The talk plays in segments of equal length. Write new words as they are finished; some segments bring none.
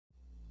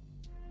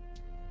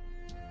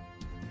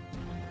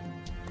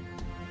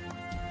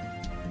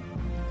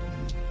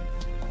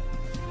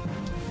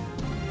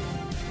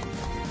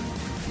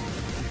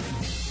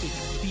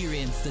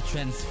the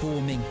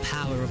transforming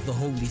power of the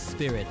Holy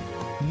Spirit.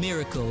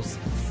 Miracles,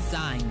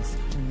 signs,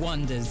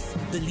 wonders,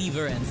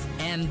 deliverance,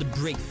 and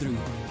breakthrough.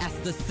 As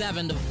the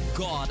servant of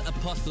God,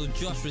 Apostle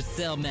Joshua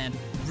Selman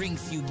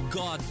brings you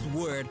God's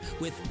word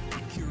with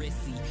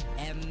accuracy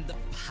and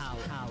power.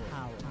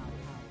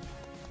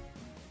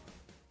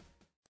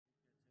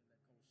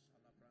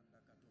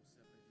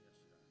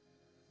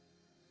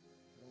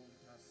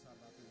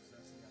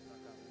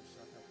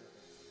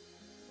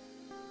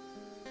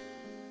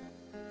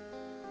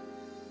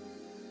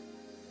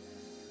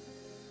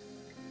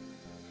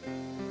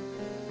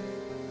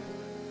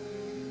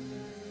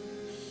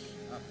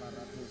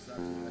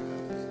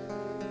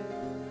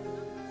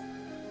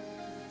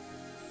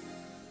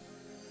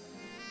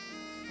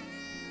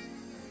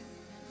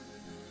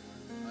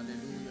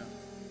 Hallelujah.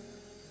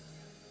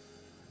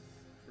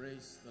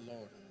 Praise the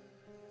Lord.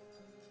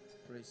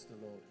 Praise the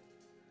Lord.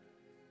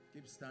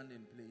 Keep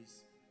standing,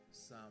 please.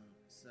 Psalm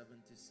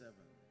 77.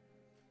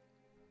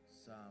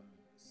 Psalm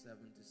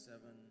 77.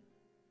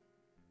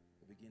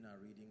 We'll begin our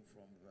reading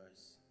from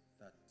verse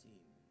 13.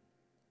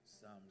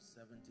 Psalm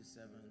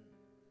 77.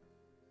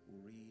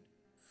 We'll read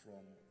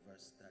from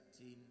verse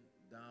 13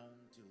 down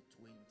till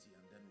 20,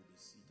 and then we'll be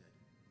seated.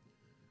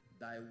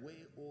 Thy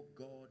way, O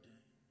God,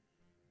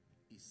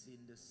 is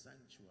in the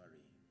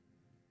sanctuary.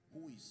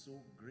 Who is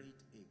so great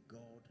a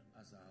God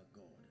as our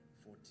God?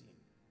 14.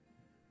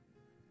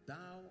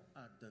 Thou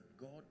art the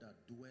God that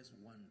doest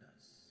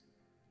wonders.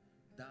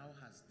 Thou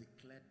hast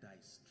declared thy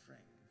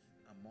strength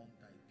among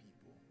thy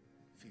people.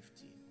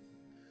 15.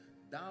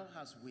 Thou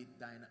hast with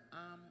thine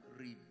arm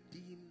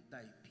redeemed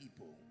thy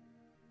people,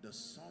 the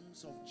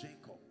sons of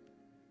Jacob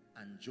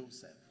and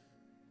Joseph.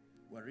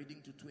 We're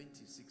reading to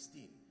 20.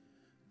 16.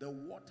 The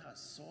waters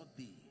saw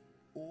thee,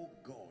 O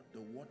God,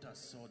 the waters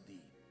saw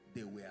thee.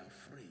 They were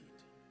afraid.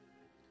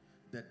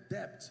 The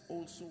depths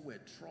also were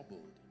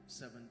troubled.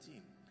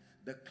 17.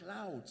 The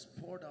clouds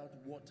poured out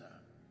water.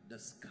 The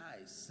sky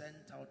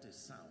sent out a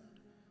sound.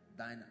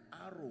 Thine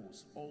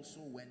arrows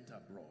also went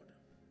abroad.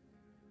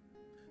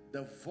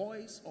 The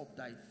voice of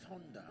thy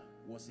thunder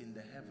was in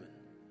the heaven.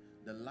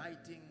 The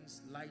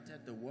lightnings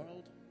lighted the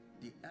world.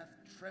 The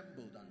earth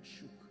trembled and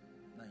shook.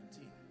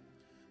 19.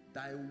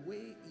 Thy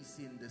way is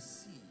in the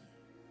sea,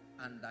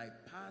 and thy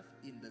path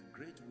in the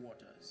great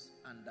waters,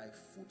 and thy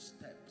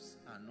footsteps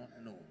are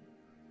not known.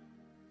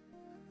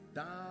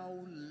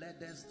 Thou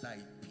leddest thy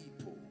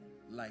people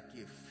like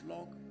a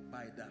flock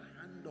by the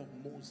hand of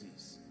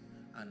Moses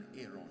and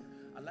Aaron.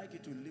 I'd like you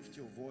to lift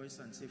your voice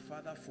and say,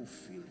 Father,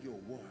 fulfill your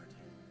word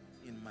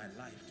in my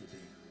life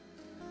today.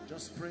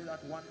 Just pray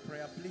that one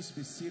prayer. Please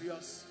be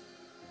serious.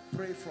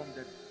 Pray from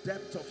the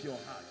depth of your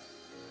heart.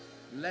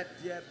 Let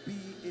there be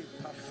a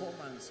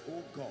performance,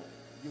 oh God.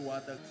 You are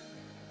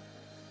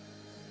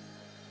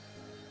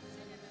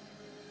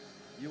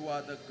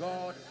the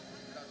God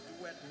that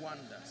doeth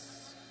wonders.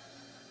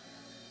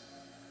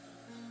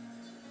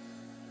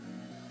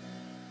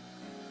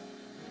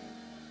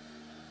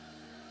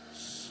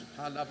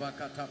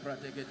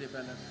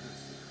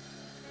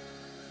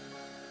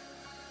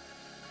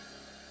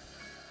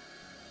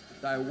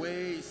 Thy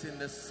way is in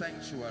the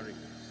sanctuary.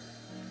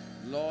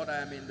 Lord,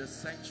 I am in the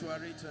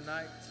sanctuary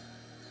tonight.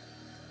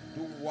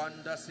 Do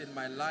wonders in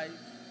my life,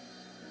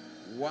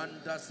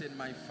 wonders in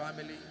my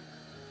family.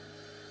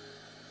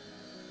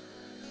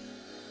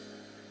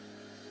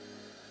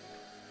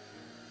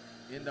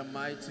 In the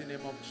mighty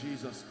name of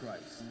Jesus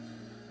Christ.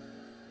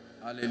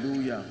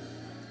 Hallelujah.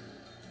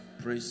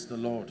 Praise the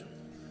Lord.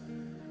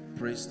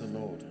 Praise the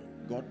Lord.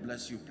 God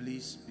bless you.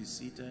 Please be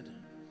seated.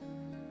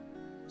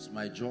 It's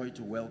my joy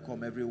to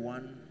welcome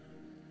everyone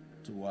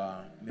to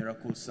our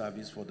miracle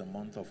service for the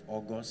month of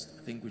August.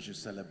 I think we should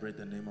celebrate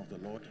the name of the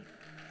Lord.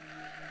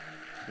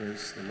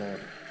 Praise the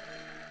Lord.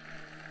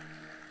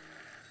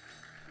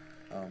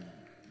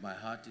 My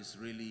heart is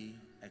really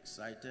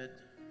excited.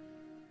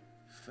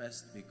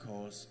 First,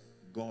 because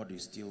God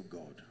is still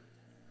God.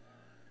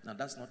 Now,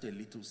 that's not a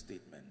little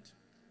statement.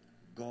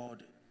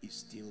 God is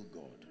still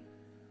God.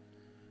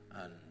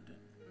 And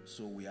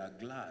so we are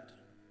glad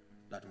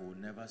that we will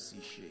never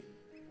see shame.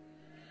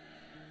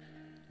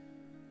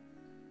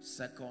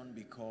 Second,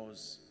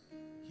 because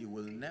he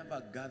will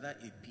never gather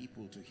a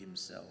people to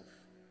himself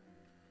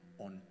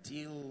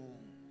until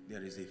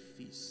there is a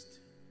feast.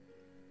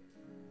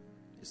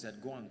 He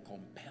said, go and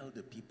compel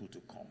the people to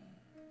come.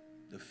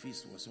 The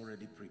feast was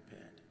already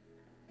prepared.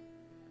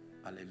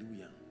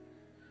 Hallelujah.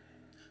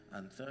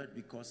 And third,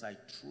 because I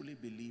truly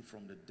believe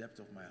from the depth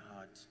of my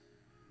heart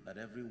that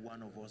every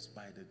one of us,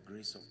 by the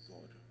grace of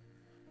God,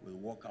 will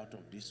walk out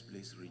of this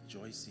place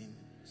rejoicing,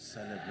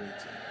 celebrating.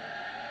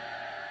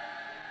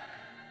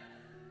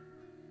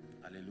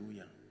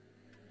 Hallelujah.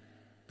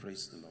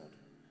 Praise the Lord.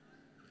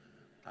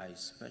 I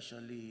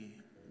especially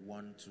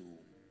want to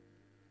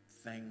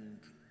thank,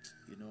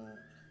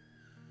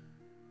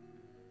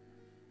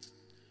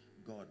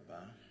 God,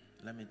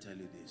 let me tell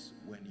you this.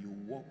 When you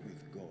walk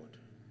with God,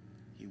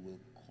 he will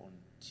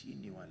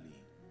continually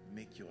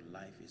make your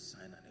life a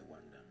sign and a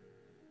wonder.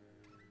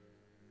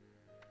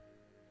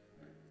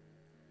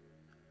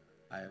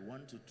 I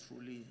want to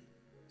truly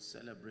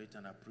celebrate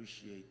and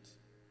appreciate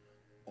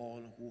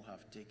all who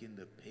have taken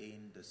the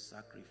pain, the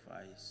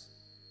sacrifice,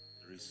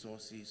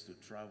 resources to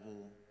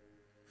travel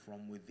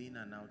from within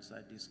and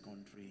outside this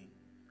country.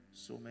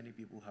 So many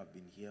people have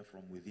been here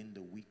from within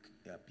the week.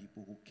 There are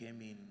people who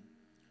came in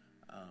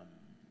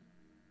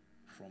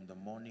from the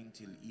morning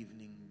till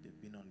evening.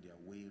 They've been on their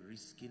way,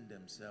 risking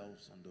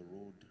themselves on the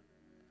road.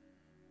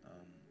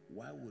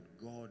 Why would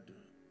God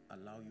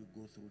allow you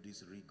go through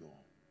this rigor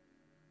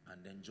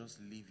and then just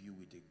leave you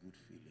with a good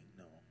feeling?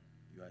 No,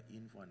 you are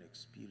in for an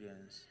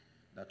experience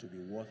that will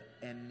be worth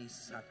any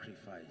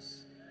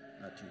sacrifice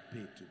that you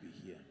paid to be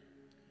here.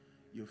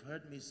 You've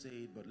heard me say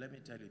it, but let me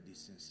tell you this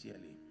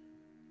sincerely.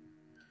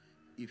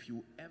 If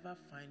you ever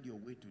find your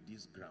way to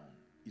this ground,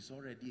 it's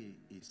already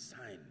a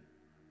sign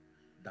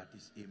that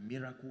is a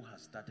miracle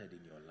has started in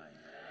your life.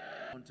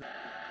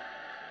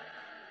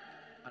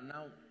 And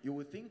now you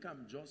will think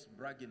I'm just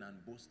bragging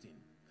and boasting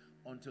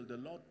until the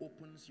Lord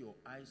opens your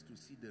eyes to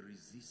see the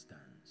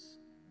resistance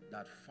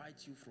that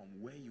fights you from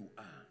where you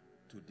are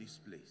to this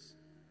place.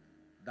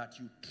 That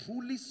you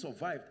truly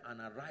survived and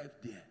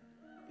arrived there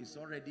is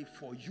already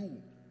for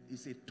you.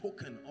 It's a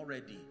token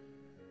already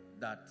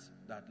that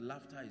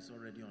laughter is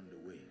already on the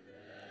way.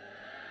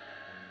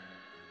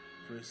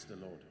 Praise the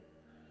Lord.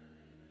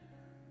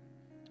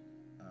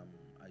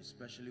 I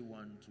especially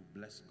want to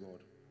bless God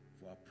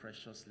for our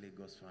precious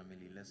Lagos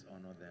family. Let's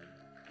honor them.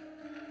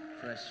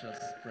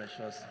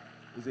 Precious.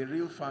 It's a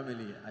real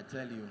family, I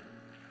tell you.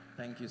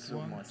 Thank you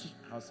so much.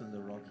 House on the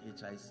Rock,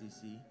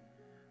 HICC.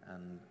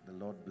 And the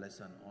Lord bless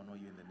and honor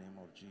you in the name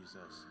of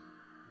Jesus.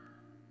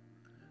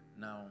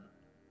 Now,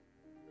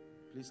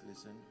 please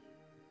listen.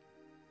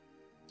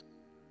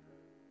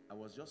 I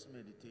was just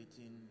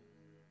meditating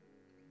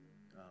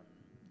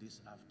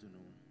this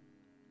afternoon.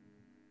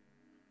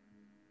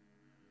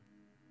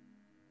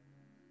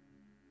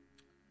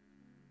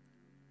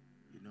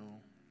 You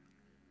know,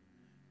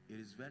 it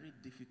is very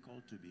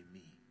difficult to be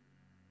me.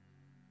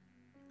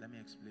 Let me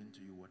explain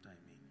to you what I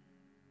mean.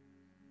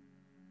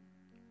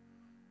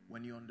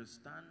 When you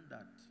understand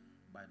that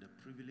by the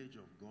privilege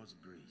of God's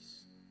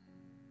grace,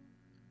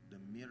 the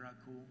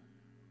miracle,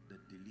 the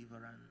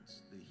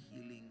deliverance, the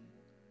healing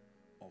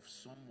of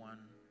someone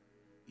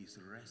is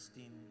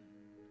resting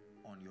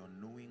on your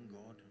knowing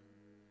God,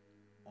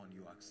 on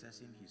your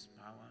accessing His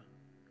power,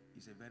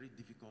 is a very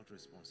difficult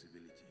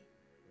responsibility.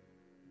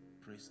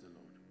 Praise the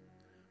Lord.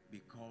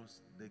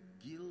 Because the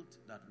guilt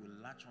that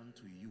will latch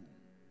onto you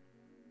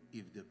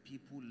if the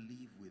people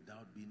live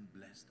without being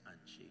blessed and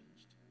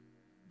changed.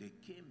 They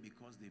came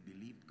because they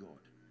believed God,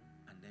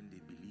 and then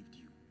they believed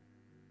you.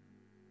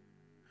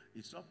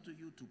 It's up to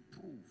you to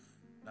prove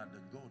that the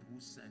God who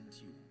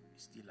sent you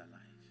is still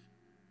alive.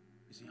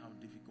 You see how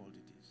difficult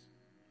it is.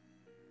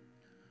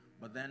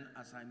 But then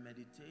as I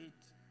meditate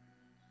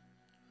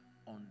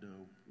on the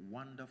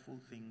wonderful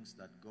things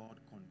that God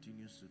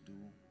continues to do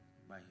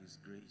by His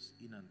grace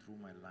in and through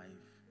my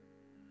life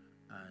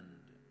and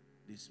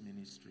this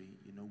ministry,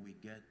 you know, we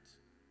get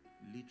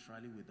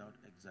literally without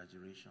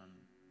exaggeration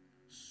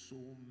so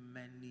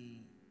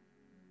many.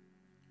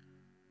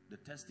 The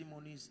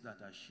testimonies that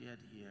are shared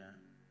here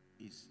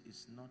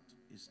is not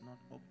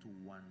up to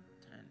 1/10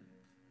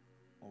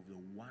 of the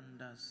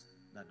wonders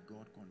that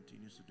God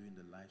continues to do in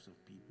the lives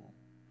of people.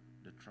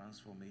 The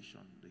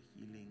transformation, the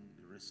healing,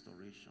 the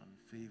restoration,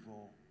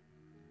 favor,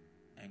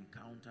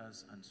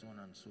 encounters, and so on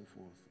and so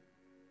forth.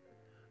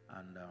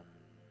 And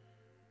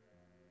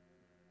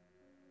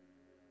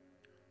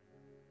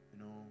you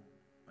know,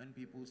 when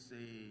people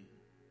say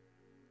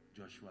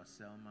Joshua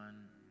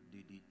Selman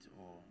did it,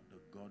 or the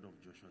God of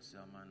Joshua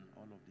Selman,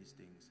 all of these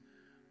things,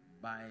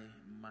 by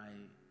my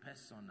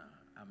persona,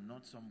 I'm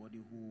not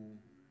somebody who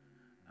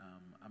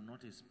I'm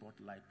not a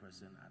spotlight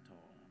person at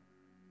all.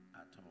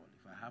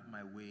 If I have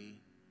my way,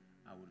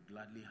 I would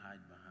gladly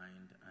hide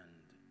behind and,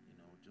 you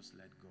know, just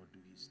let God do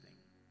His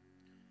thing.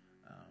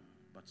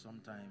 But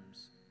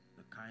sometimes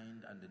the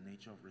kind and the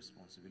nature of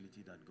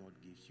responsibility that God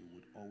gives you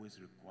would always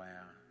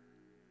require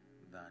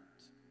that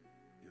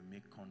you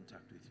make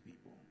contact with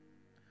people.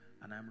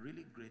 And I'm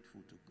really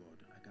grateful to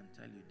God. I can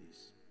tell you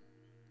this.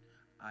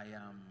 I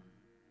am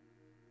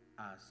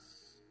as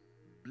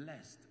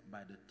blessed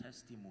by the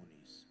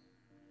testimonies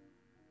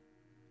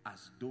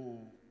as though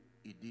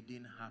it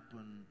didn't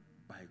happen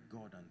by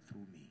God and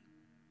through me.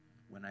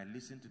 When I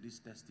listen to these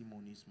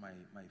testimonies,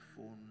 my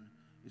phone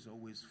is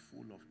always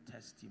full of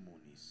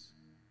testimonies,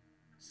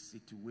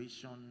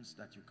 situations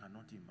that you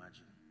cannot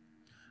imagine.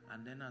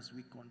 And then as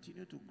we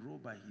continue to grow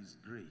by His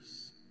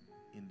grace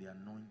in the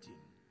anointing,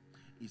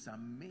 it's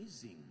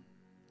amazing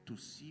to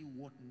see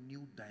what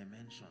new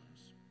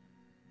dimensions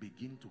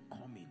begin to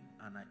come in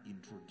and are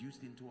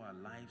introduced into our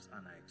lives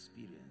and our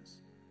experience,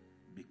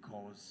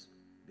 because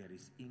there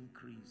is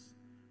increase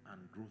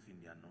and growth in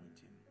the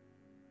anointing.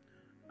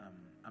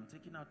 I'm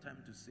taking out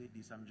time to say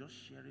this. I'm just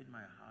sharing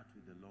my heart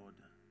with the Lord.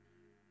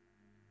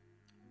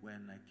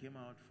 When I came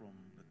out from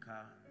the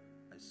car,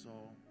 I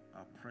saw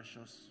our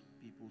precious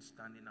people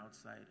standing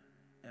outside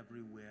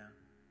everywhere,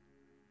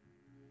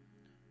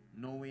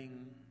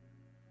 knowing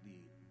the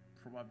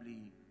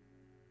probably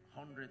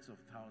hundreds of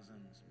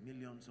thousands,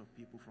 millions of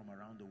people from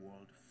around the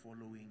world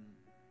following,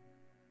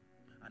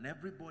 and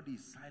everybody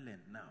is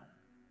silent now,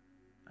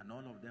 and all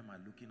of them are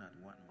looking at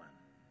one man.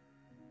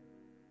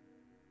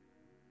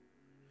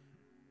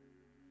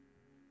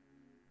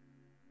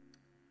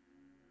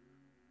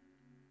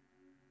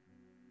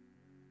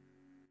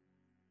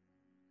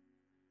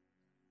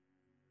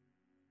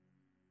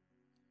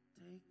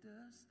 Take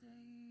the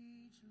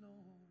stage, Lord.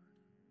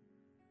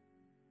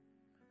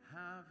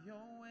 Have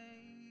your way.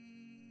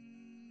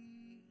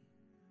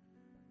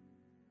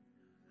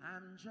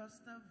 I'm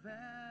just a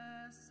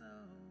vessel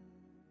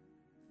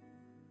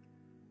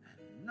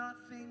and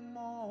nothing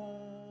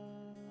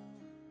more.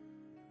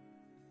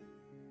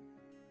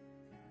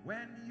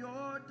 When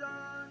you're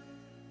done,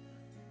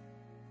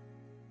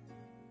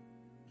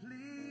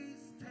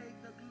 please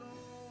take the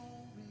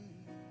glory.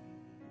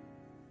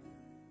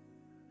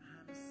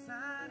 I'm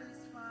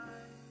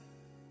satisfied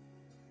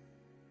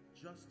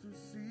just to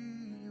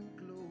see you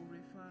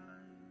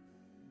glorified.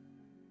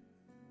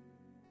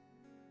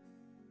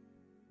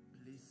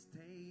 Please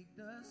take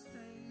the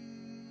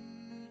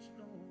stage,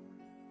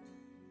 Lord,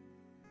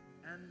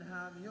 and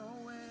have your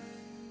way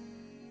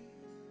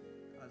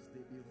as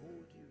they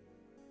behold you.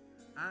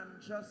 I'm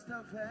just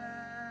a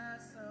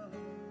vessel,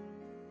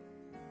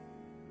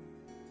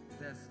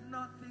 there's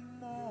nothing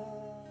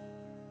more.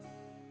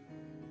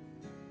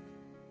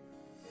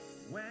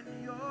 When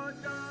you're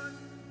done,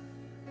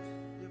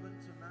 even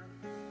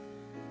tonight,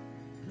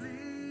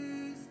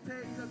 please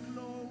take the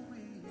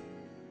glory.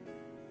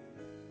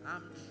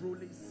 I'm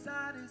truly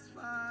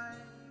satisfied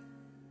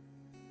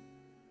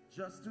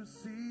just to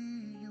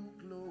see you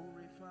glorified.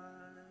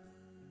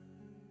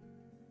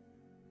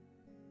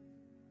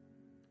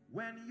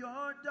 When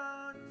you're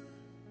done,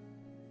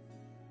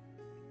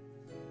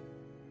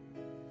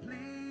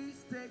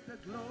 please take the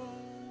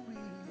glory.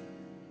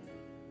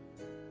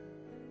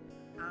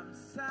 I'm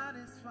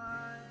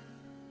satisfied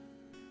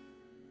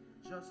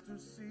just to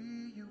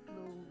see you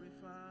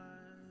glorified.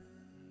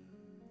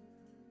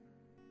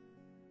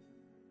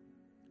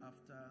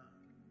 After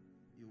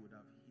you would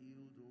have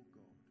healed, oh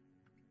God,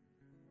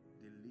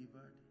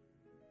 delivered,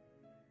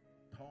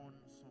 torn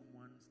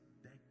someone's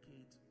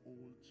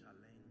decades-old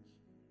challenge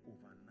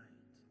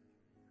overnight,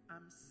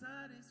 I'm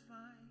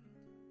satisfied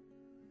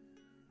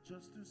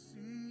just to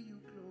see you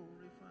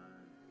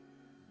glorified.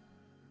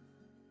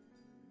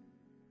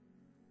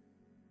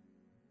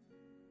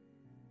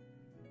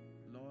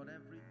 Lord,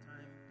 every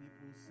time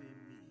people say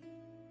me,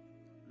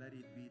 let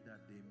it be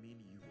that they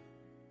mean you.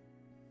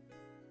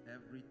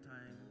 Every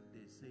time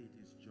they say it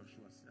is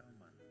Joshua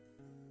Selman,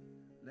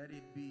 let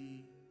it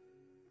be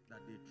that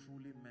they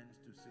truly meant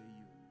to say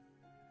you,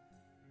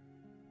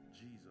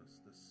 Jesus,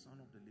 the Son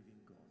of the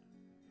living God.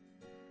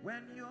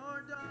 When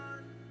you're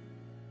done,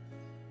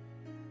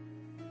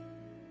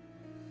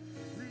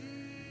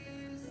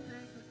 please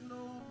take the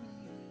glory.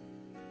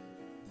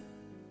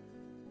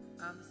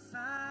 I'm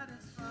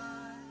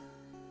satisfied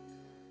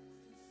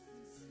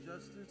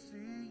just to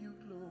see you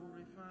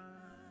glorified.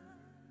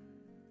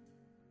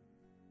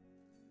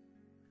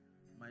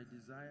 My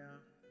desire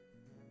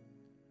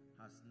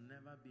has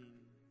never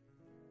been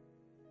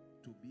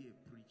to be a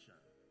preacher.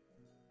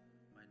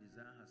 My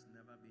desire has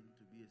never been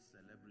to be a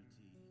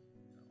celebrity. No.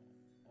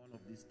 All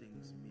of these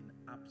things mean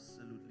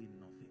absolutely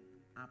nothing.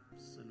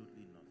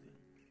 Absolutely nothing.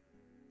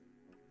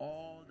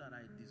 All that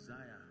I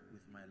desire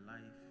with my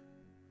life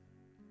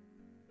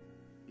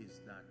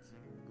is that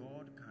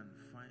God can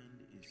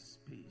find a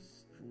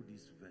space through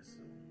this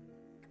vessel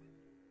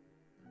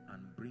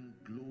and bring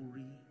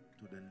glory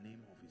to the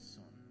name of His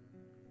Son.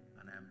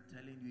 And I am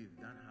telling you, if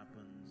that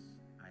happens,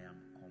 I am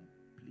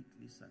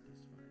completely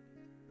satisfied.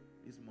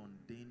 This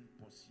mundane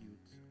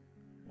pursuit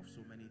of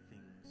so many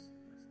things,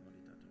 that's not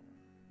it at all.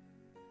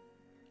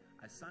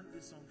 I sang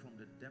this song from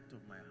the depth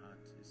of my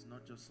heart. It's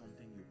not just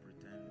something you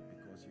pretend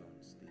because you're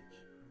on stage.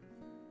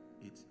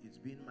 It's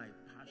been my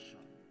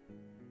passion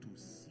to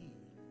see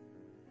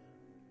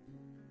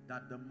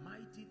that the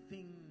mighty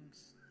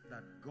things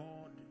that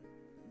God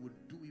would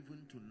do even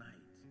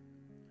tonight,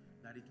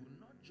 that it will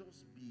not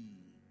just be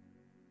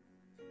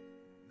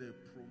the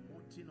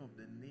promoting of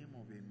the name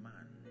of a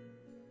man,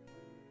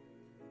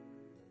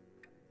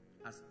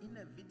 as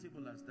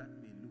inevitable as that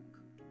may look,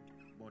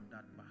 but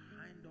that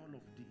behind all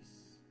of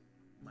this,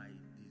 my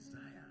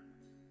desire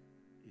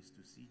is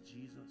to see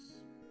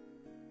Jesus,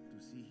 to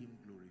see Him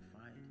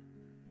glorified,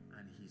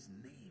 and His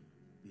name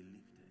be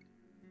lifted.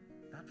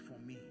 That for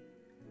me,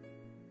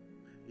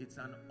 it's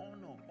an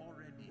honor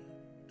already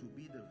to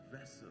be the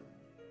vessel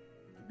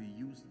to be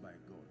used by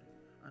God.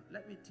 And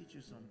let me teach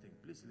you something.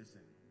 Please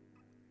listen.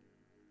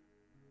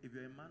 If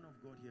you're a man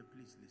of God here,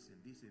 please listen.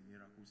 This is a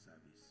miracle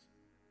service.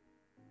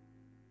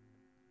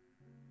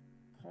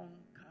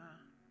 Conquer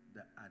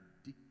the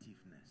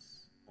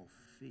addictiveness of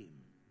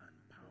fame and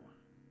power.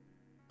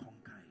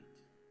 Conquer it.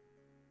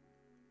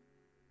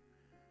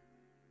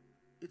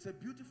 It's a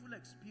beautiful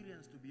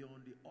experience to be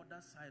on the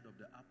other side of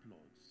the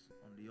applause,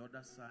 on the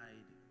other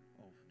side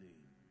of the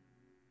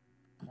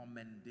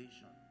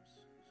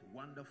commendations. It's a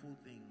wonderful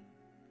thing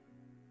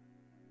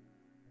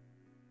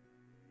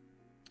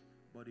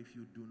But if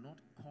you do not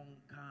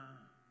conquer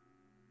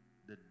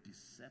the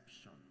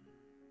deception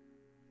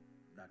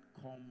that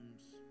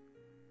comes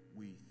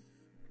with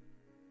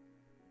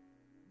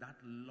that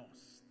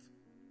lust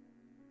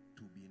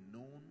to be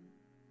known,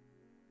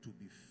 to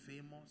be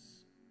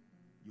famous,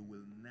 you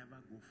will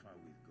never go far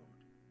with God.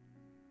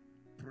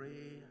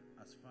 Pray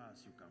as far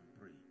as you can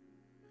pray.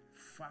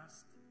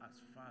 Fast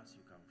as far as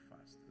you can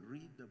fast.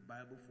 Read the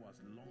Bible for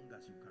as long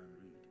as you can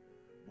read.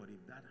 But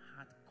if that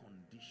heart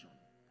condition,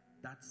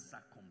 that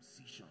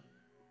circumcision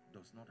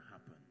does not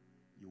happen,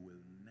 you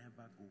will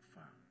never go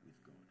far with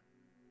God.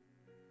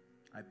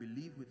 I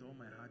believe with all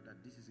my heart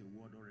that this is a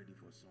word already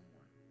for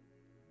someone.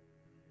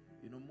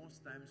 You know,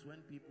 most times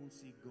when people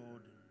see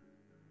God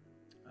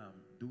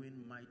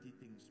doing mighty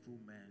things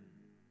through men,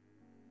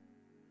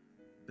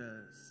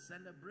 the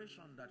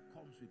celebration that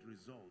comes with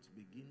results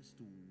begins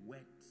to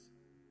whet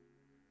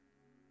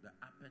the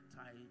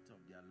appetite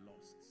of their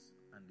lusts,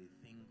 and they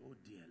think, oh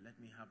dear, let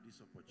me have this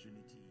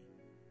opportunity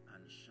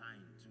and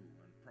shine too,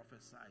 and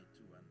prophesy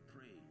too, and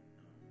pray.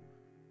 No.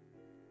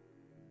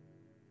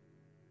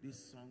 This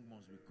song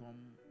must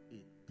become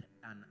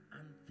an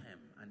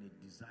anthem and a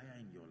desire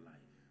in your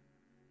life.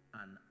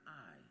 And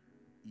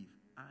if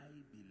I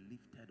be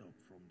lifted up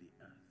from the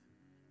earth,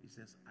 it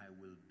says, I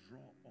will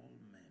draw all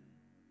men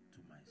to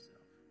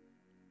myself.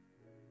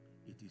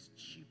 It is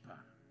cheaper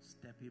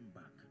stepping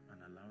back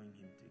and allowing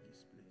him take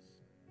his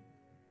place.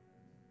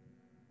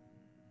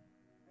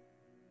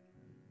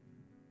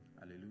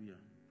 Hallelujah.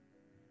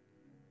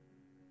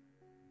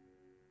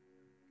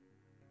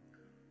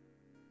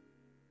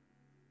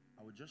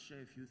 I will just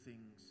share a few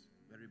things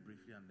very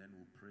briefly and then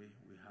we'll pray.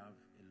 We have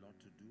a lot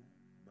to do,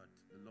 but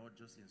the Lord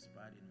just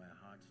inspired in my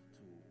heart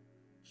to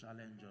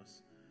challenge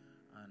us.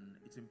 And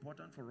it's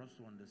important for us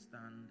to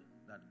understand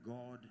that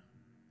God,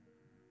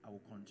 I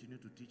will continue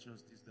to teach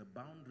us this, the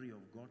boundary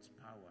of God's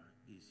power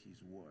is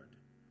his word.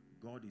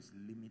 God is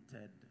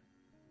limited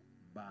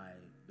by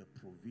the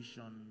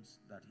provisions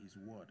that his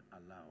word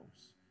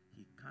allows.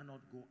 He cannot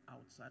go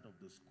outside of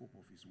the scope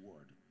of his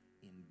word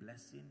in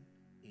blessing,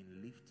 in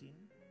lifting,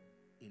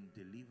 in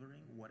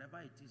delivering. Whatever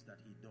it is that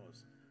he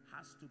does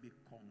has to be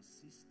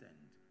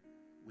consistent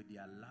with the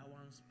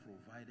allowance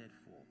provided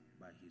for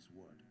by his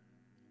word.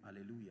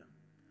 Hallelujah.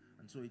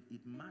 And so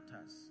it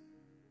matters.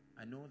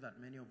 I know that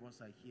many of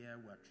us are here,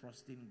 we're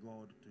trusting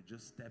God to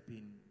just step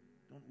in.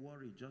 Don't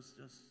worry, just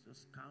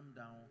calm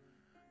down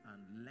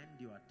and lend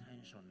your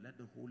attention. Let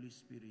the Holy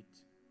Spirit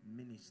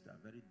minister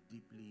very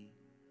deeply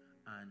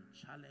and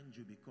challenge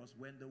you, because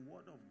when the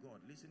word of God,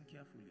 listen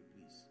carefully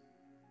please,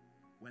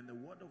 when the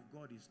word of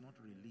God is not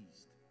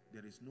released,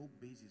 there is no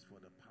basis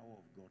for the power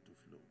of God to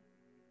flow.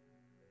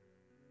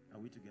 Are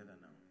we together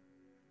now?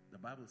 The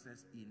Bible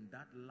says, in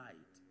that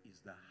light is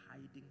the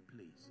hiding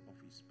place of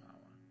his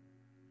power.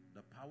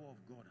 The power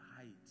of God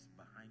hides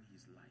behind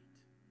his light.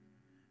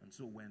 And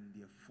so when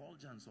the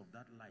effulgence of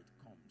that light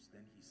comes,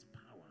 then his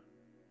power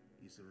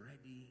is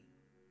ready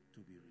to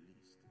be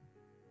released.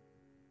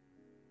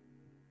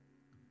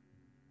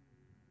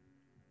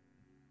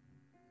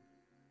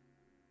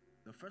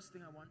 The first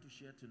thing I want to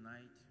share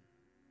tonight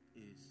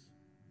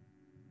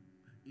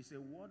is a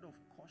word of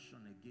caution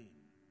again,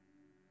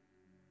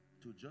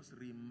 to just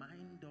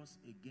remind us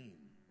again,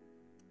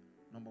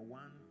 number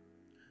one,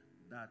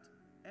 that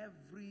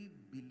every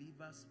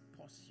believer's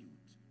pursuit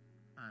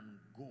and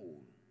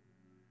goal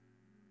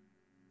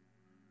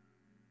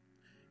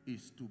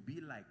is to be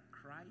like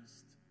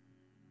Christ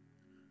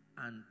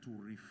and to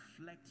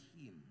reflect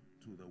him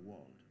to the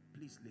world.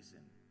 Please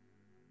listen.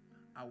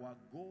 Our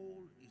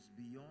goal is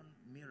beyond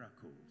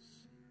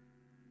miracles.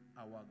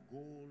 Our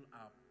goal,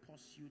 our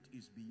pursuit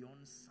is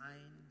beyond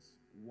signs,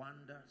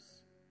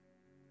 wonders.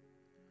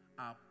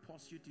 Our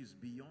pursuit is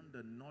beyond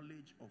the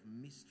knowledge of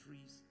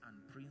mysteries and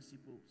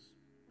principles.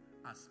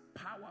 As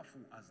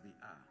powerful as they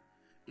are,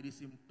 it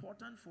is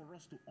important for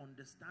us to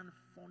understand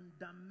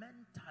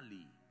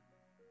fundamentally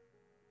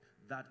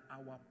that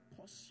our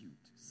pursuit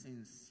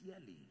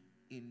sincerely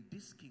in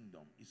this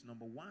kingdom is,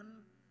 number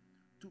one,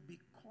 to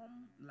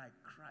become like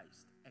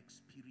Christ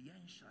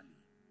experientially.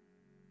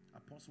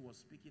 Apostle was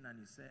speaking and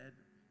he said,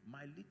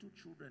 my little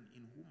children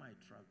in whom I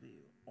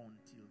travail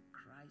until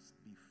Christ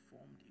be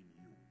formed in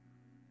you.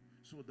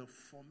 So the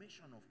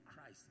formation of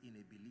Christ in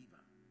a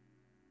believer,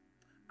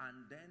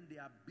 and then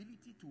the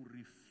ability to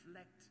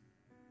reflect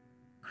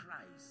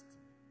Christ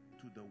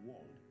to the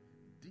world,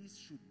 this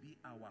should be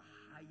our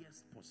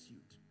highest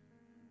pursuit.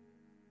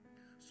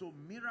 So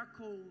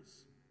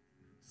miracles,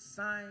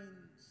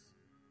 signs,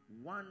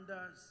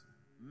 wonders,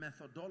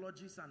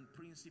 methodologies and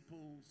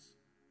principles,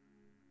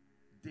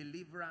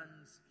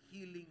 deliverance,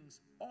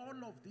 healings, all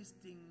of these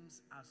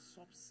things are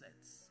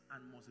subsets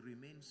and must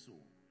remain so.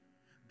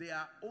 They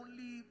are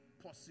only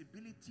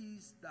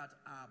possibilities that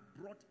are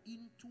brought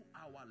into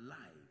our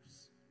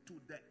lives to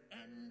the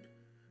end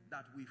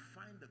that we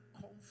find the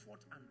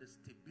comfort and the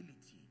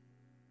stability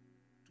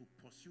to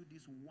pursue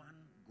this one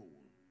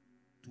goal,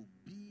 to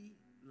be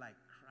like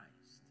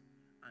Christ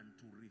and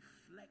to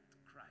reflect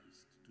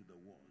Christ to the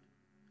world.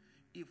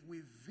 If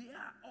we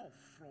veer off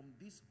from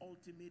this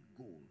ultimate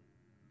goal,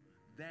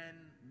 then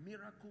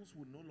miracles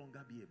will no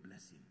longer be a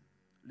blessing.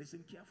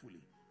 Listen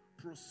carefully.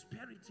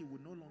 Prosperity will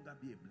no longer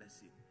be a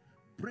blessing.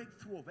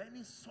 Breakthrough of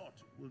any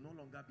sort will no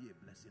longer be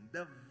a blessing.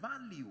 The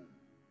value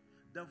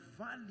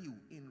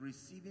in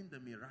receiving the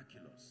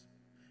miraculous,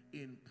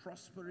 in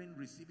prospering,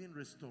 receiving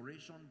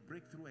restoration,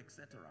 breakthrough,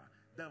 etc.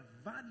 The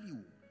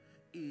value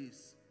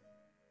is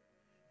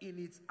in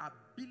its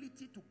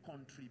ability to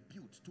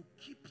contribute, to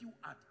keep you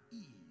at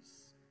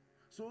ease,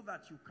 so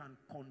that you can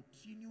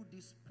continue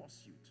this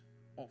pursuit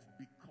of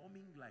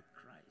becoming like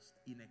Christ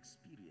in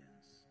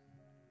experience.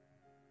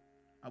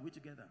 Are we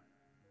together?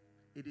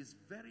 It is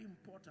very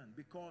important,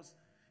 because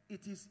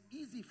it is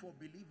easy for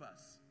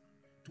believers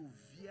to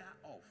veer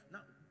off. Now,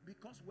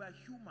 because we're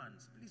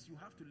humans, please, you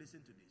have to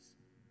listen to this.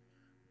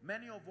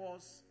 Many of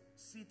us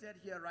seated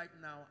here right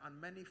now, and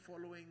many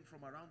following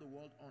from around the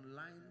world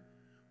online,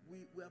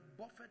 we were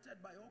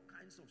buffeted by all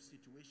kinds of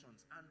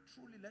situations. And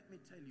truly, let me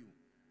tell you,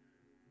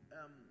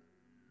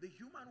 the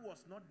human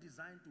was not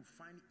designed to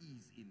find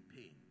ease in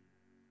pain.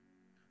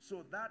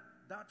 So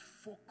that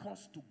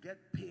focus to get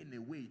pain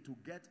away, to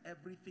get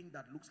everything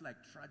that looks like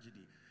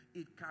tragedy,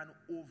 it can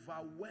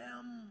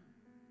overwhelm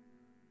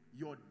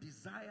your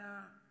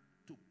desire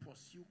to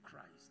pursue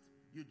Christ.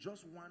 You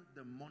just want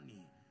the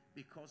money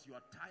because you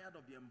are tired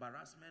of the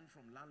embarrassment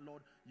from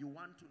landlord. You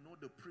want to know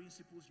the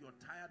principles. You are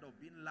tired of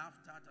being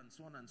laughed at, and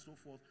so on and so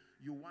forth.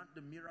 You want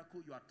the miracle.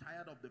 You are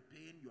tired of the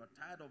pain. You are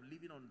tired of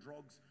living on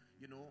drugs.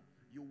 You know,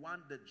 you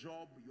want the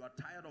job. You are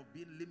tired of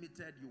being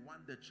limited. You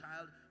want the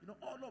child. You know,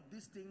 all of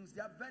these things,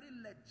 they are very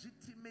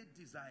legitimate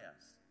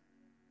desires.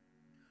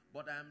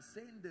 But I am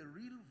saying the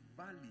real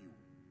value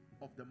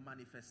of the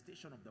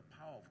manifestation of the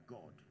power of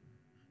God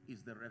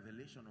is the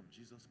revelation of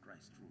Jesus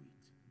Christ through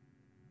it.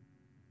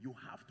 You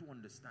have to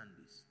understand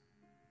this.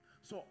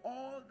 So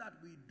all that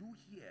we do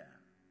here,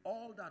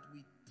 all that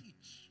we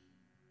teach,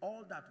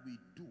 all that we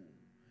do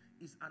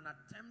is an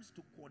attempt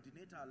to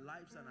coordinate our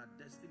lives and our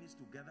destinies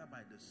together by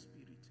the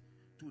Spirit,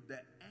 to the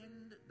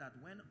end that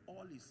when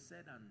all is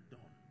said and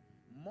done,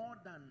 more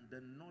than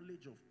the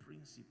knowledge of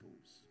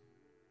principles,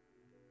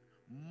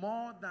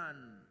 more than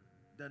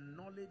the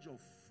knowledge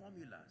of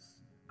formulas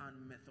and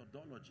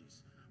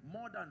methodologies,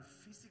 more than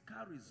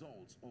physical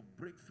results of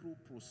breakthrough,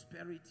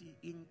 prosperity,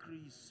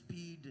 increase,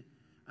 speed,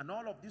 and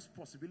all of these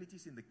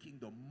possibilities in the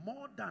kingdom,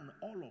 more than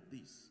all of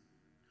this,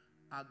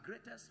 our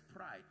greatest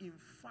pride, in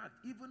fact,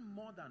 even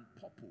more than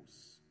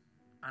purpose,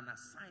 an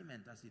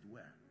assignment as it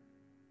were,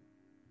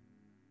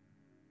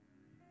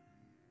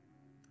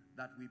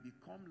 that we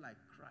become like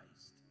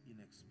Christ in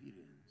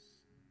experience.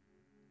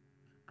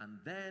 And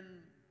then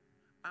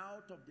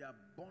out of the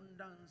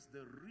abundance,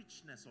 the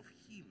richness of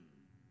Him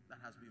that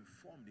has been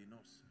formed in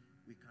us,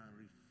 we can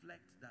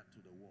reflect that to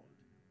the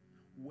world.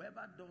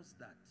 Whoever does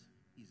that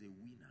is a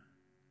winner,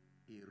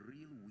 a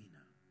real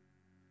winner.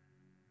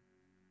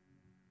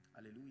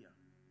 Hallelujah.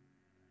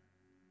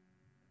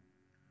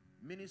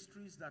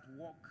 Ministries that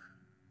walk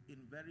in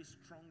very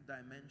strong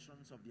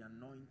dimensions of the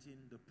anointing,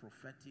 the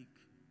prophetic,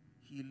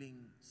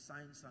 healing,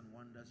 signs and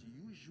wonders,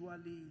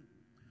 usually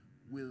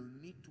will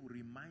need to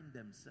remind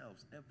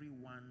themselves every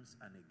once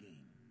and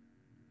again,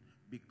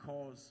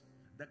 because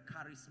the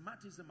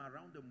charismatism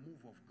around the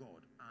move of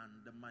God and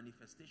the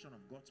manifestation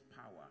of God's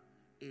power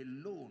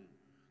alone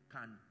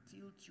can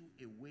tilt you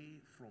away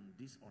from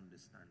this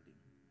understanding.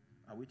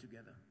 Are we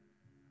together?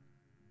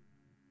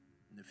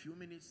 In a few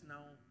minutes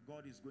now,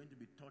 God is going to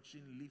be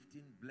touching,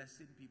 lifting,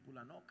 blessing people,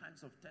 and all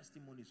kinds of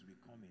testimonies will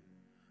be coming.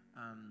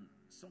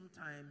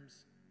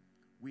 Sometimes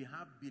we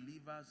have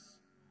believers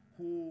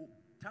who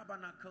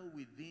tabernacle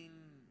within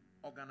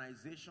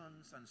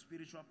organizations and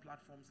spiritual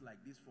platforms like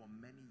this for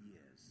many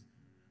years.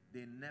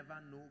 They never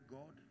know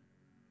God.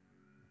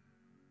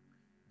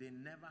 They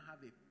never have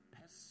a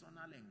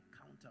personal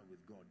encounter with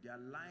God. Their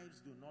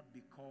lives do not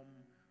become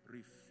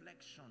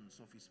reflections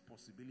of His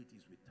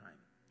possibilities with time.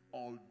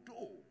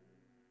 Although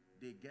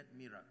they get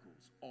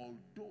miracles,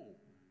 although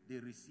they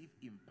receive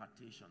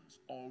impartations,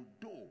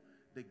 although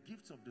the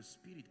gifts of the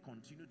Spirit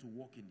continue to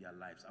work in their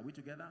lives. Are we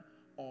together?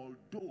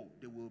 Although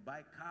they will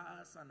buy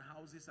cars and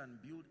houses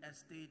and build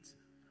estates,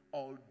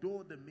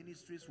 although the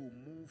ministries will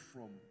move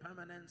from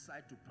permanent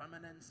site to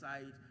permanent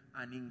site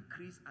and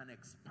increase and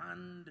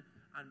expand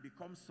and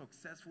become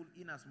successful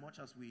in as much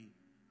as we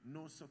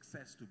know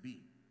success to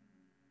be.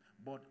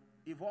 But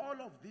if all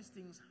of these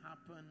things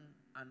happen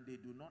and they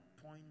do not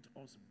point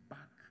us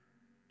back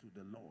to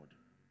the Lord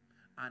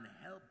and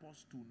help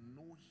us to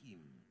know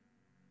Him,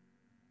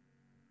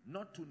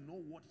 not to know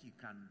what He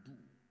can do,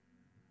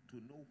 to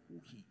know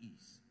who He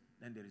is,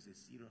 then there is a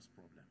serious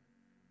problem.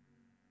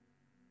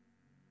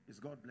 Is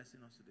God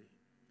blessing us today?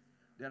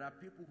 There are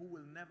people who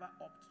will never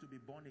opt to be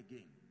born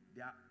again.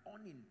 They are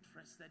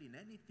uninterested in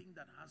anything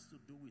that has to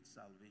do with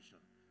salvation.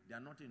 They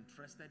are not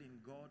interested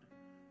in God,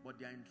 but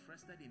they are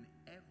interested in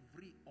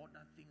every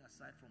other thing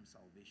aside from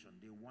salvation.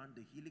 They want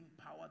the healing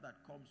power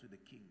that comes with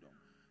the kingdom.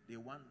 They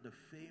want the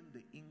fame,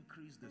 the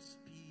increase, the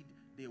speed.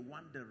 They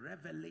want the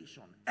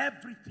revelation.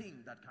 Everything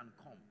that can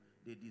come,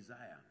 they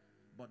desire.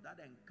 But that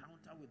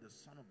encounter with the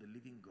Son of the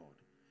living God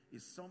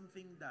is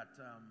something that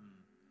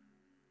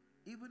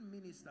even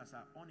ministers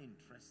are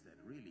uninterested,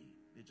 really.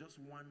 They just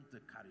want the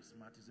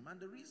charismatism. And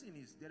the reason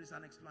is, there is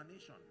an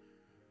explanation.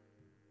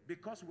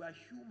 Because we are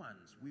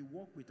humans, we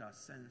walk with our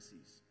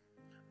senses.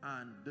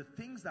 And the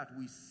things that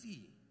we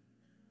see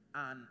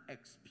and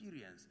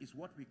experience is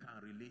what we can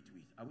relate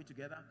with. Are we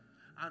together?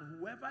 And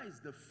whoever is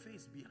the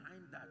face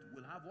behind that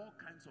will have all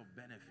kinds of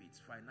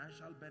benefits,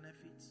 financial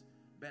benefits,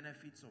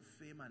 benefits of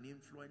fame and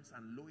influence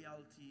and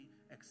loyalty,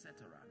 etc.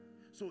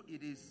 So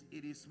it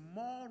is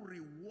more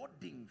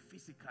rewarding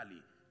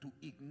physically to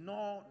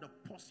ignore the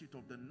pursuit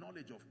of the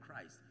knowledge of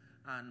Christ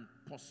and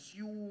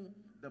pursue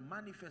the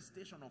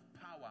manifestation of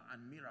power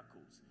and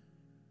miracles.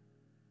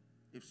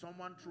 If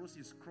someone throws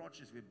his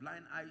crutch, if a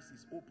blind eye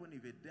is open,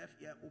 if a deaf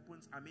ear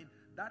opens, I mean,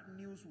 that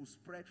news will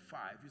spread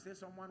far. If you say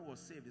someone was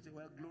saved, you say,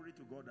 well, glory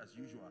to God as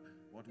usual.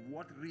 But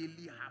what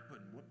really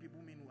happened? What people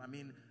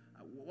mean,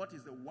 what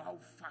is the wow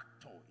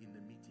factor in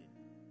the meeting?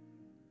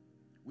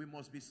 We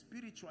must be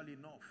spiritual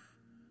enough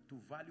to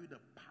value the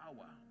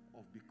power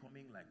of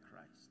becoming like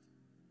Christ.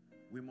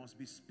 We must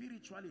be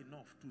spiritual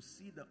enough to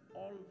see the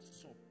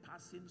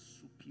all-surpassing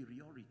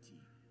superiority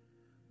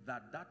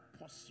that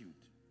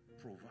pursuit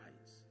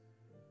provides.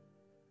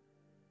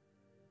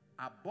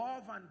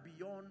 Above and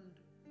beyond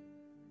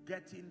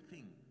getting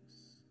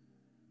things,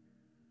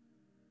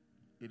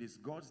 it is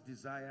God's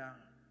desire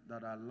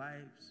that our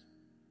lives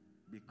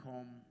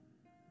become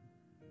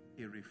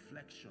a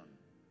reflection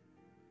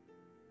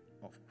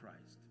of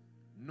Christ.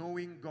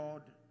 Knowing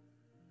God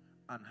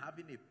and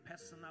having a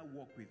personal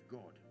walk with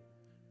God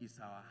is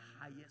our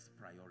highest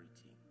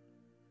priority.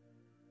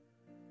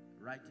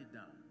 Write it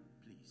down,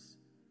 please.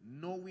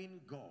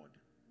 Knowing God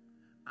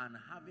and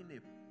having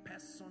a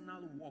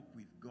personal walk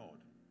with God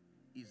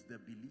is the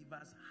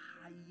believer's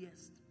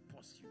highest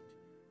pursuit.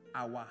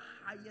 Our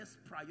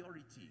highest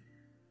priority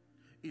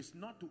is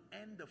not to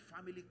end the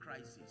family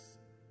crisis.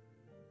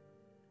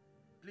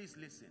 Please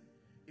listen.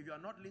 If you are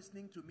not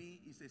listening to me,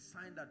 it's a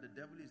sign that the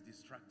devil is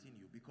distracting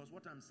you, because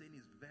what I'm saying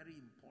is very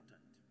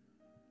important.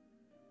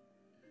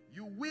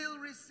 You will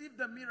receive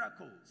the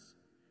miracles.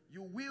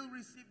 You will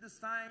receive the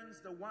signs,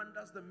 the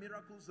wonders, the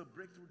miracles, the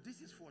breakthrough.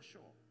 This is for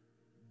sure.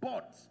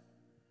 But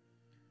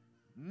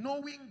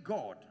knowing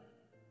God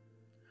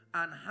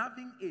and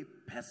having a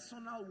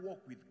personal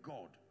walk with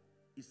God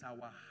is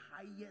our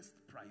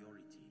highest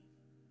priority.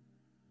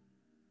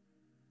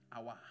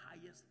 Our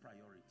highest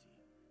priority.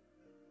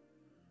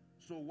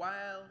 So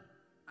while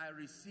I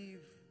receive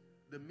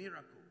the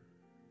miracle,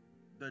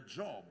 the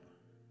job,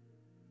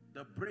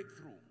 the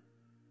breakthrough,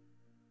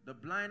 the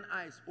blind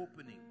eyes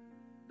opening,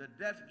 the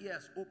deaf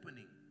ears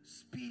opening,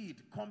 speed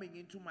coming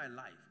into my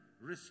life,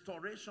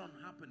 restoration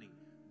happening,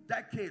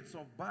 decades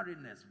of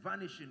barrenness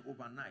vanishing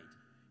overnight,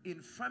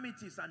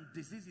 infirmities and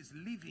diseases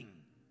leaving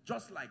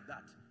just like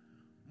that.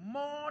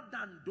 More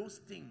than those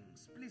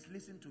things, please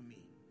listen to me.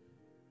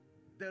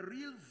 The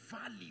real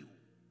value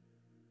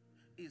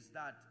is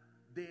that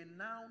they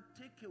now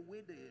take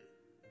away the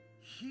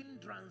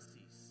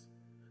hindrances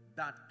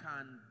that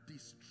can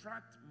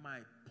distract my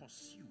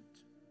pursuit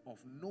of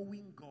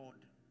knowing God.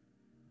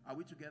 Are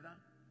we together?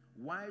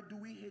 Why do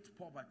we hate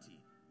poverty?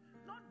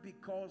 Not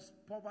because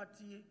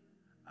poverty,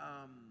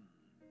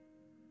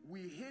 we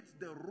hate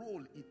the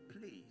role it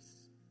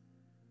plays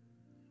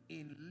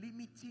in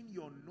limiting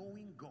your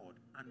knowing God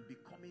and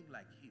becoming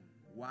like Him.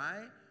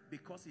 Why?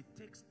 Because it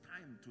takes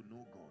time to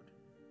know God.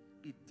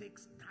 It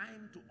takes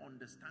time to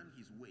understand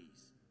His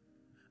ways.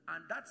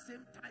 And that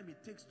same time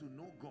it takes to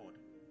know God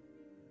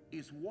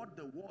is what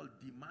the world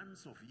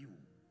demands of you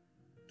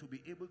to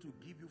be able to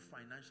give you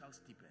financial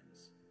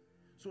stipends.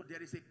 So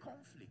there is a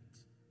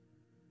conflict.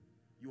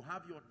 You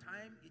have your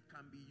time, it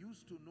can be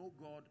used to know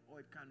God,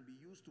 or it can be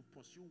used to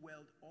pursue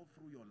wealth all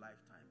through your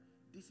lifetime.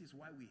 This is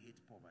why we hate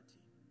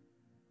poverty.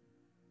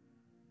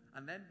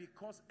 And then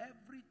because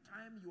every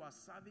time you are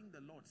serving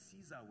the Lord,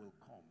 Caesar will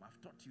come.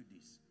 I've taught you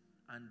this.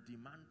 And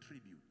demand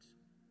tribute.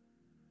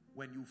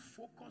 When you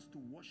focus to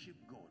worship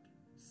God,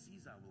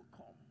 Caesar will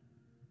come.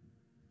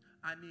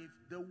 And if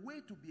the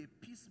way to be a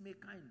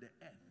peacemaker in the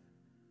earth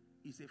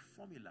is a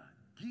formula,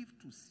 give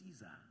to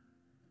Caesar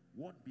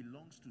what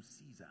belongs to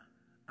Caesar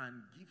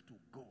and give to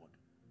God.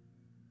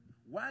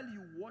 While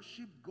you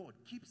worship God,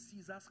 keep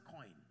Caesar's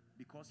coin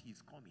because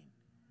he's coming.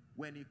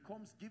 When he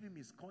comes, give him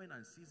his coin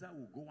and Caesar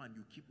will go and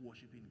you keep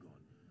worshiping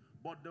God.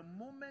 But the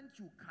moment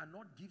you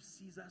cannot give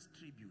Caesar's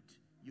tribute,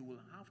 you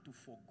will have to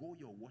forego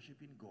your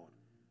worshiping God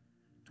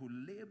to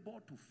labor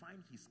to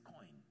find his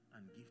coin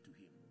and give to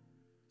him.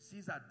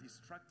 Caesar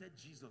distracted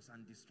Jesus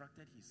and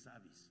distracted his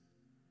service.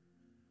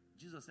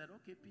 Jesus said,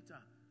 okay, Peter,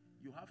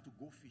 you have to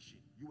go fishing.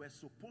 You were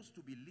supposed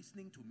to be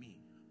listening to me.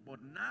 But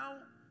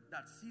now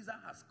that Caesar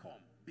has come,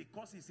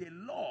 because it's a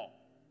law,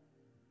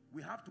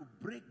 we have to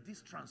break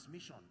this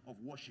transmission of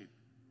worship.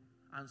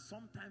 And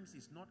sometimes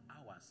it's not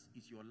ours,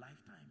 it's your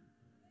lifetime.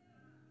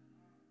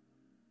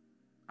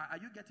 Are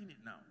you getting it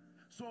now?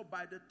 So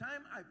by the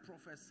time I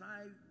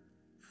prophesy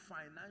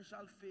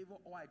financial favor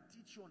or I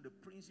teach you on the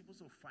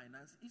principles of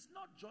finance, it's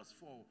not just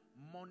for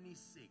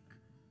money's sake.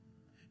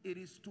 It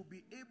is to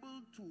be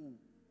able to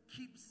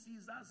keep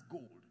Caesar's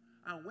gold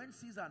And when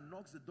Caesar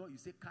knocks the door, you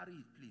say, carry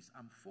it, please.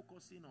 I'm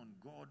focusing on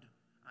God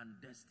and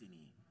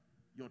destiny.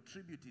 Your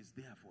tribute is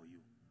there for you.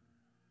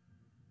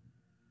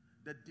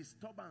 The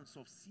disturbance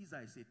of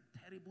Caesar is a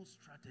terrible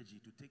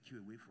strategy to take you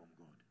away from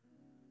God.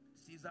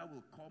 Caesar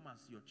will come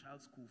as your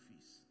child's school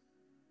fees.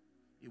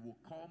 It will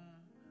come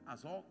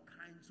as all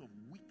kinds of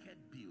wicked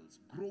bills,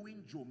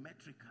 growing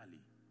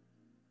geometrically.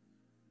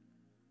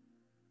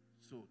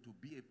 So to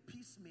be a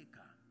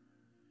peacemaker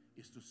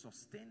is to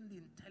sustain the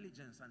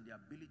intelligence and the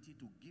ability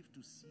to give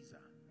to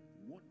Caesar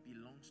what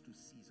belongs to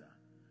Caesar,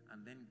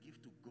 and then give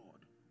to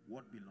God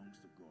what belongs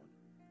to God.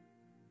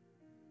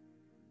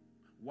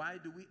 Why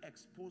do we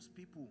expose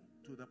people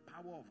to the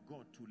power of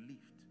God to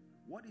lift?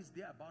 What is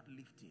there about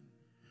lifting?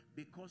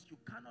 Because you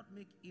cannot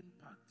make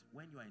impact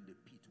when you are in the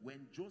pit.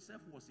 When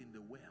Joseph was in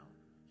the well,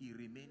 he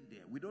remained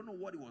there. We don't know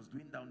what he was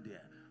doing down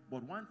there,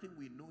 but one thing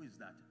we know is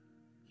that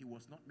he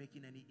was not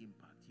making any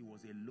impact. He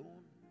was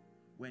alone.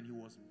 When he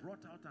was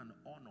brought out and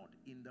honored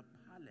in the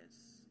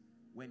palace,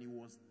 when he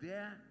was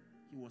there,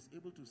 he was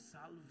able to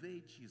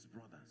salvage his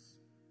brothers.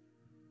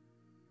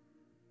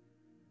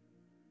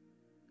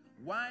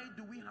 Why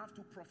do we have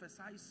to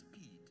prophesy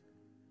speed?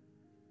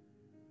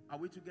 Are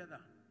we together?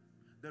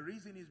 The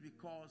reason is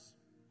because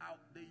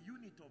the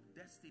unit of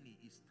destiny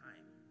is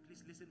time.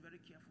 Please listen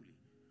very carefully.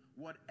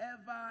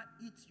 Whatever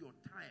eats your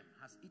time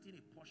has eaten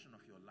a portion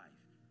of your life.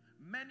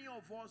 Many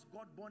of us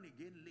got born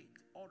again late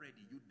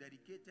already. You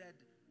dedicated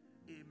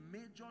a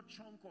major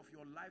chunk of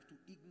your life to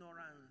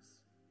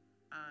ignorance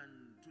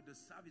and to the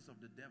service of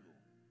the devil.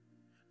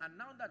 And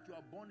now that you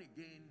are born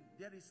again,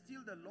 there is still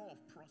the law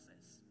of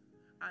process.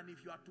 And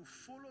if you are to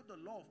follow the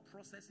law of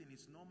process in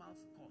its normal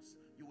course,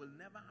 you will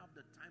never have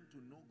the time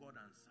to know God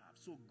and serve.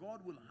 So God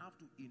will have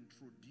to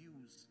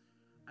introduce,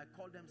 I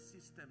call them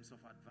systems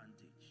of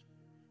advantage.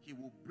 He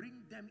will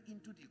bring them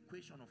into the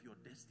equation of your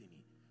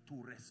destiny to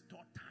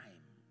restore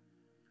time.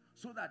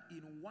 So that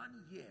in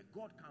 1 year,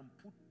 God can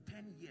put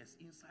 10 years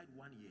inside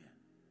 1 year.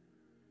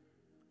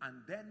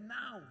 And then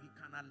now he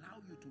can allow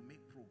you to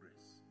make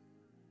progress.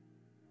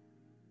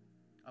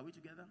 Are we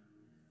together?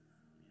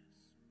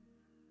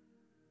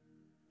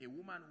 A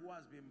woman who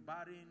has been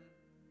barren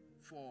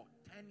for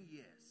 10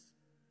 years.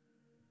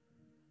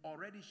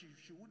 Already she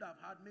would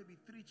have had maybe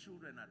 3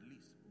 children at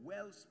least.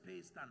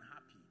 Well-spaced and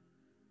happy.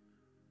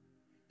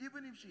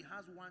 Even if she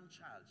has 1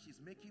 child, she's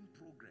making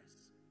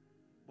progress.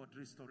 But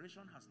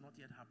restoration has not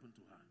yet happened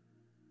to her.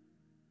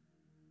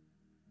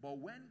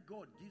 But when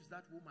God gives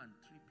that woman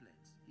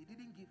triplets, he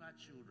didn't give her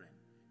children.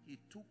 He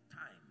took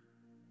time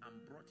and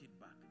brought it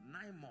back.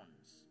 9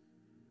 months.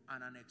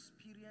 And an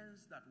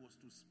experience that was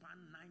to span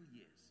 9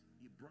 years.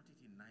 He brought it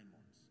in 9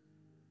 months.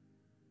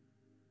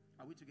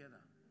 Are we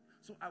together?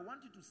 So I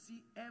want you to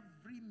see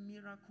every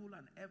miracle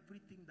and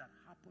everything that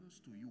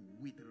happens to you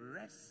with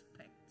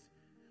respect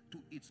to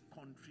its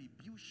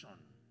contribution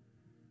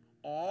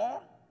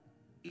or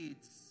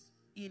its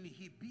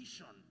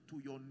inhibition to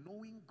your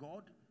knowing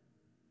God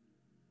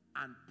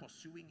and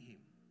pursuing him.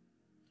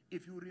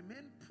 If you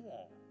remain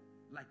poor,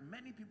 like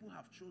many people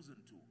have chosen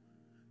to,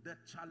 the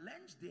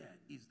challenge there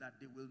is that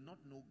they will not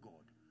know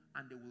God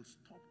and they will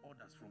stop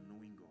others from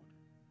knowing God.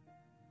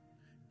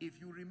 If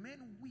you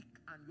remain weak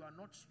and you are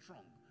not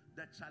strong,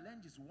 the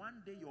challenge is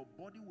one day your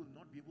body will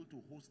not be able to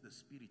host the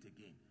spirit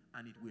again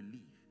and it will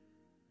leave.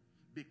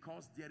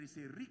 Because there is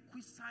a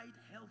requisite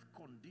health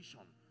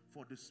condition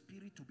for the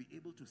spirit to be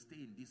able to stay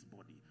in this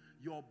body.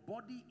 Your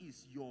body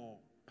is your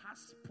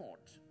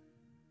passport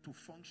to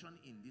function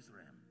in this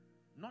realm,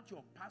 not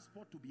your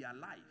passport to be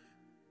alive.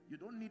 You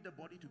don't need the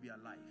body to be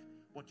alive,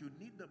 but you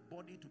need the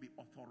body to be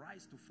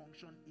authorized to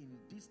function in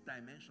this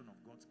dimension of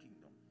God's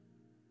kingdom.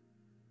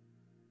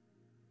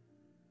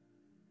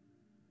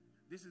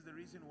 This is the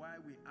reason why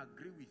we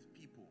agree with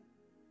people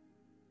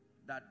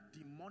that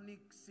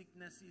demonic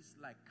sicknesses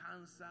like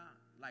cancer,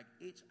 like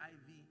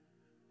HIV,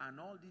 and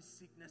all these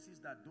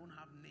sicknesses that don't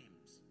have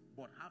names,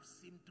 but have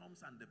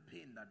symptoms and the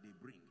pain that they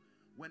bring.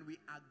 When we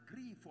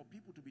agree for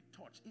people to be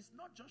touched, it's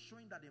not just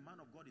showing that a man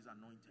of God is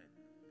anointed.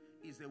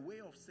 It's a way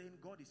of saying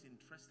God is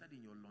interested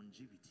in your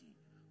longevity.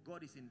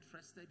 God is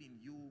interested in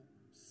you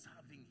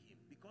serving him.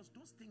 Because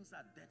those things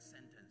are death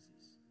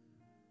sentences.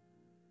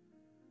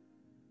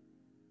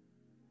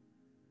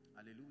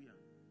 Hallelujah.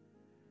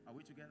 Are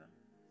we together?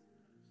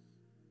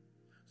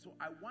 So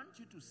I want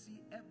you to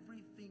see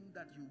everything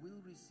that you will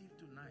receive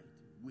tonight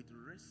with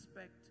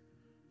respect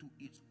to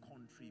its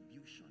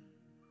contribution.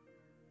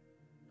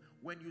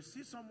 When you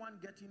see someone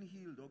getting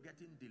healed or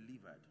getting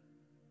delivered,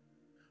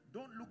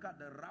 don't look at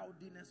the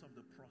rowdiness of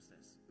the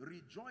process.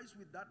 Rejoice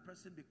with that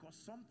person because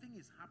something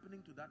is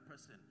happening to that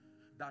person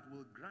that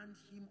will grant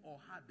him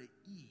or her the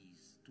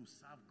ease to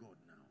serve God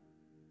now.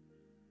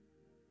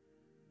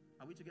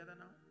 Are we together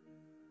now?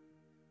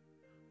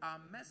 Our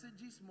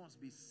messages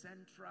must be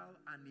central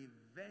and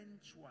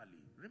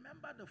eventually.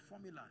 Remember the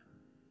formula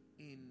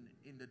in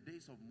the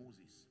days of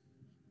Moses.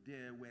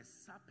 There were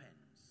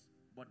serpents,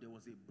 but there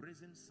was a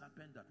brazen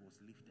serpent that was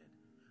lifted.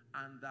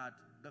 And that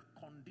the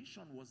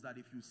condition was that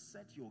if you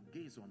set your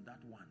gaze on that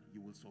one,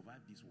 you will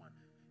survive this one.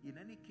 In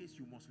any case,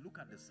 you must look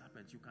at the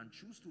serpents. You can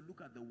choose to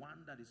look at the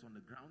one that is on the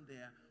ground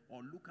there,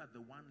 or look at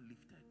the one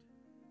lifted.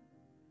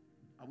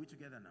 Are we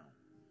together now?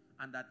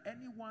 And that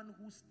anyone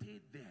who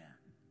stayed there,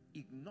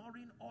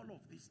 ignoring all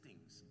of these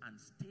things and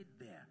stayed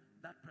there,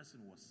 that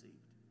person was saved.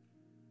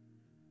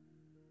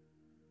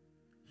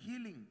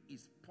 Healing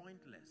is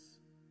pointless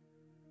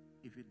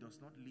if it does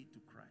not lead to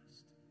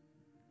Christ.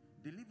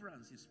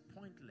 Deliverance is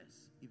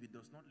pointless if it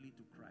does not lead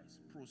to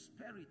Christ.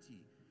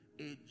 Prosperity,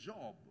 a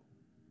job,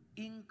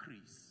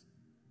 increase,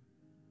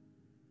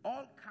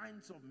 all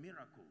kinds of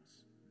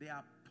miracles, they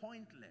are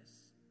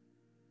pointless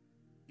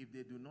if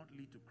they do not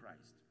lead to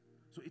Christ.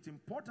 So it's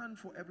important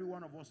for every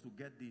one of us to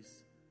get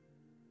this.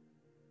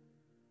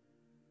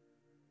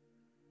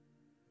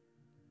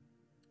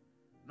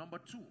 Number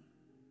two,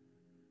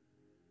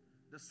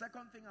 the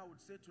second thing I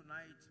would say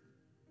tonight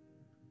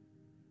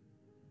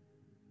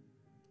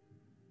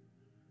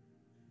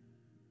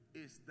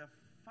is the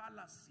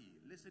fallacy.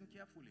 Listen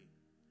carefully.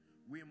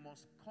 We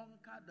must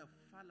conquer the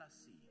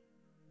fallacy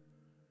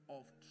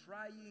of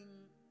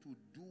trying to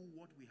do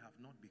what we have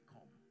not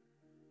become.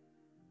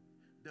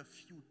 The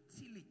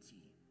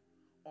futility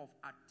of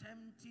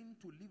attempting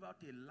to live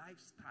out a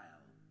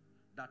lifestyle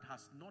that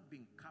has not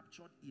been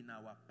captured in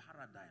our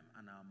paradigm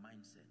and our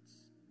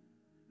mindsets.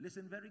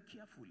 Listen very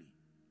carefully.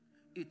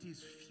 It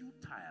is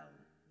futile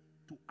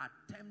to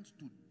attempt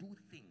to do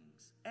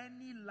things.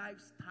 Any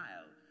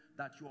lifestyle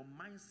that your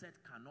mindset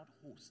cannot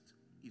host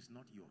is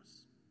not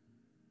yours.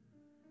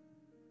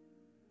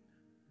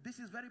 This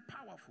is very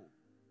powerful.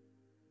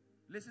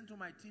 Listen to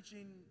my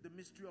teaching, The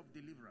Mystery of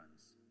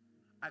Deliverance.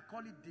 I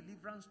call it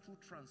deliverance through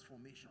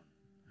transformation.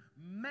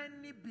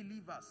 Many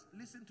believers,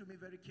 listen to me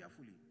very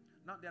carefully.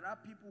 Now, there are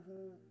people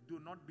who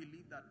do not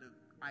believe that the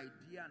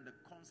idea and the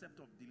concept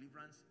of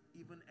deliverance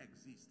even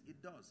exists.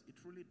 It does. It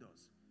truly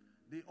does.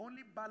 The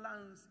only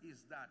balance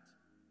is that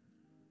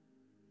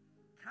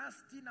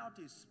casting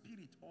out a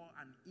spirit or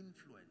an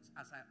influence,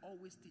 as I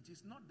always teach,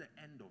 is not the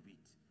end of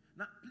it.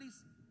 Now,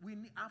 please, we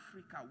need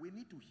Africa. We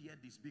need to hear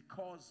this,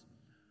 because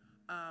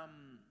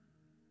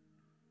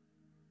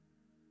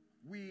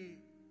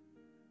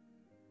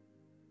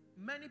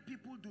many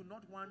people do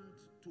not want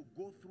to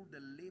go through the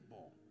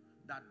labor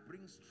that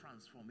brings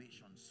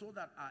transformation, so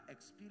that our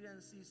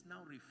experiences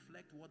now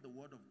reflect what the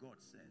Word of God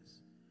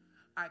says.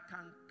 I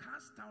can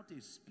cast out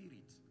a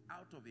spirit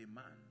out of a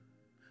man.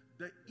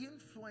 The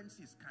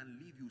influences can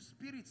leave you.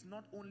 Spirits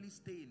not only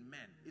stay in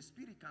men. A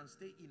spirit can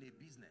stay in a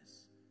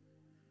business.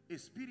 A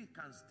spirit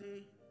can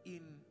stay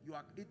in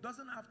your... It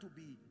doesn't have to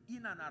be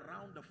in and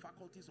around the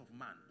faculties of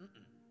man.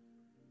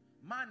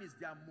 Man is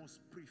their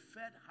most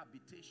preferred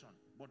habitation,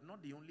 but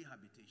not the only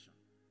habitation.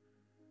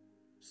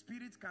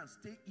 Spirits can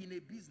stay in a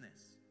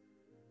business.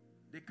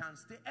 They can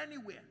stay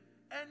anywhere.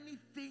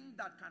 Anything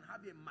that can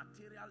have a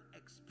material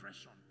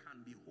expression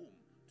can be home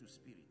to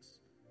spirits.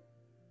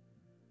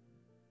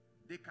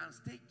 They can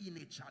stay in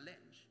a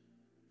challenge.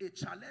 A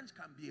challenge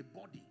can be a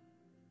body,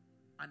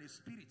 and a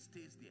spirit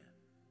stays there.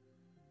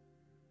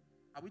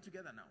 Are we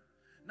together now?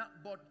 Now,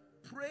 but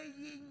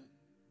praying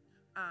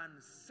and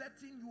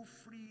setting you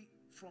free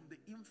from the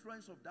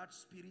influence of that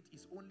spirit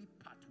is only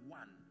part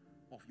one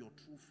of your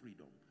true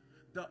freedom.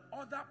 The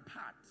other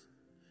part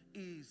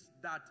is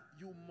that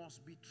you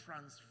must be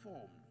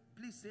transformed.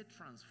 Please say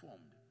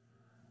transformed.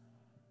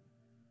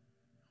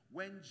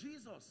 When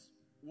Jesus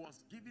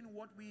was given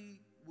what we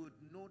would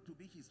know to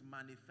be his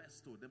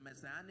manifesto, the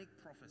messianic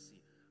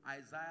prophecy,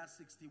 Isaiah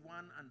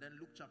 61 and then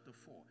Luke chapter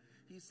 4,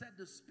 he said,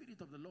 the Spirit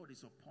of the Lord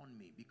is upon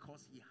me,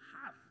 because he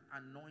hath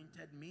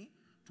anointed me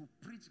to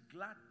preach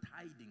glad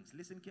tidings.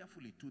 Listen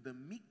carefully. To the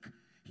meek,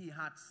 he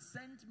had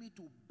sent me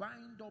to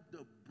bind up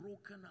the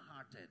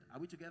brokenhearted. Are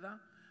we together?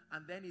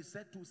 And then he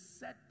said to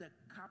set the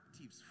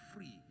captives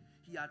free.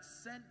 He had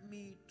sent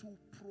me to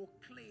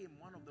proclaim,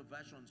 one of the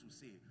versions will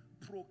say,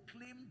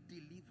 proclaim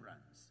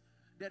deliverance.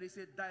 There is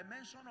a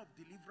dimension of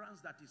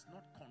deliverance that is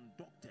not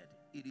conducted.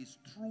 It is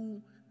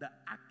through the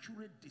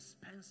accurate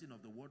dispensing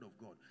of the word of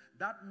God.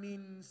 That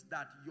means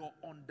that your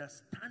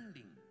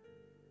understanding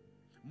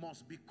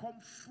must become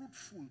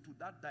fruitful to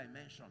that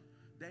dimension.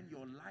 Then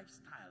your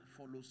lifestyle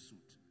follows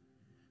suit.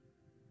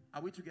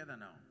 Are we together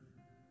now?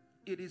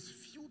 It is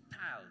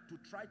futile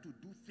to try to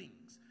do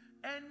things.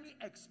 Any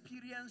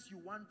experience you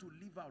want to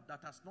live out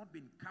that has not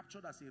been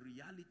captured as a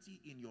reality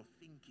in your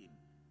thinking.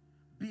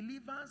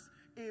 Believers,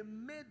 a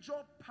major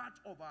part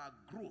of our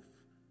growth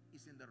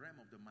is in the realm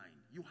of the mind.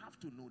 You have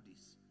to know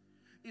this.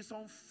 It's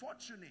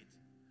unfortunate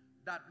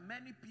that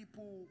many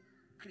people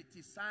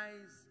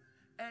criticize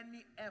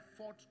any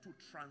effort to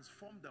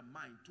transform the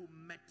mind, to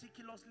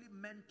meticulously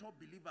mentor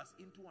believers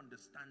into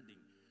understanding.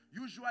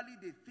 Usually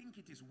they think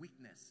it is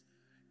weakness.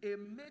 A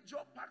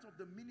major part of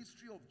the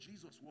ministry of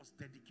Jesus was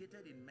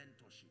dedicated in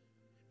mentorship.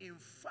 In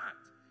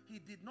fact, he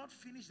did not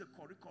finish the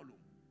curriculum.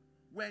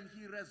 When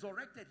he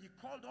resurrected, he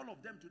called all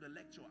of them to the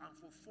lecture, and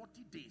for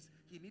 40 days,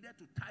 he needed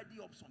to tidy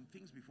up some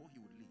things before he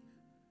would leave.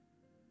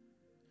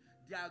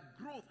 Their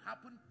growth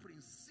happened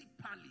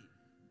principally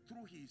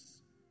through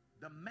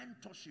the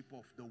mentorship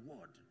of the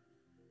word.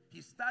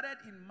 He started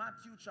in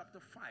Matthew chapter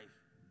 5.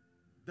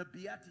 the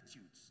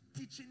Beatitudes,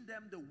 teaching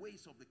them the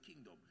ways of the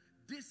kingdom.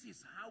 This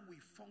is how we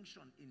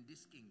function in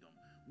this kingdom.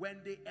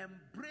 When they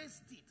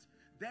embraced it,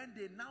 then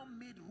they now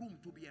made room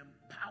to be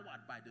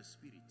empowered by the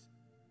Spirit.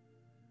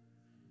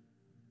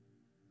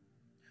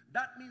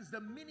 That means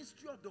the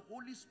ministry of the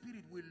Holy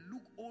Spirit will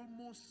look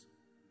almost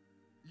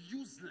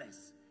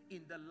useless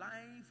in the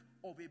life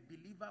of a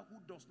believer who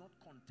does not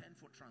contend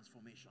for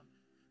transformation.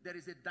 There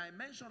is a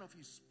dimension of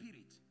his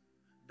spirit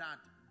that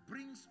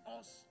brings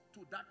us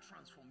to that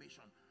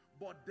transformation.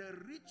 But the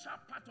richer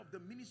part of the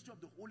ministry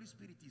of the Holy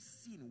Spirit is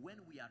seen when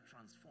we are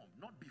transformed,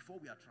 not before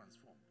we are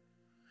transformed.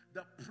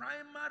 The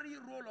primary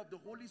role of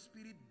the Holy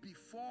Spirit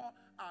before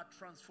our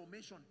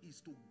transformation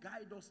is to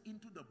guide us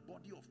into the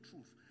body of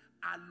truth,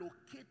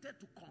 allocated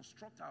to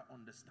construct our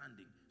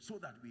understanding so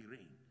that we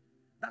reign.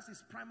 That's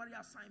his primary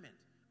assignment.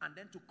 And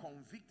then to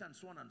convict and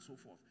so on and so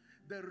forth.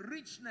 The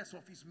richness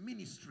of his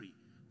ministry,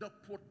 the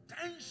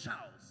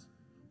potentials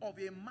of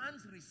a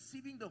man's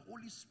receiving the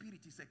Holy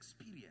Spirit is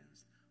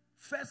experienced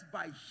first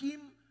by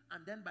him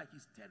and then by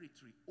his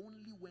territory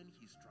only when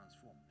he's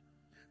transformed.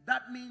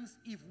 That means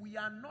if we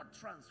are not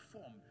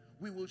transformed,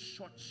 we will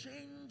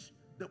shortchange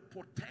the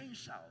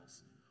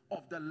potentials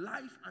of the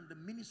life and the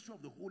ministry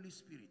of the Holy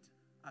Spirit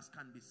as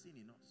can be seen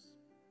in us.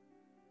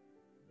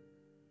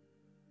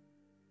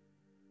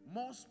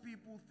 Most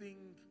people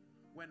think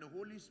when the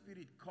Holy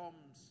Spirit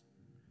comes,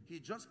 he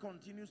just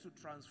continues to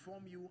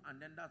transform you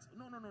and then that's...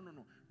 No.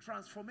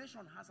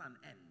 Transformation has an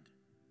end.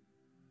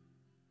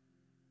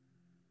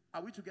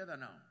 Are we together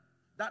now?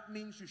 That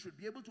means you should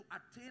be able to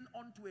attain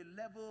onto a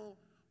level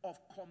of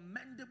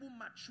commendable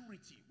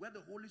maturity where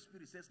the Holy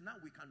Spirit says, now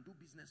we can do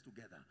business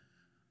together.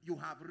 You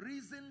have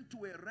risen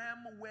to a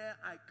realm where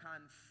I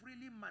can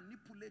freely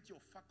manipulate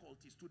your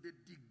faculties to the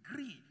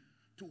degree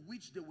to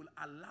which they will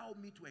allow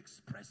me to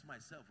express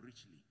myself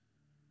richly.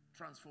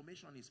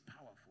 Transformation is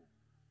powerful.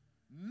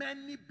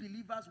 Many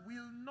believers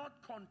will not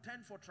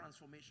contend for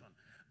transformation.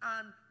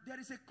 And there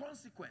is a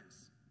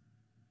consequence.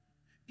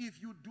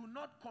 If you do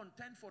not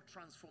contend for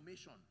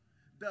transformation,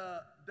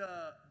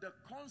 the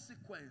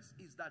consequence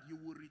is that you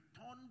will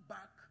return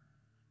back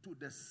to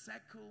the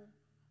circle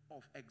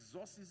of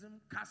exorcism,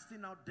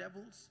 casting out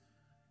devils,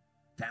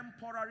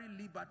 temporary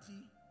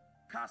liberty,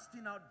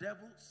 casting out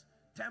devils,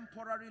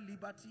 temporary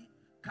liberty,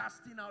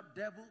 casting out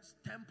devils,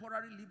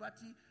 temporary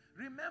liberty.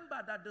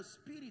 Remember that the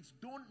spirits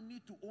don't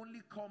need to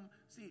only come.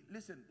 See,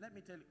 listen, let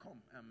me tell you.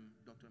 Come,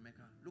 Dr.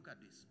 Emeka, look at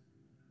this.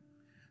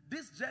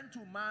 This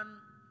gentleman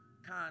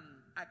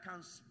I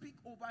can speak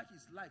over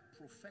his life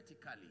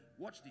prophetically.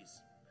 Watch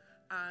this.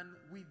 And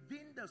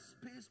within the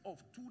space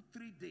of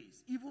 2-3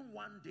 days, even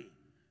one day,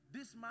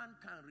 this man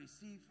can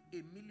receive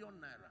 1 million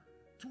naira,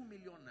 2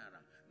 million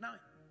naira. Now,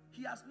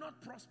 he has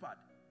not prospered.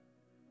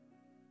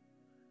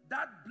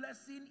 That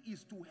blessing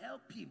is to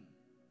help him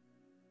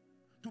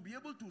to be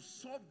able to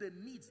solve the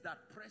needs that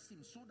press him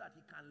so that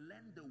he can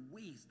learn the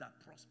ways that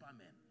prosper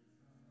men.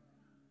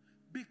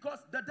 Because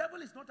the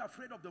devil is not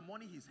afraid of the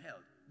money he's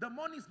held. The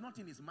money is not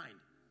in his mind.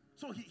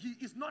 So he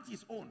is not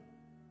his own.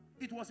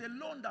 It was a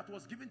loan that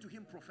was given to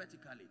him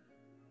prophetically.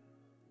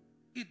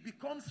 It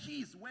becomes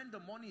his when the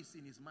money is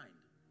in his mind.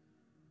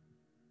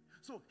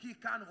 So he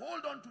can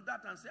hold on to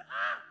that and say,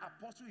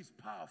 apostle is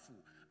powerful.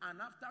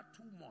 And after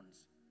 2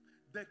 months,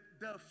 the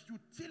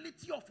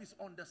futility of his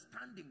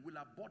understanding will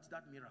abort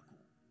that miracle.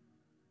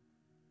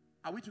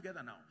 Are we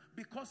together now?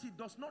 Because he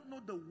does not know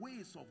the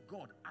ways of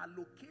God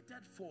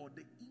allocated for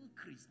the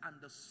increase and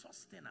the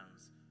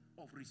sustenance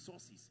of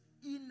resources.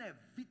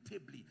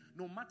 Inevitably,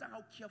 no matter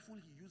how careful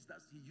he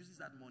uses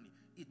that money,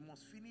 it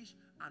must finish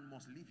and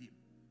must leave him.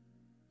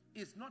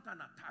 It's not an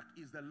attack,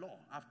 it's the law.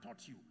 I've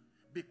taught you.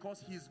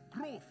 Because his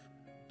growth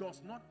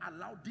does not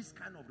allow this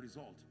kind of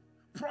result.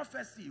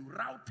 Prophecy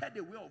routed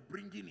a way of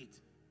bringing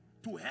it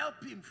to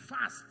help him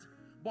fast,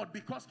 but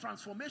because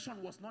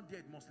transformation was not there,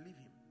 it must leave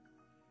him.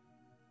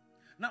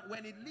 Now,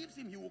 when it leaves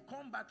him, he will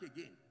come back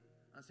again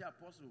and say,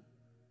 Apostle,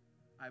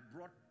 I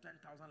brought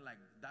 10,000 like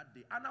that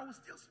day, and I will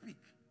still speak.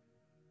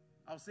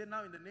 I'll say,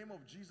 now in the name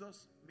of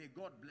Jesus, may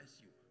God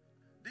bless you.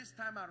 This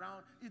time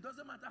around, it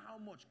doesn't matter how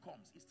much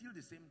comes, it's still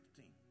the same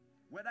thing.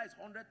 Whether it's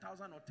 100,000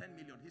 or 10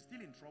 million, he's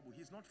still in trouble.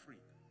 He's not free.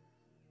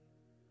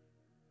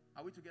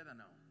 Are we together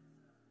now?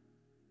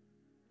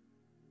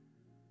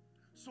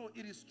 So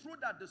it is true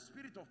that the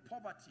spirit of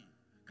poverty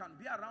can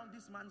be around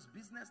this man's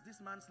business, this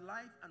man's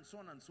life, and so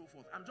on and so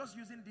forth. I'm just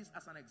using this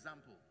as an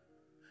example.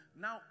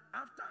 Now,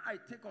 after I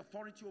take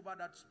authority over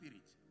that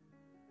spirit,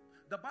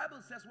 the Bible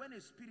says when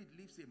a spirit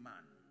leaves a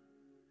man,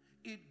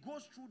 it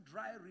goes through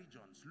dry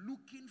regions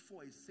looking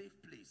for a safe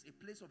place,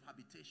 a place of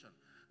habitation.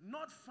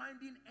 Not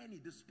finding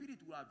any, the spirit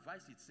will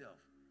advise itself,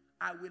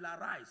 I will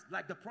arise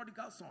like the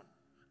prodigal son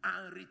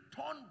and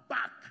return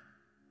back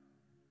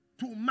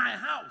to my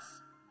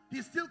house.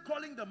 He's still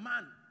calling the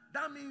man.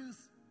 That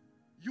means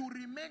you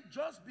remain.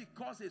 Just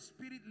because a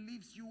spirit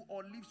leaves you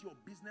or leaves your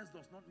business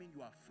does not mean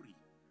you are free.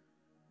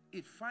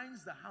 It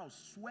finds the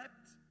house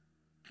swept,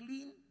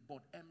 clean,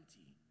 but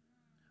empty.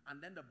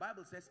 And then the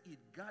Bible says it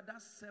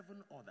gathers 7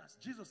 others.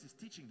 Jesus is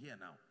teaching here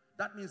now.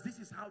 That means this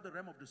is how the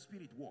realm of the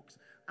spirit works,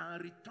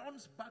 and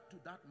returns back to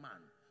that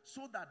man,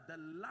 so that the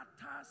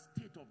latter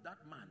state of that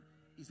man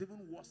is even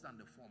worse than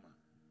the former.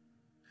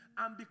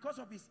 And because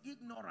of his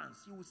ignorance,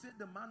 he will say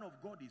the man of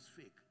God is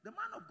fake. The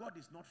man of God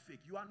is not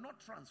fake. You are not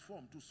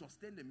transformed to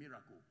sustain the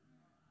miracle.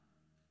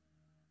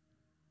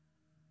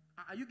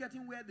 Are you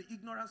getting where the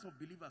ignorance of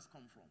believers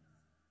come from?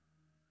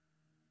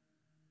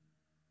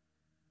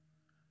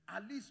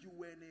 At least you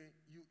were in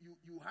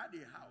you had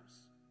a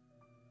house.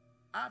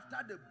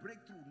 After the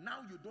breakthrough,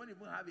 now you don't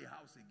even have a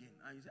house again.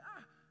 And you say,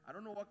 I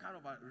don't know what kind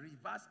of a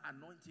reverse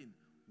anointing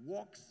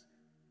works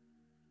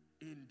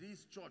in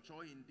this church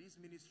or in this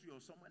ministry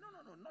or somewhere. No,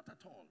 not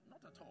at all.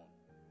 Not at all.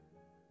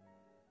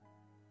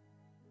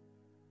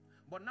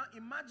 But now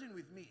imagine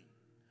with me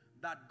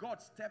that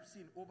God steps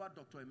in over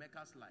Dr.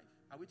 Emeka's life.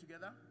 Are we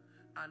together?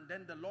 And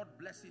then the Lord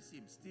blesses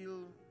him,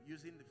 still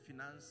using the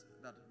finance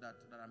that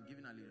I'm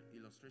giving an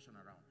illustration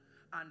around.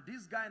 And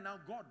this guy now,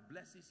 God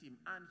blesses him,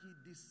 and he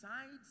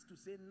decides to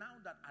say, now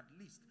that at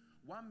least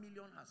 1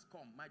 million has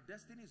come, my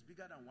destiny is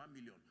bigger than 1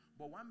 million,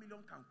 but 1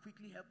 million can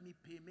quickly help me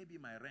pay maybe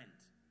my rent.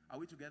 Are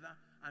we together?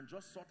 And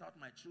just sort out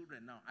my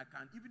children now. I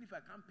can, even if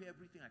I can't pay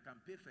everything, I can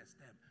pay first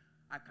term.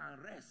 I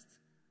can rest.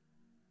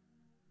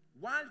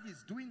 While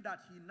he's doing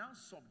that, he now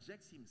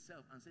subjects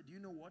himself and said, do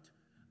you know what?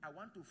 I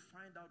want to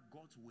find out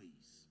God's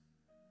ways.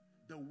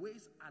 The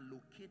ways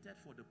allocated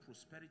for the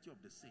prosperity of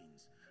the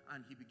saints.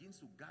 And he begins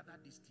to gather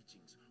these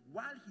teachings.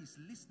 While he's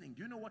listening,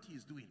 do you know what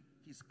he's doing?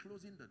 He's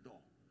closing the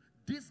door.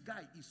 This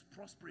guy is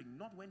prospering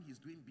not when he's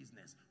doing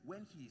business,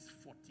 when he is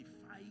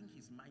fortifying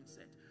his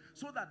mindset,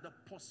 so that the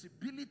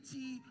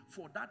possibility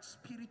for that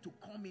spirit to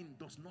come in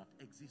does not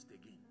exist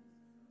again.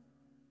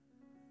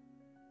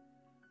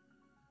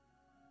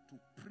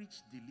 To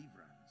preach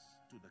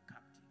deliverance to the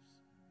captives.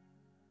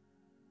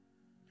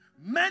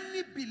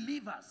 Many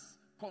believers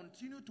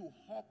continue to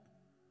hop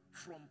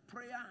from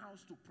prayer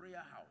house to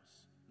prayer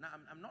house. Now,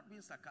 I'm not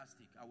being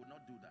sarcastic. I would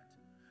not do that.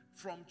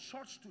 From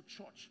church to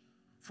church,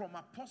 from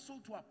apostle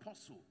to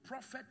apostle,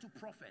 prophet to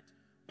prophet,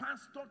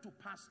 pastor to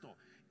pastor,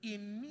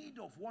 in need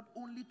of what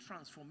only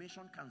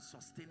transformation can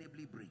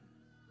sustainably bring.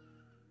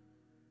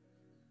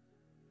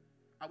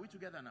 Are we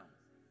together now?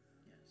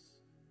 Yes.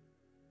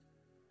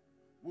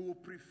 We will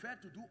prefer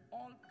to do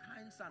all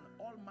kinds and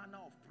all manner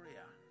of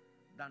prayer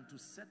than to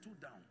settle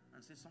down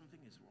and say something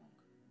is wrong.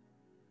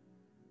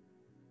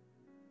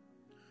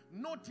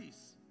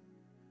 Notice,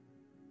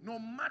 no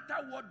matter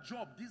what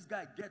job this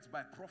guy gets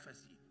by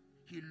prophecy,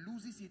 he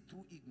loses it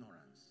through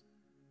ignorance.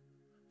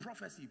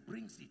 Prophecy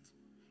brings it.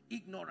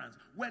 Ignorance.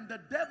 When the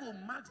devil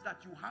marks that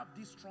you have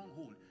this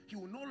stronghold, he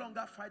will no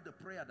longer fight the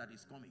prayer that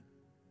is coming.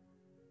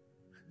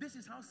 This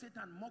is how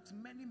Satan mocks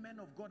many men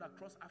of God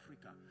across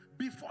Africa.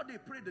 Before they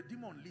pray, the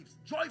demon leaves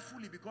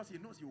joyfully because he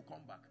knows he will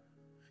come back.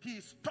 He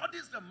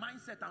studies the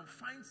mindset and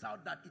finds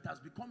out that it has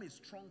become a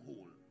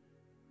stronghold.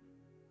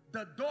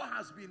 The door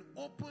has been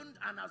opened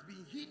and has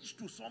been hinged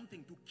to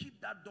something to keep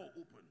that door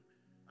open.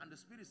 And the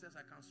spirit says,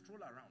 I can stroll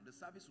around. The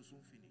service will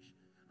soon finish.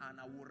 And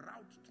I will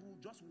route through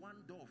just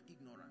one door of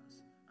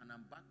ignorance. And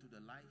I'm back to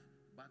the life,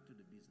 back to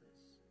the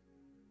business.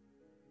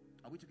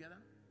 Are we together?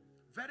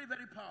 Very,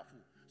 very powerful.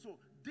 So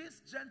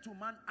this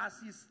gentleman, as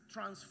he's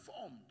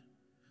transformed,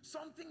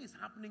 something is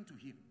happening to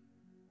him.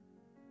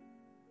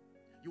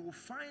 You will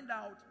find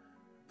out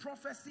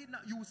prophecy. Now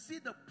you will see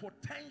the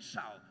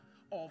potential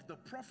of the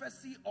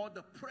prophecy or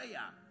the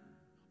prayer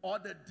or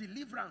the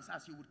deliverance,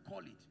 as you would call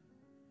it.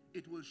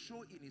 It will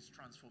show in his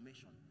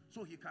transformation.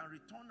 So he can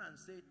return and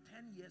say,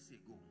 10 years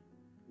ago,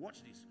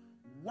 watch this,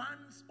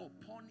 once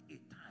upon a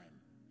time,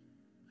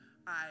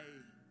 I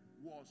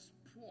was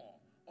poor,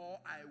 or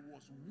I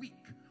was weak,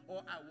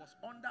 or I was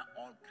under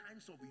all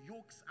kinds of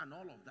yokes and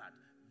all of that.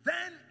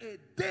 Then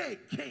a day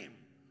came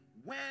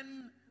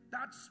when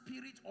that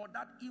spirit or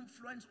that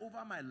influence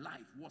over my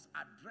life was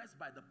addressed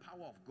by the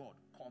power of God,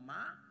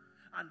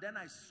 and then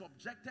I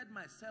subjected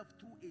myself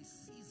to a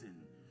season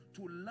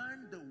to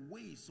learn the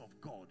ways of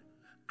God.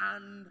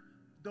 And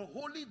the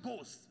Holy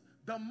Ghost,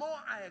 the more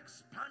I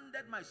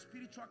expanded my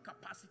spiritual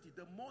capacity,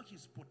 the more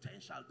his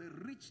potential, the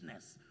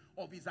richness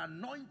of his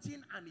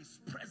anointing and his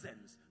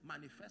presence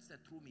manifested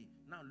through me.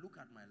 Now look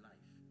at my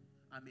life.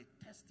 I'm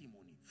a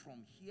testimony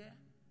from here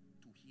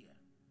to here.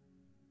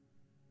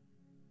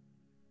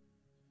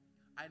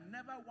 I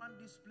never want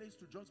this place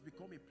to just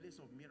become a place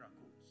of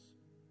miracles.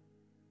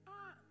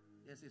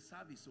 There's a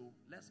service, so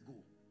let's go.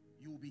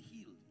 You will be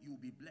healed. You will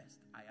be blessed.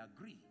 I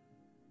agree.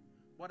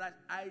 But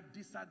I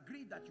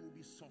disagree that you will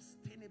be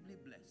sustainably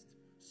blessed,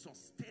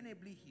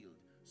 sustainably healed,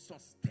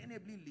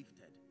 sustainably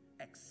lifted,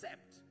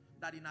 except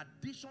that in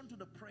addition to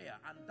the prayer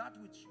and that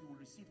which you will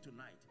receive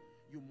tonight,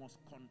 you must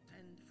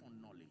contend for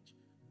knowledge.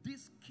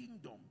 This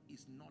kingdom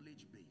is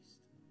knowledge-based,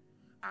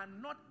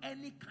 and not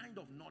any kind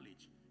of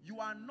knowledge. You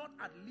are not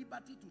at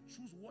liberty to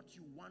choose what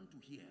you want to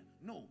hear.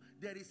 No,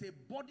 there is a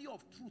body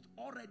of truth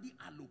already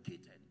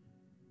allocated.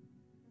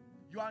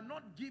 You are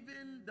not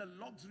given the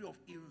luxury of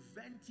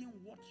inventing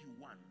what you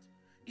want.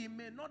 It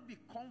may not be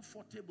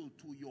comfortable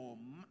to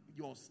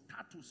your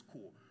status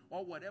quo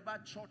or whatever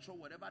church or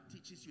whatever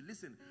teaches you.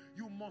 Listen,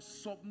 you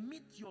must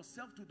submit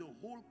yourself to the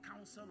whole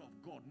counsel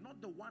of God,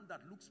 not the one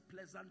that looks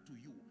pleasant to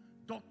you,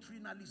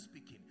 doctrinally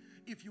speaking.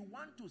 If you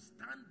want to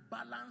stand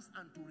balanced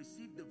and to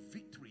receive the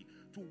victory,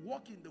 to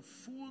walk in the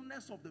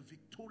fullness of the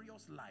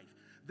victorious life,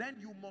 then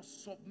you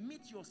must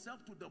submit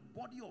yourself to the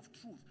body of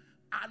truth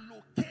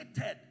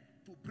allocated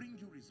to bring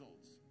you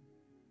results.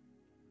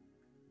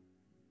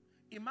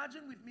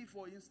 Imagine with me,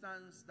 for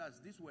instance, that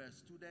this were a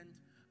student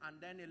and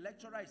then a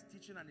lecturer is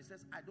teaching and he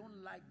says, I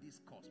don't like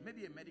this course.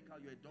 Maybe a medical,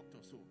 you're a doctor.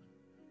 So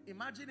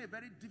imagine a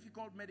very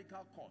difficult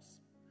medical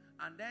course.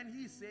 And then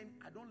he's saying,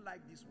 I don't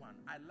like this one.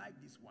 I like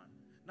this one.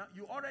 Now,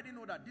 you already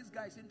know that this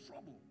guy is in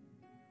trouble.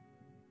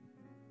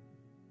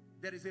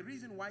 There is a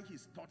reason why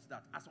he's taught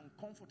that, as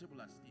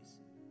uncomfortable as it is.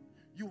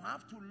 You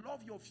have to love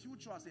your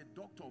future as a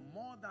doctor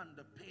more than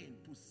the pain,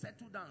 to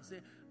settle down and say,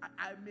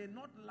 I may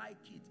not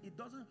like it. It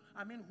doesn't,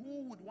 I mean,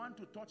 who would want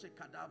to touch a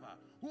cadaver?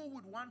 Who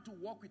would want to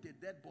walk with a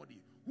dead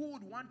body? Who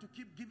would want to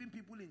keep giving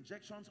people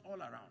injections all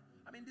around?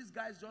 I mean, these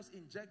guys just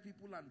inject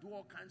people and do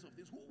all kinds of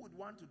things. Who would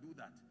want to do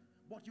that?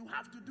 But you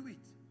have to do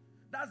it.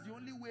 That's the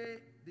only way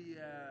the,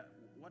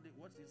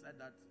 what's inside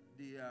that?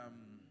 The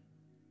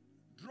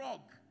drug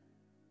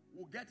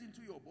will get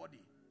into your body.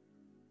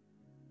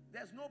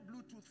 There's no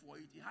Bluetooth for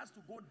it. It has to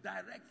go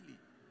directly.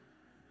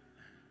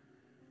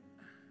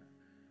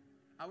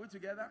 Are we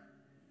together?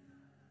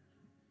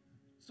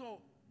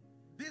 So,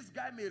 this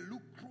guy may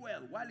look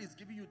cruel while he's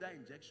giving you that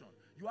injection.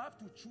 You have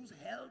to choose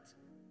health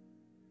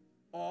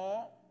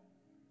or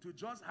to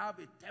just have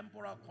a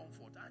temporal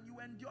comfort. And you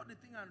endure the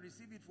thing and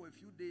receive it for a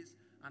few days.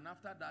 And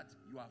after that,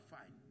 you are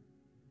fine.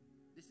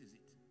 This is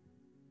it.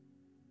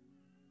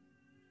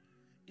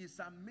 It's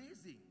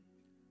amazing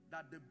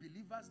that the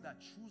believers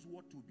that choose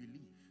what to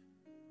believe,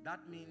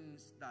 that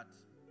means that,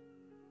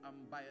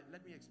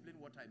 let me explain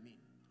what I mean.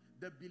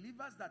 The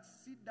believers that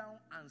sit down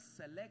and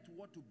select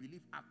what to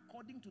believe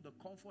according to the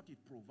comfort it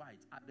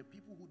provides are the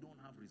people who don't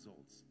have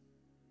results.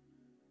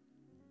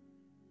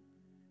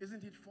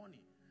 Isn't it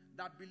funny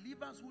that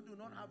believers who do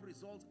not have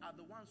results are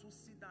the ones who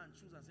sit down and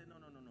choose and say, no.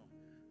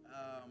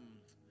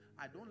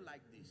 I don't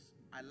like this.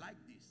 I like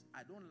this.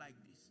 I don't like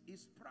this.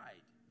 It's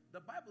pride. The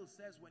Bible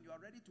says when you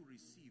are ready to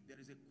receive, there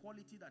is a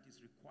quality that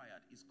is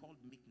required. It's called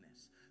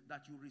meekness.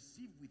 That you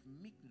receive with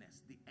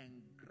meekness the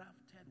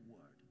engrafted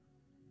word.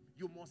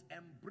 You must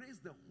embrace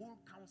the whole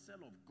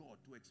counsel of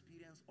God to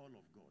experience all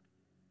of God.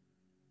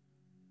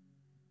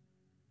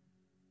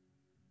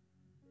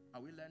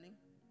 Are we learning?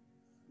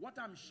 What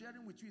I'm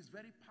sharing with you is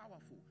very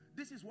powerful.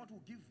 This is what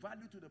will give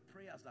value to the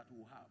prayers that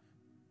we'll have.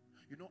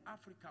 You know,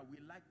 Africa, we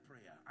like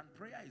prayer, and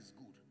prayer is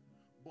good.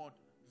 But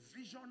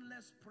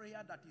visionless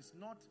prayer that is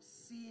not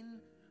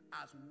seen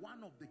as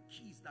one of the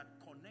keys that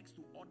connects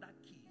to other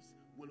keys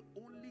will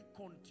only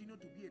continue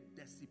to be a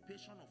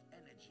dissipation of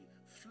energy,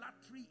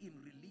 flattery in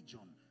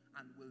religion,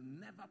 and will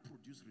never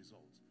produce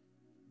results.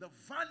 The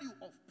value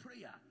of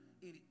prayer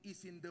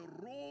is in the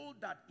role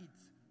that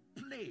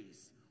it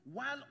plays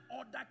while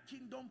other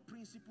kingdom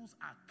principles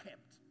are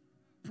kept.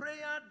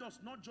 Prayer does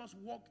not just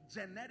work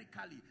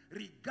generically,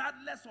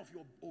 regardless of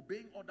your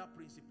obeying other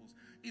principles.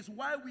 It's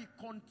why we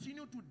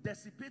continue to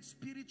dissipate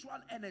spiritual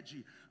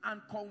energy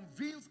and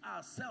convince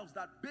ourselves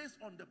that based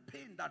on the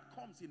pain that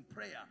comes in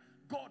prayer,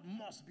 God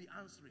must be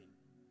answering.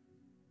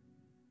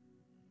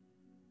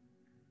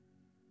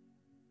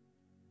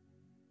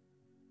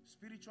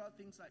 Spiritual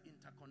things are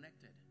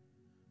interconnected,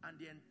 and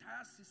the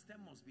entire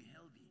system must be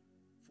healthy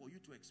for you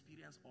to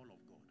experience all of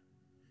God.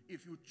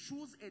 If you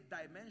choose a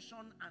dimension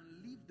and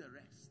leave the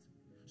rest.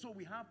 So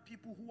we have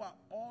people who are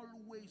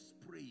always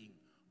praying,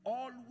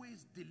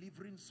 always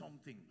delivering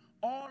something,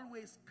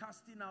 always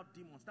casting out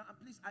demons. Now,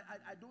 please,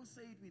 I don't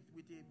say it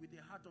with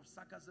a heart of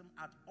sarcasm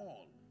at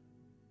all.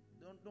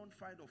 Don't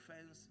find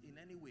offense in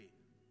any way.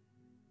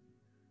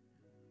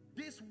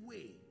 This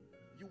way,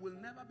 you will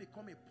never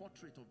become a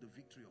portrait of the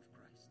victory of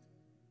Christ.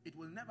 It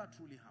will never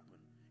truly happen.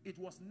 It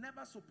was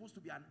never supposed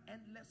to be an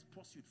endless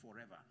pursuit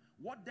forever.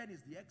 What then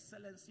is the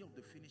excellency of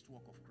the finished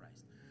work of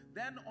Christ?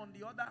 Then on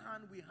the other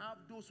hand, we have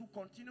those who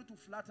continue to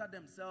flatter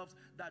themselves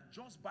that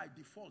just by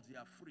default they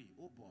are free.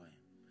 Oh boy.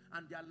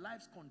 And their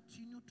lives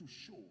continue to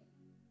show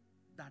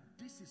that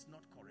this is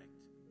not correct.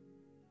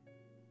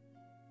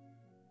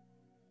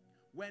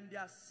 When they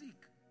are sick,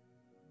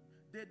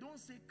 they don't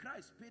say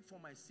Christ paid for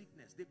my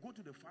sickness. They go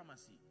to the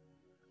pharmacy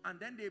and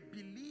then they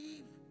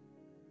believe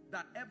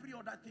that every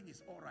other thing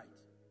is all right.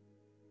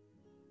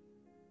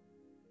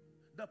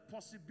 The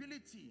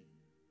possibility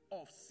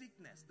of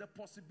sickness, the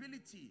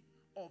possibility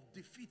of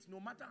defeat, no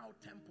matter how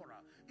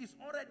temporal, is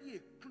already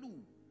a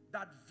clue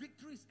that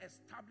victory is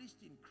established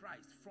in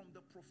Christ from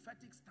the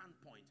prophetic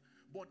standpoint.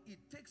 But it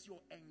takes your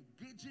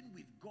engaging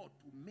with God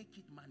to make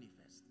it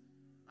manifest.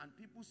 And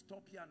people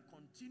stop here and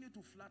continue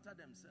to flatter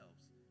themselves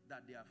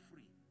that they are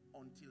free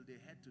until they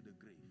head to the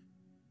grave.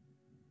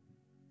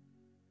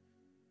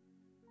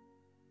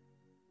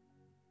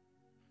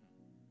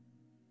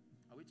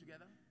 Are we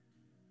together?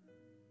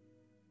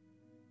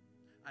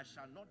 I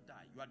shall not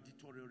die. You are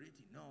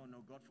deteriorating. No,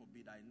 God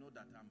forbid. I know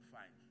that I'm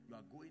fine. You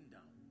are going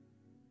down.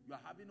 You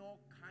are having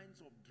all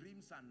kinds of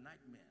dreams and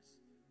nightmares.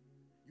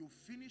 You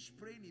finish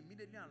praying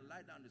immediately and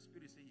lie down. The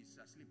Spirit says, he's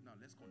asleep now.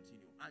 Let's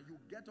continue. And you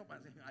get up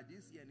and say, I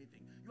didn't see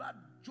anything. You are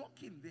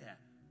joking there.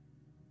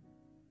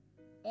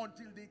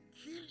 Until they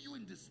kill you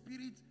in the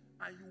spirit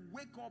and you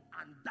wake up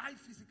and die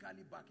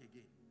physically back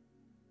again.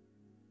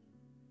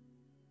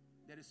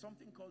 There is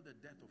something called the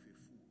death of a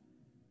fool.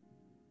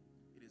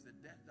 It is the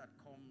death that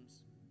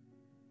comes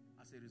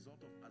as a result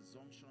of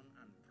assumption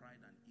and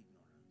pride and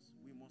ignorance.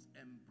 We must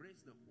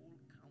embrace the whole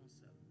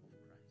counsel of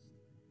Christ.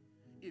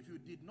 If you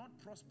did not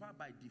prosper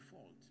by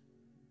default,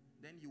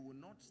 then you will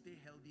not stay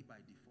healthy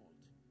by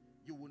default.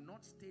 You will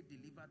not stay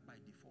delivered by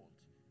default.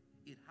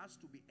 It has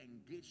to be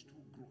engaged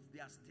through growth.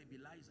 They are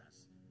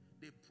stabilizers.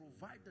 They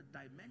provide the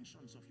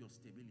dimensions of your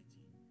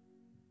stability.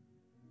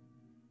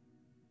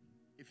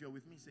 If you're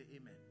with me, say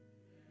amen.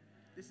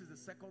 This is the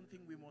second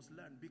thing we must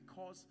learn,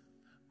 because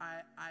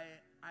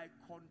I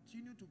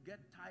continue to get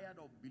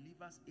tired of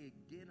believers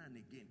again and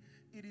again.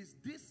 It is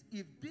this,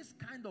 if this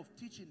kind of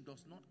teaching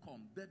does not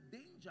come, the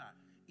danger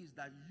is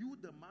that you,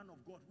 the man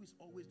of God who is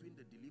always doing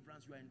the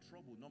deliverance, you are in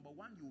trouble. Number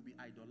one, you will be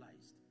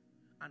idolized,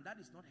 and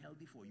that is not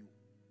healthy for you.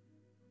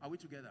 Are we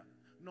together?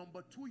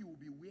 Number two, you will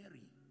be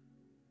weary,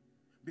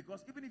 because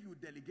even if you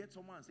delegate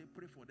someone and say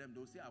pray for them,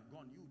 they'll say I've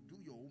gone. You do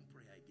your own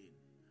prayer again,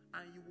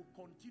 and you will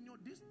continue.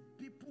 These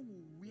people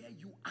will wear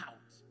you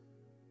out.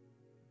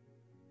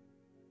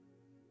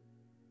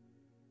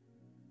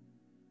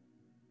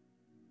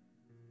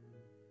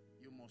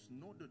 You must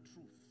know the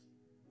truth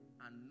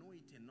and know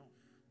it enough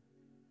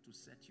to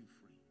set you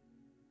free.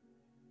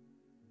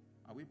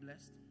 Are we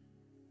blessed?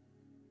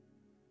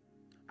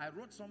 I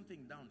wrote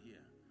something down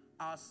here.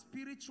 Our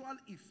spiritual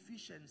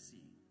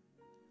efficiency,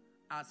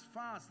 as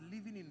far as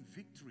living in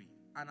victory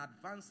and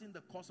advancing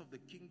the cause of the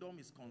kingdom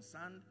is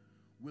concerned,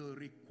 will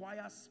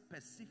require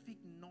specific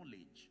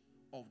knowledge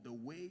of the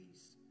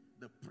ways,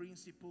 the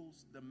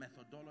principles, the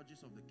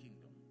methodologies of the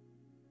kingdom.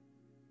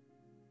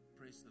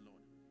 Praise the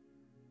Lord.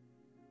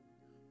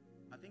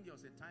 I think there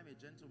was a time a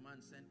gentleman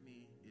sent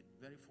me a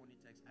very funny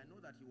text. I know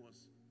that he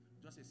was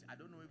just I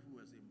don't know if he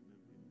was a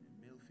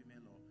male,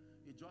 female, or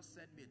he just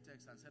sent me a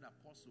text and said,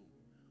 Apostle,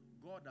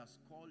 God has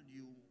called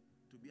you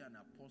to be an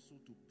apostle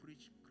to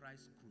preach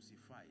Christ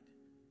crucified,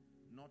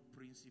 not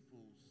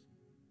principles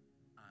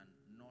and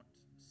not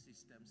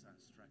systems and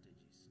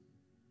strategies.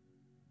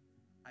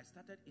 I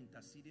started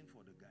interceding for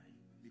the guy,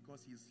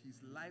 because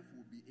his life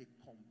will be a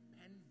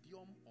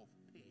compendium of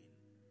pain.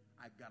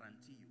 I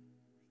guarantee you.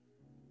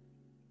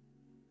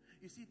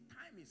 You see,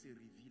 time is a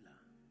revealer,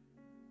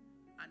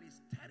 and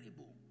it's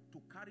terrible to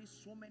carry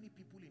so many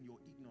people in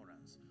your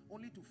ignorance,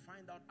 only to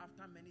find out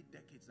after many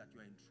decades that you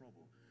are in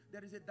trouble.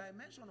 There is a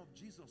dimension of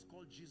Jesus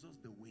called Jesus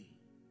the way.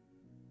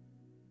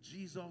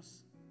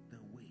 Jesus the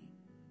way.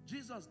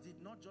 Jesus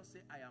did not just say,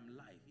 I am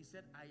life. He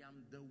said, I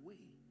am the way.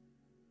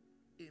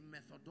 A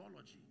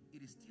methodology.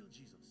 It is still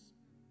Jesus.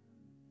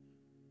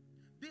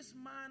 This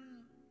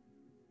man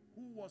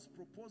who was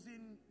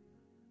proposing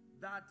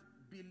that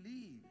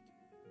believed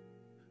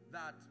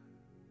that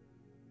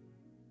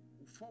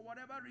for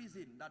whatever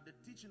reason that the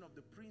teaching of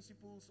the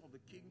principles of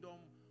the kingdom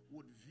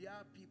would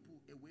veer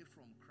people away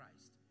from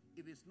Christ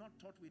if it's not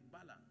taught with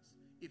balance,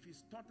 if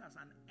it's taught as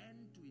an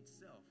end to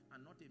itself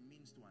and not a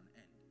means to an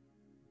end.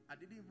 I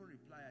didn't even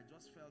reply. I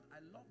just felt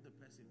I love the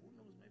person. Who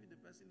knows, maybe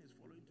the person is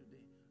following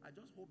today. I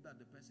just hope that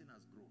the person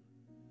has grown,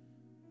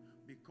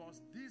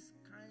 because this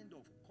kind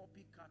of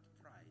copycat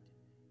pride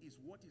is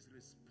what is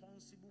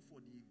responsible for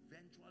the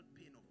eventual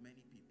pain of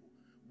many people,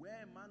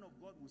 where a man of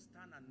God will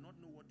stand and not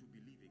know what to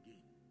believe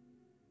again.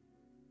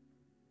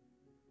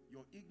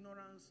 Your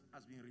ignorance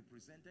has been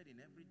represented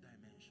in every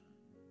dimension.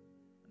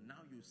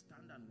 Now you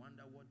stand and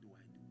wonder, what do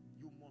I do?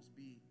 You must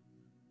be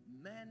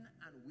men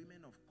and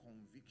women of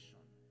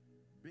conviction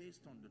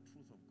based on the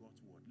truth of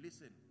God's word.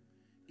 Listen,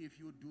 if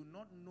you do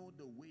not know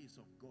the ways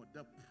of God,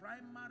 the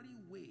primary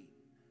way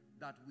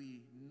that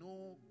we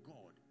know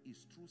God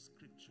is through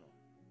scripture.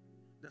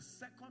 The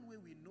second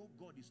way we know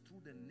God is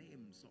through the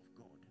names of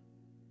God.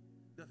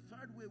 The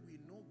third way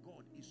we know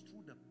God is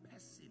through the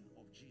person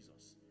of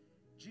Jesus.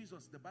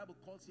 Jesus, the Bible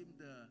calls him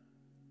the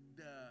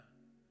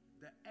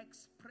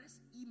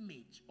express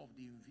image of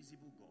the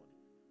invisible God.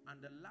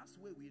 And the last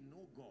way we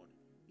know God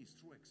is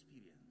through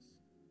experience.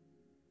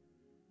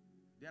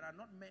 There are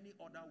not many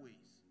other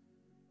ways.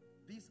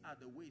 These are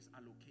the ways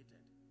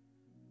allocated.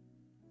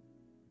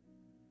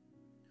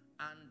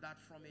 And that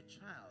from a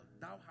child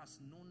thou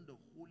hast known the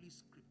holy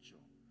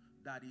scripture,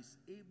 that is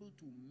able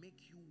to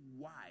make you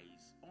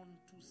wise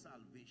unto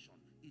salvation.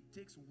 It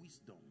takes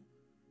wisdom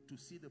to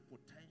see the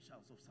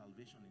potentials of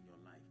salvation in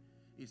your life.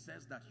 It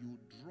says that you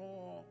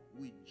draw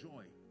with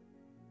joy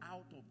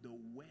out of the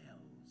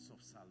wells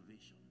of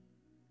salvation.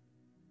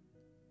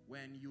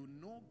 When you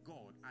know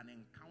God and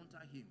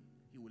encounter him,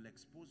 he will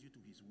expose you to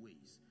his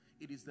ways.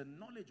 It is the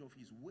knowledge of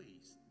his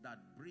ways that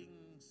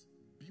brings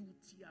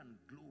beauty and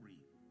glory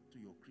to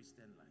your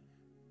Christian life.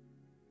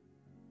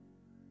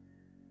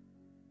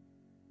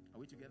 Are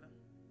we together?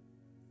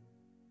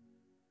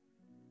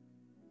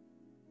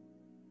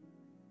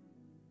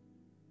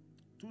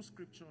 Two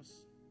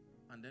scriptures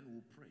and then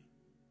we'll pray.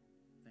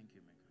 Thank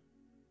you,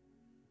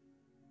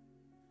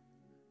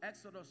 Mecca.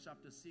 Exodus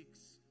chapter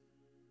 6.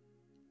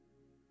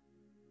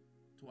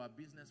 To our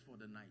business for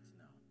the night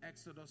now.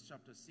 Exodus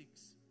chapter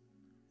 6.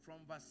 From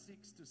verse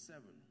 6 to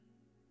 7.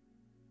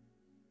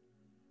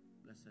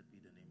 Blessed be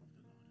the name of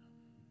the Lord.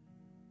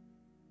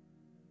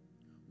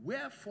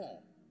 Wherefore,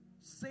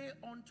 say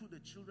unto the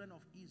children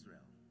of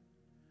Israel,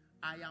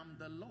 I am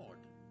the Lord,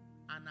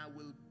 and I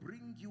will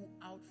bring you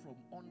out from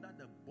under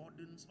the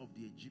burdens of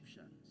the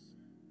Egyptians.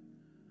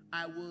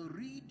 I will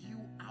lead you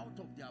out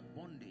of their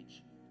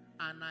bondage,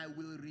 and I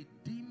will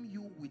redeem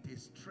you with a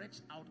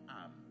stretched out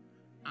arm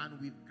and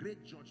with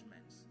great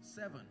judgments.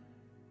 7.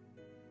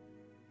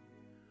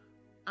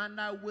 And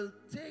I will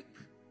take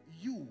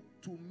you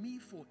to me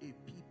for a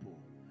people,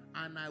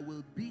 and I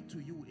will be to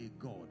you a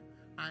God,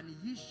 and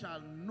ye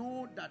shall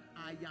know that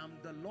I am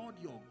the Lord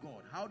your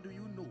God. How do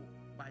you know?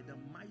 By the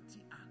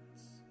mighty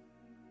acts.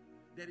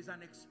 There is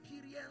an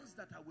experience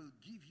that I will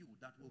give you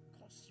that will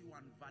cause you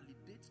and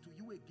validate to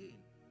you again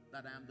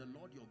that I am the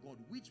Lord your God,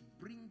 which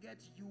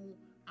bringeth you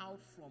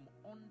out from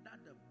under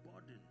the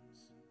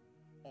burdens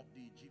of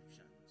the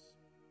Egyptians.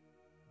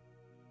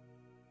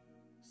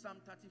 Psalm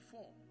 34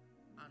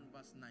 and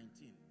verse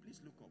 19.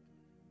 Please look up.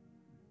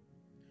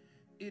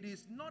 It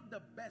is not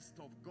the best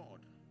of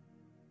God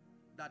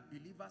that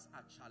believers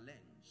are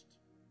challenged.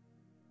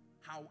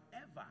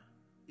 However,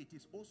 it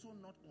is also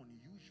not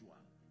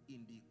unusual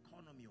in the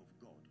economy of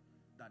God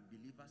that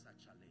believers are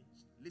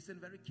challenged. Listen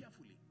very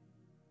carefully.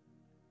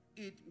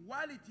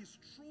 While it is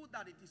true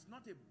that it is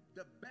not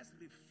the best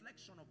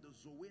reflection of the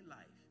Zoe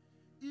life,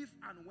 if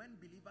and when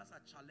believers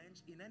are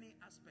challenged in any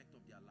aspect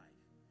of their life,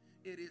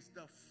 it is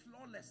the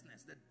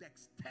flawlessness, the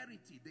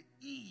dexterity, the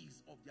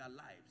ease of their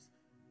lives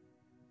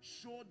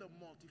show the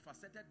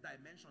multifaceted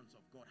dimensions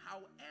of God.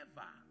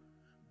 However,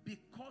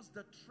 because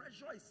the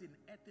treasure is in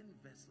earthen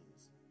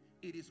vessels,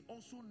 it is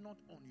also not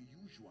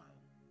unusual.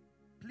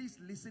 Please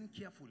listen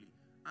carefully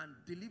and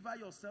deliver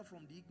yourself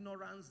from the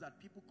ignorance that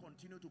people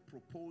continue to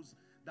propose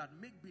that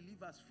make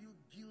believers feel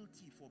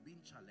guilty for being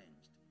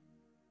challenged.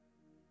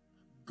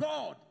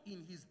 God,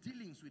 in his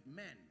dealings with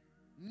men,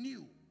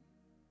 knew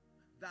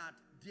that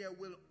there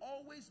will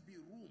always be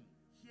room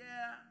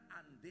here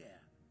and there.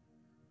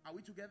 Are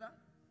we together?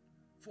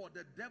 For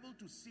the devil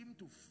to seem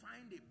to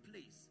find a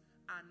place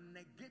and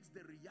negate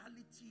the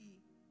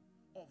reality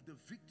of the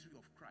victory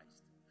of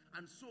Christ.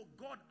 And so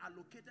God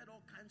allocated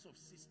all kinds of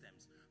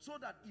systems so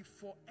that if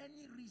for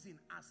any reason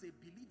as a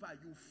believer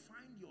you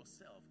find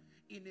yourself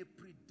in a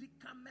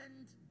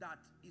predicament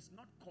that is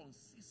not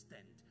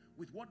consistent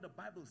with what the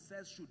Bible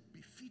says should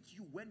befit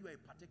you when you're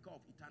a partaker of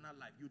eternal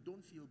life, you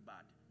don't feel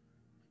bad.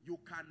 You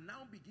can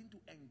now begin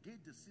to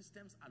engage the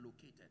systems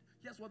allocated.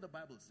 Here's what the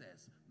Bible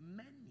says.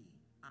 Many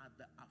are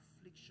the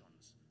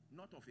afflictions,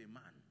 not of a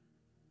man.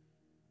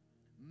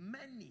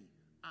 Many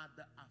are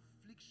the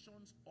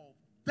afflictions of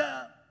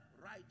the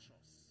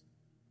righteous.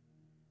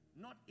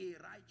 Not a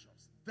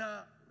righteous,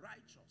 the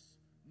righteous.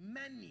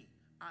 Many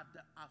are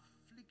the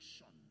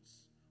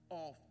afflictions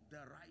of the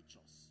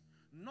righteous,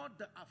 not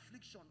the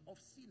affliction of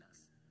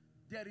sinners.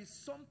 There is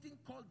something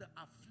called the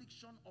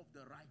affliction of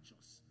the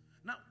righteous.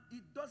 Now,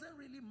 it doesn't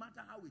really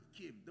matter how it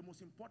came. The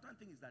most important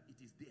thing is that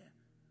it is there.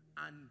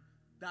 And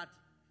that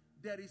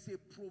there is a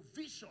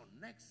provision.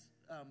 Next,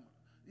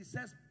 it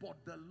says,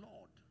 but the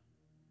Lord.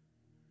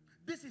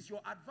 This is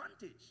your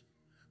advantage.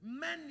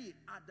 Many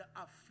are the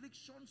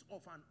afflictions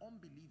of an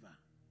unbeliever,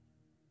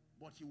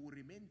 but he will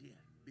remain there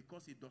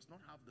because he does not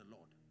have the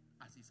Lord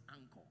as his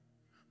anchor.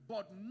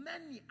 But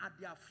many are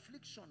the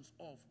afflictions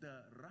of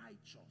the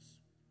righteous.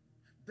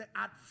 The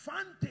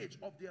advantage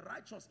of the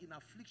righteous in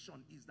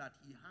affliction is that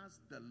he has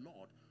the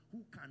Lord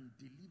who can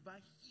deliver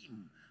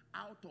him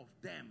out of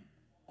them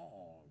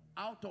all.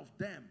 Out of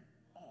them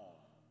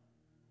all.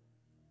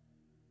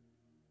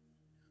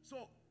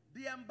 So,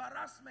 the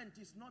embarrassment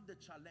is not the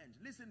challenge.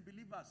 Listen,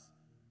 believers,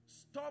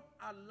 stop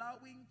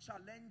allowing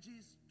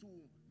challenges to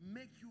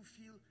make you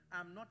feel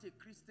I'm not a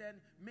Christian.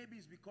 Maybe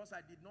it's because I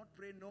did not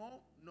pray.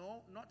 No,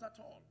 not at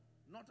all.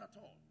 Not at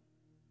all.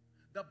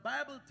 The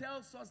Bible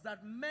tells us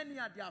that many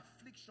are the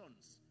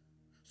afflictions.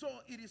 So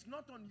it is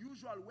not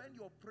unusual when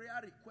your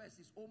prayer request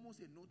is almost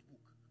a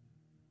notebook.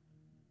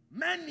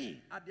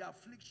 Many are the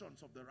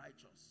afflictions of the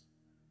righteous.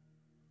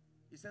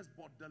 It says,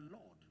 but the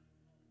Lord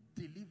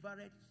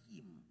delivered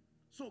him.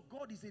 So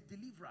God is a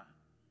deliverer.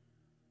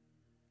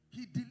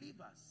 He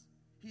delivers.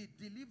 He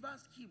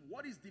delivers him.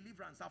 What is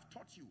deliverance? I've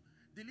taught you.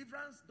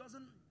 Deliverance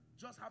doesn't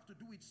just have to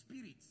do with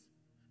spirits.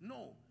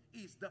 No,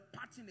 it's the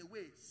parting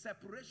away,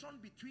 separation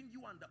between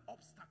you and the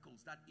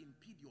obstacles that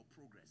impede your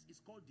progress.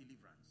 It's called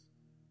deliverance.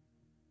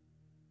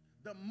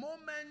 The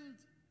moment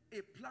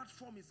a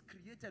platform is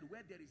created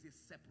where there is a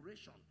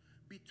separation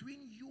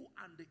between you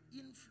and the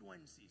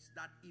influences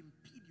that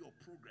impede your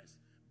progress,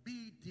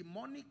 be it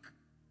demonic,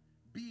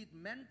 be it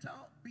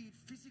mental, be it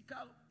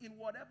physical, in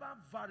whatever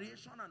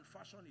variation and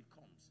fashion it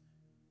comes,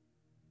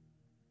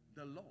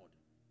 the Lord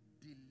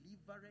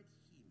delivered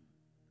him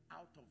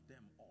out of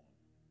them all.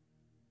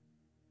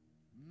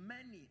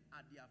 Many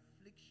are the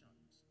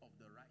afflictions of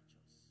the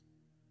righteous.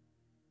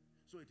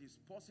 So it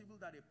is possible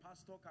that a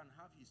pastor can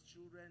have his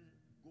children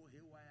go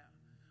haywire,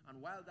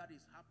 and while that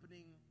is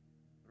happening,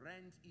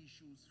 rent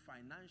issues,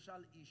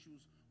 financial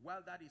issues,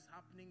 while that is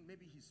happening,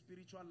 maybe his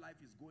spiritual life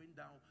is going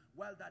down.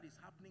 While that is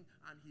happening,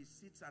 and he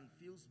sits and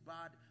feels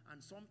bad, and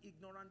some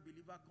ignorant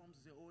believer comes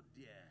and says, oh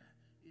dear,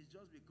 it's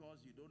just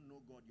because you don't know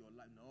God, your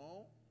life.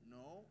 No,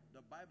 no.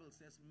 The Bible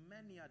says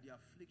many are the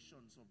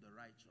afflictions of the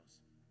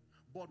righteous.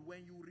 But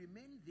when you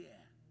remain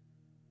there,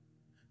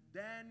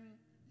 then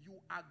you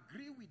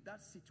agree with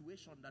that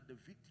situation that the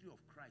victory of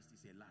Christ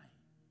is a lie.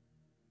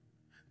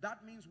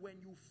 That means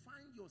when you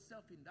find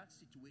yourself in that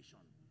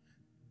situation,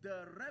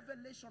 the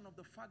revelation of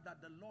the fact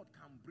that the Lord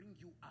can bring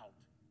you out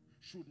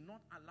should not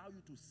allow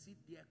you to sit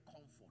there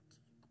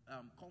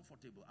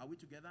comfortable. Are we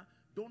together?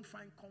 Don't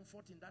find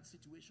comfort in that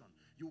situation.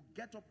 You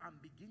get up and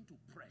begin to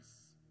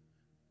press.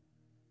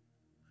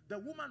 The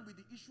woman with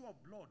the issue of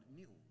blood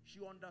knew. She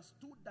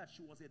understood that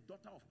she was a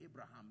daughter of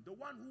Abraham. The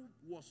one who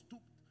was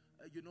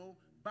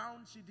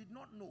bound, she did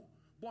not know.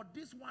 But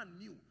this one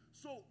knew.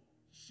 So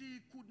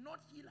she could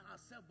not heal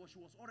herself, but she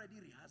was already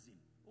rehearsing.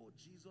 Oh,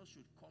 Jesus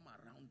should come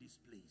around this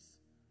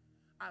place.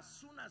 As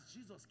soon as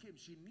Jesus came,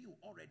 she knew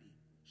already.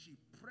 She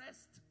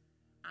pressed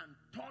and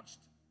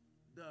touched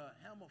the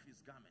hem of his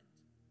garment.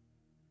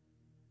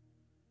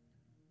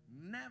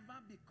 Never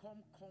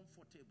become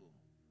comfortable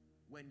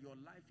when your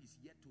life is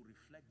yet to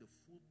reflect the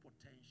full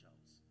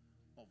potentials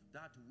of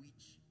that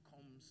which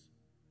comes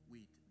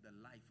with the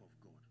life of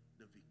God,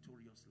 the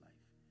victorious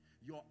life.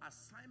 Your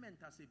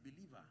assignment as a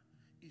believer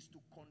is to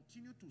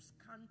continue to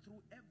scan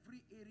through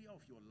every area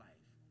of your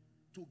life,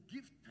 to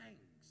give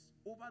thanks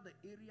over the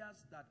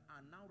areas that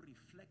are now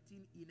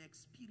reflecting in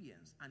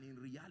experience and in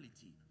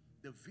reality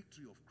the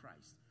victory of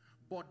Christ.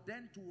 But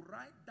then to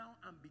write down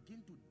and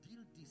begin to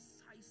deal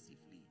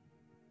decisively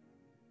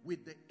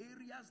with the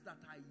areas that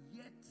are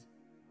yet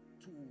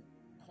to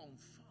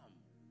conform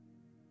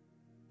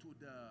to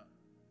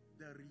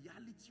the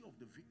reality of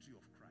the victory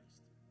of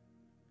Christ.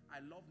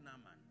 I love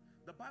Naaman.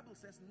 The Bible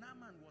says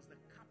Naaman was the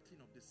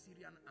captain of the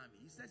Syrian army.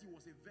 He says he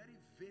was a very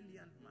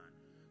valiant man.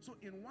 So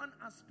in one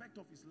aspect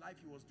of his life,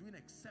 he was doing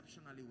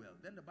exceptionally well.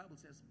 Then the Bible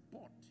says,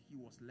 but he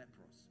was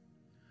leprous.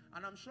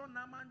 And I'm sure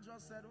Naaman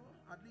just said,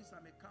 oh, at least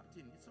I'm a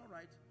captain. It's all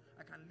right.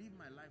 I can live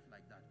my life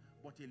like that.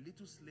 But a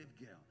little slave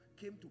girl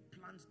came to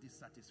plant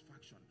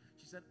dissatisfaction.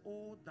 She said,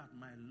 oh, that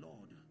my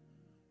Lord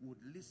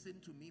would listen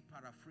to me.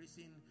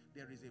 Paraphrasing,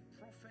 there is a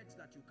prophet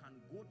that you can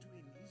go to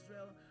in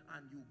Israel,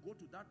 and you go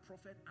to that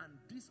prophet, and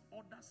this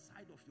other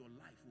side of your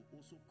life will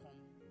also come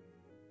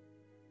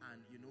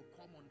and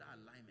come under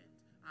alignment.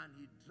 And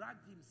he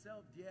dragged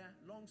himself there.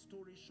 Long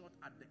story short,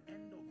 at the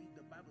end of it,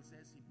 the Bible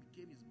says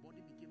his body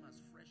became as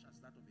fresh as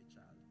that of a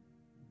child.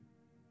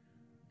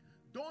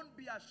 Don't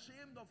be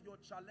ashamed of your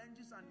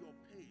challenges and your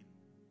pain,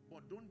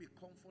 but don't be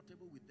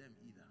comfortable with them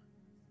either.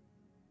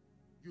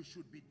 You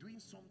should be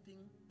doing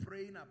something,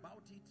 praying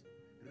about it,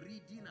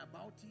 reading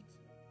about it.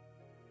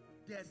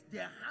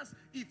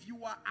 If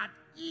you are at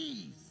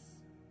ease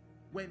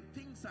when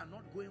things are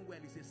not going well,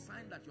 it's a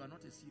sign that you are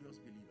not a serious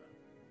believer.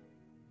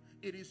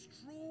 It is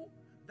true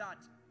that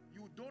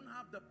you don't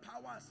have the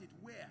power, as it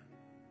were,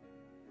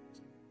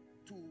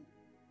 to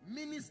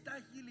minister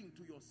healing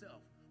to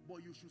yourself, but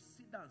you should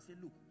sit down and say,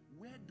 look,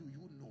 where do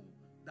you know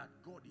that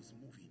God is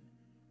moving?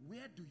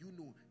 Where do you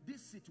know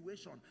this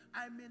situation?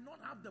 I may not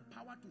have the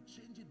power to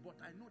change it, but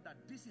I know that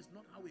this is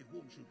not how a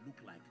home should look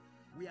like.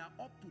 We are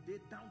up today,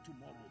 down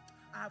tomorrow.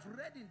 I have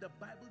read in the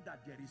Bible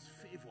that there is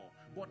favor,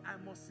 but I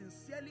must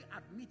sincerely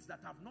admit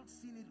that I have not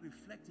seen it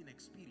reflect in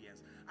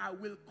experience. I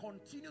will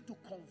continue to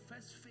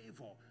confess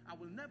favor. I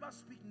will never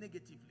speak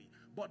negatively,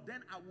 but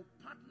then I will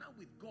partner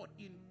with God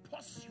in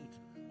pursuit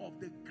of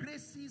the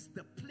graces,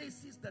 the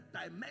places, the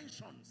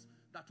dimensions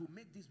that will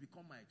make this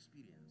become my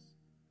experience.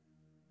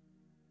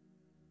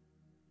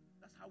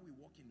 That's how we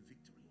walk in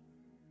victory.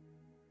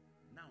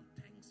 Now,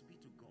 thanks be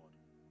to God,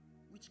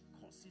 which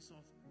causes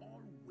us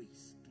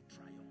always to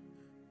triumph.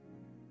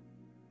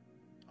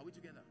 Are we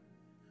together?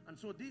 And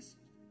so this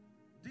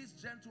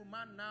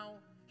gentleman now,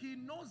 he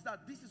knows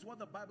that this is what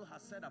the Bible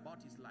has said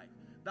about his life,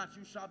 that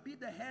you shall be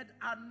the head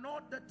and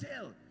not the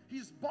tail.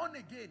 He's born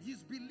again.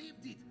 He's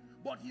believed it,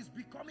 but he's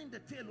becoming the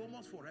tail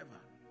almost forever.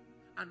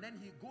 And then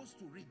he goes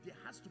to read. There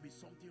has to be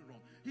something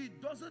wrong. He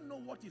doesn't know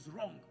what is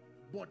wrong,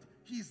 but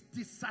his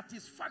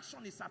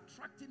dissatisfaction is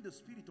attracting the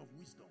spirit of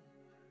wisdom.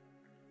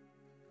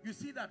 You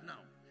see that now?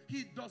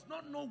 He does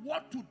not know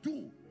what to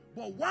do,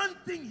 but one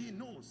thing he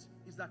knows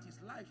is that his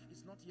life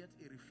is not yet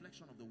a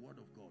reflection of the word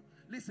of God.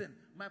 Listen,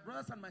 my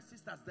brothers and my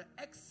sisters, the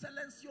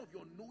excellency of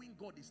your knowing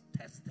God is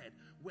tested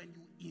when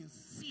you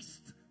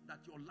insist that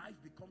your life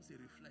becomes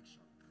a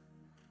reflection.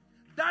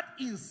 That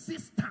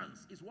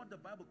insistence is what the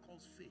Bible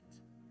calls faith.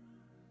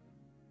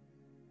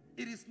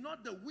 It is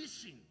not the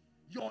wishing,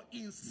 your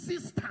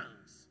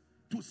insistence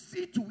to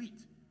see to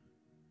it.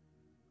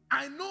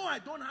 I know I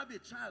don't have a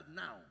child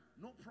now.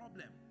 No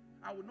problem.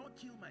 I will not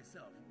kill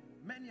myself.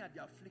 Many are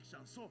the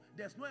afflictions. So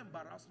there's no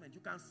embarrassment.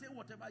 You can say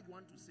whatever you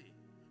want to say.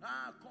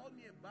 Call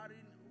me a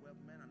barren, well,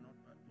 men are not,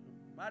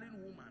 barren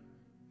woman.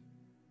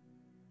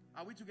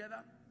 Are we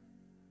together?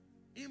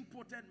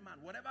 Impotent man,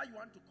 whatever you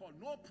want to call,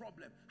 no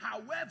problem.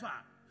 However,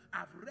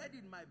 I've read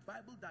in my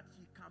Bible that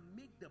he can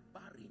make the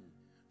barren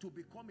to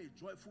become a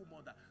joyful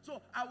mother.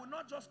 So I will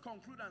not just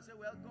conclude and say,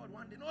 well, God,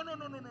 one day. No.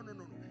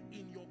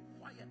 In your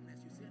quietness,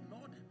 you say,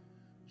 Lord,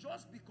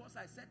 just because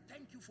I said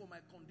thank you for my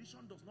condition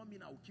does not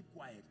mean I will keep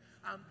quiet.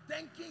 I'm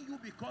thanking you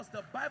because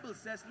the Bible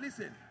says,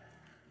 listen,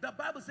 the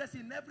Bible says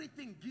in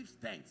everything gives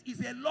thanks.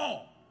 It's a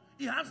law.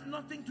 It has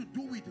nothing to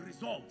do with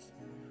results.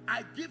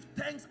 I give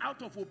thanks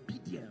out of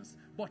obedience,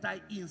 but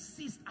I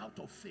insist out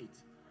of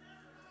faith.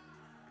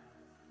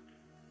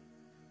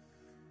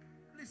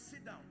 Please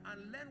sit down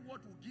and learn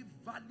what will give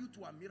value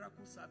to our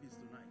miracle service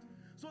tonight,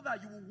 so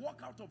that you will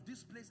walk out of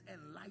this place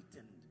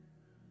enlightened.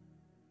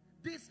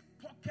 These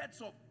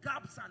pockets of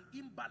gaps and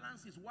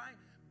imbalance is why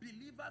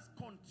believers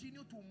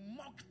continue to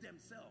mock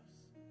themselves.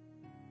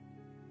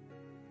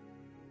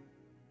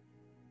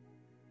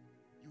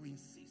 You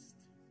insist,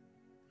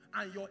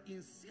 and your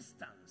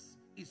insistence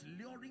is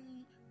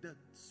luring the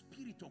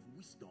spirit of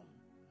wisdom.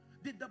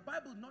 Did the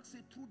Bible not say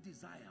through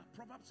desire?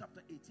 Proverbs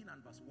chapter 18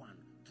 and verse 1.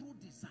 Through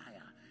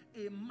desire,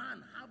 a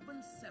man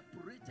having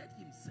separated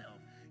himself,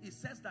 it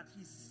says that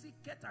he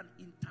seeketh and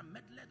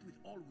intermeddleth with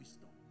all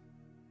wisdom.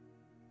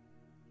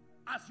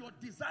 As your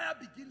desire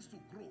begins to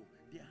grow,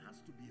 there has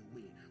to be a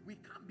way. We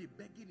can't be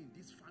begging in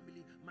this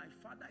family. My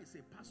father is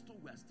a pastor,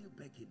 we are still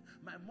begging.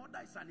 My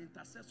mother is an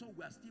intercessor,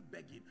 we are still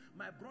begging.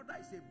 My brother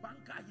is a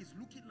banker, he's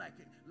looking like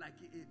a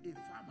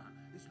farmer.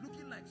 He's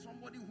looking like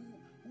somebody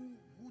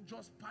who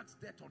just parks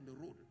debt on the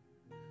road.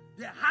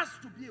 There has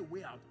to be a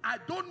way out. I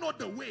don't know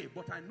the way,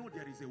 but I know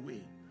there is a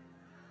way.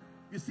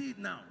 You see it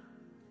now.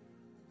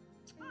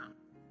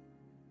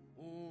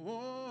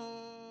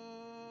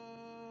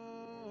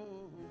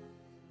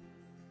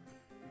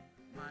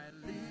 My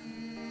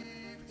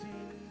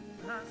lifting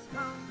has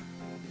come.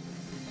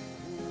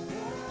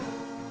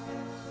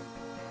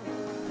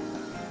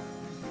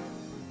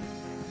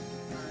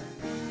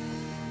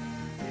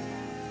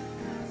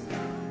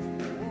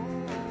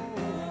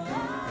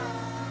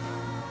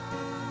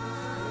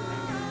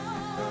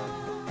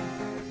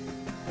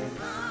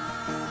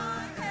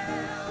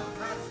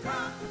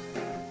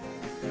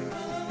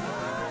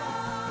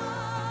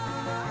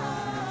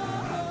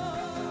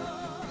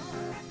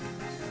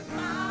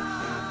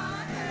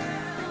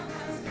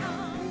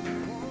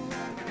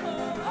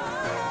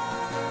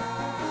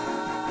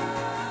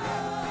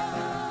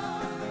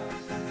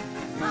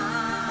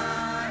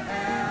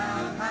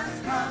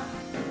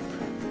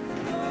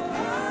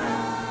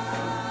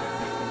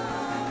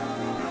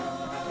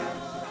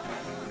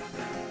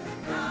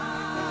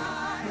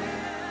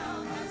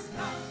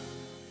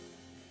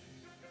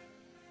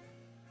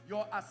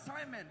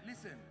 Assignment,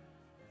 listen,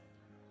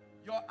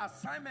 your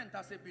assignment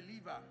as a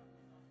believer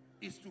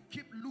is to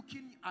keep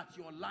looking at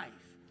your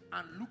life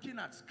and looking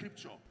at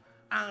scripture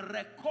and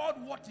record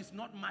what is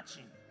not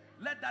matching.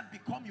 Let that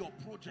become your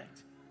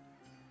project.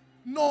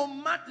 No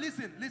matter,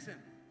 listen.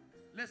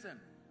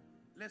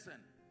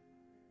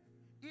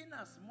 In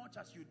as much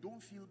as you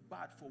don't feel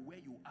bad for where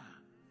you are,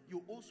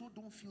 you also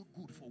don't feel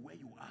good for where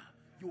you are.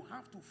 You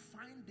have to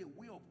find a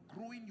way of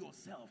growing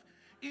yourself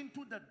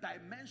into the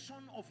dimension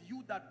of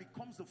you that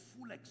becomes the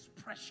full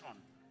expression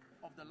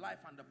of the life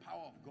and the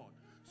power of God.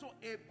 So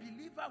a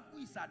believer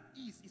who is at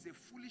ease is a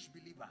foolish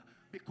believer,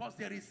 because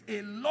there is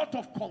a lot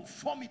of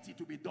conformity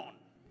to be done.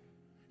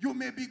 You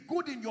may be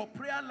good in your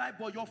prayer life,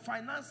 but your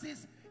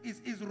finances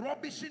is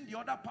rubbishing the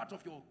other part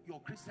of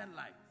your Christian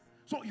life.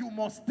 So you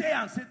must stay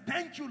and say,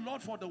 thank you,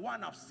 Lord, for the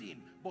one I've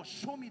seen, but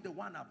show me the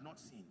one I've not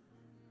seen.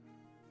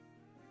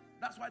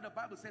 That's why the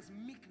Bible says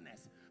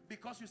meekness.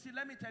 Because you see,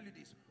 let me tell you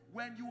this.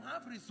 When you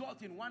have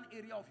result in one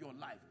area of your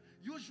life,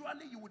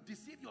 usually you would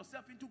deceive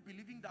yourself into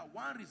believing that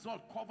one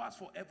result covers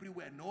for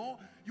everywhere. No,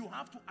 you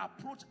have to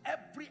approach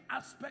every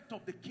aspect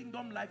of the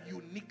kingdom life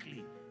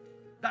uniquely.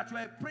 That you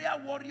are a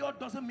prayer warrior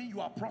doesn't mean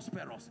you are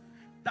prosperous.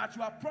 That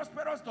you are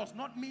prosperous does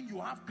not mean you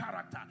have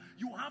character.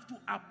 You have to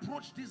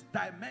approach these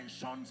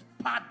dimensions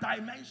per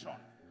dimension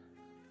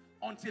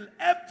until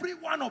every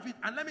one of it,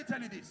 and let me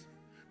tell you this,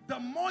 the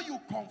more you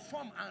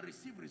conform and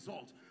receive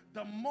results,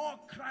 the more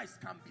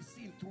Christ can be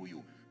seen through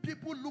you.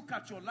 People look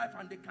at your life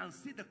and they can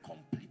see the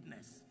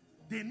completeness.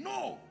 They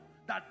know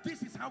that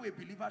this is how a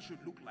believer should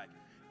look like.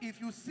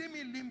 If you see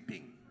me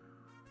limping,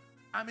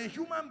 I'm a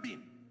human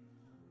being.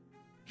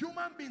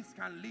 Human beings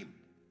can limp.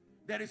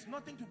 There is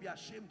nothing to be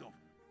ashamed of.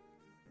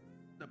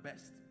 The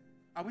best.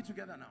 Are we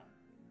together now?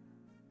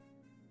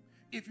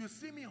 If you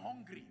see me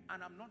hungry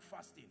and I'm not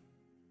fasting,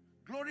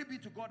 glory be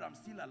to God, I'm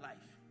still alive.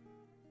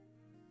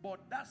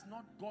 But that's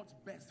not God's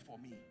best for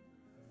me.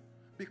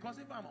 Because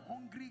if I'm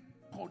hungry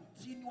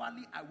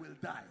continually, I will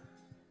die.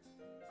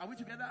 Are we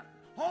together?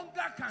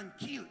 Hunger can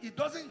kill. It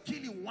doesn't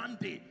kill in one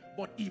day,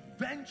 but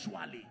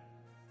eventually.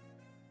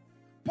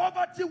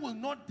 Poverty will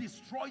not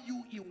destroy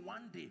you in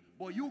one day,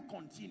 but you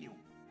continue.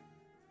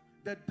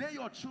 The day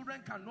your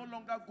children can no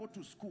longer go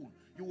to school,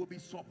 you will be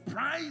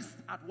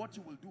surprised at what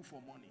you will do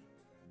for money.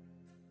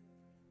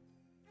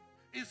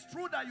 It's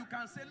true that you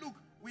can say, look,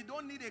 we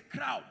don't need a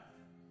crowd.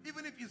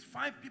 Even if it's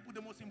 5 people,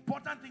 the most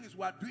important thing is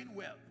we are doing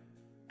well.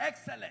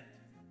 Excellent.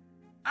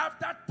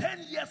 After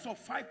 10 years of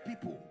 5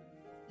 people,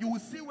 you will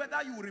see whether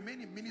you will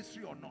remain in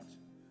ministry or not.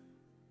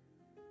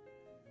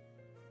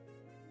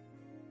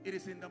 It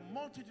is in the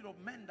multitude of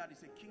men that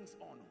is a king's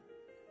honor.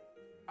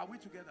 Are we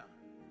together?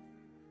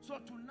 So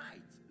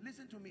tonight,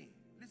 listen to me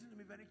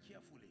very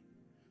carefully.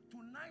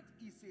 Tonight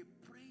is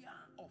a prayer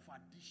of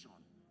addition.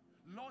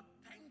 Lord,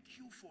 thank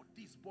you for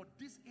this, but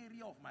this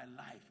area of my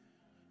life,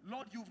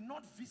 Lord, you've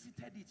not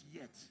visited it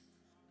yet.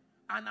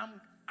 And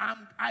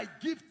I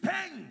give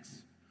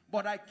thanks,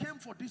 but I came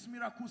for this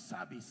miracle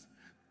service,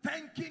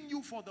 thanking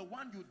you for the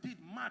one you did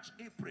March,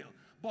 April,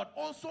 but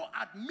also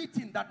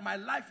admitting that my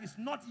life is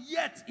not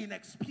yet in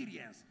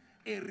experience,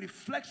 a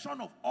reflection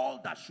of all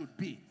that should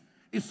be.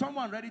 Is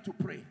someone ready to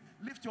pray?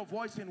 Lift your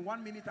voice in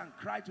 1 minute and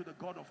cry to the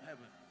God of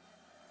heaven.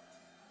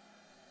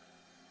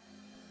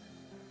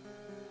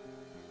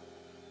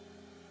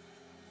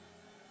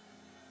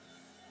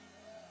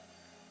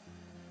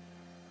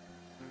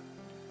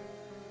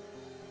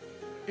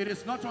 It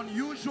is not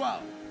unusual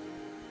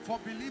for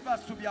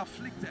believers to be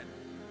afflicted,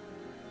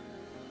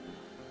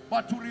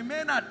 but to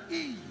remain at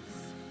ease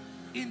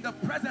in the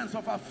presence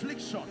of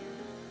affliction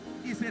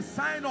is a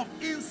sign of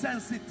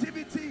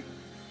insensitivity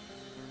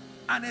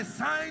and a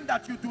sign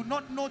that you do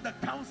not know the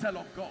counsel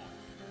of God.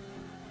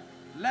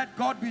 Let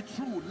God be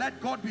true. Let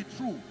God be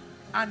true.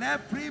 And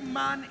every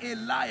man a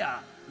liar.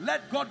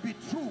 Let God be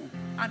true.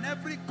 And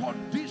every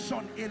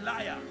condition a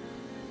liar.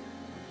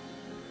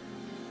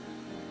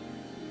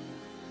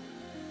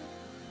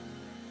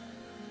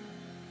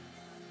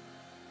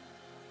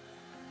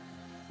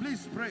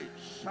 Please pray.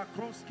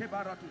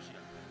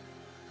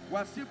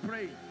 We're still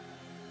praying.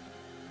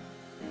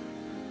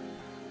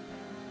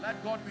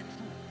 Let God be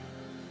true.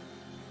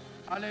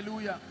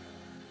 Hallelujah.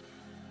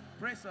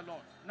 Praise the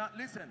Lord. Now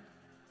listen.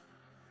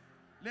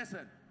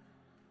 Listen.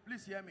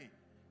 Please hear me.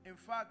 In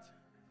fact,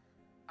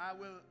 I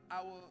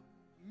will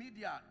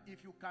media,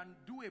 if you can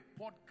do a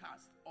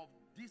podcast of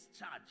this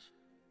charge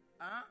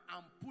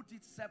and put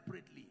it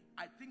separately,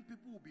 I think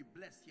people will be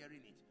blessed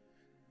hearing it.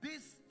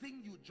 This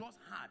thing you just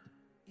had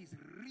is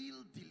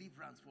real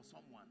deliverance for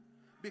someone,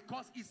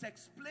 because it's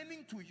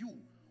explaining to you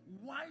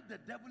why the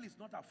devil is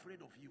not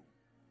afraid of you.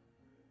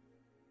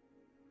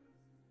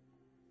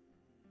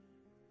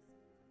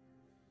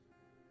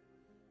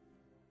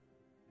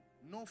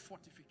 No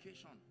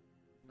fortification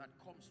that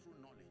comes through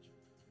knowledge.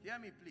 Hear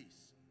me,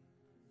 please.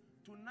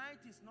 Tonight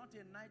is not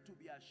a night to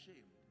be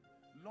ashamed.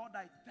 Lord,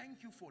 I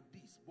thank you for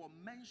this, but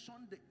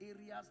mention the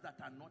areas that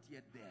are not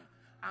yet there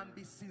and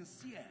be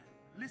sincere.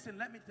 Listen,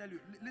 let me tell you.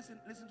 Listen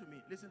to me.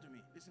 Listen to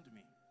me. Listen to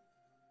me.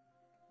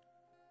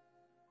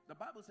 The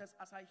Bible says,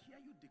 as I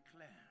hear you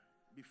declare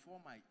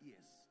before my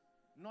ears,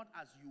 not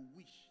as you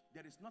wish,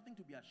 there is nothing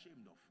to be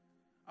ashamed of.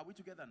 Are we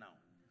together now?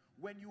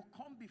 When you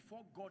come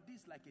before God,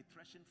 this is like a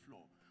threshing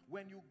floor.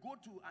 When you go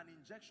to an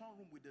injection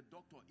room with the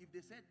doctor, if they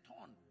say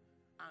turn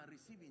and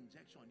receive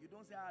injection, you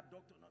don't say,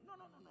 doctor, no.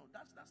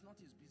 That's not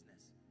his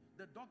business.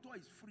 The doctor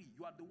is free.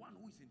 You are the one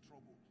who is in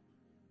trouble.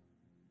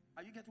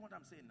 Are you getting what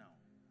I'm saying now?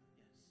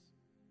 Yes.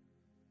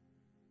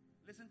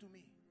 Listen to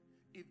me.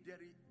 If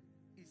there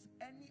is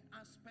any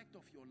aspect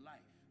of your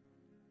life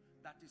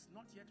that is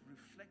not yet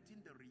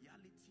reflecting the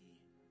reality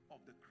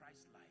of the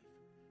Christ life,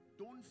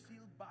 don't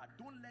feel bad.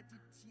 Don't let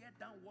it tear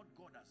down what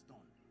God has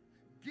done.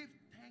 Give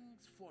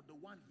thanks for the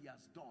one he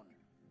has done.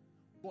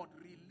 But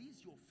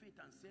release your faith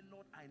and say,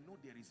 Lord, I know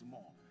there is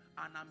more.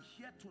 And I'm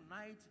here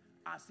tonight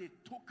as a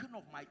token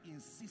of my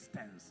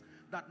insistence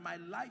that my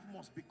life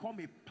must become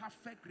a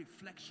perfect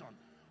reflection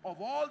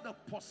of all the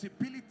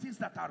possibilities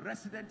that are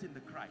resident in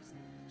the Christ.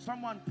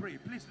 Someone pray.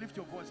 Please lift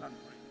your voice and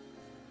pray.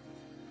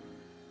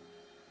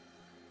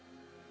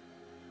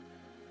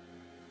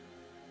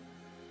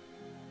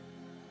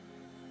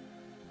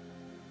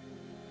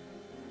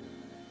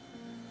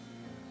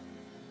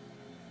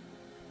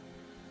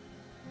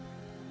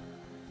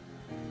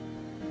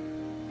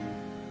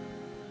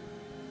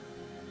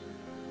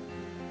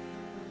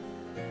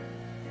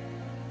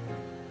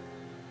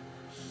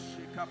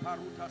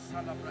 Paruta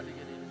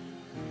Salabradigedi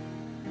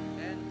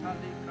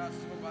Entalikras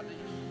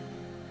Ovadish.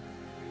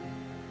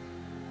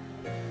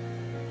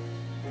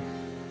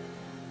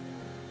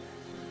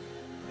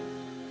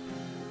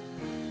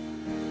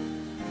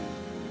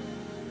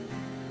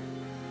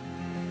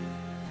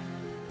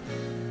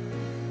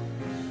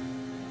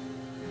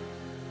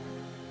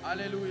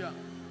 Hallelujah.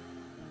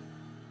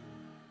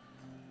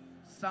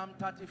 Psalm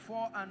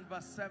 34 and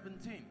verse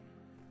 17.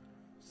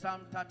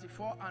 Psalm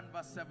 34 and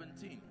verse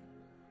 17.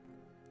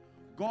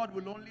 God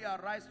will only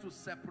arise to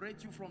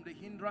separate you from the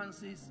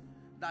hindrances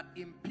that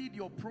impede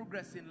your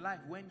progress in life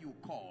when you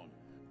call.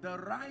 The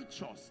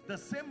righteous, the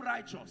same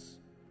righteous,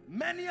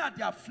 many are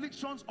the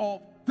afflictions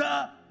of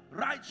the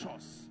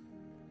righteous,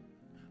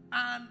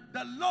 and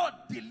the Lord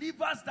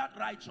delivers that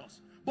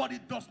righteous, but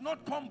it does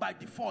not come by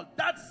default.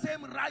 That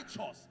same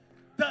righteous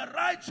The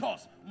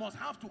righteous must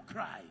have to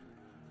cry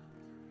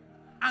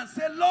and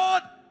say,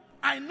 Lord,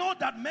 I know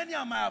that many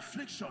are my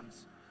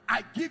afflictions.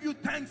 I give you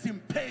thanks in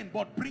pain,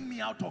 but bring me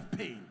out of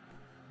pain.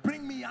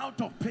 Bring me out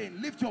of pain.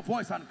 Lift your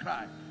voice and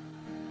cry.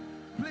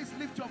 Please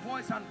lift your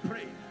voice and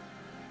pray.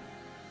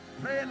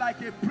 Pray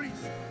like a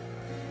priest.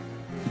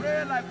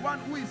 Pray like one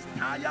who is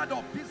tired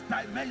of this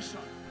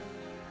dimension.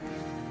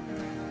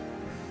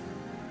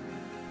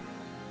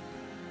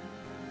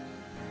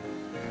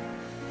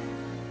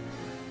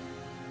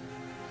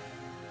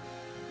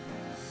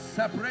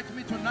 Separate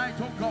me tonight,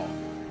 oh God.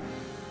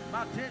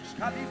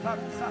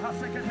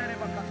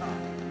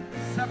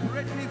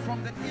 Separate me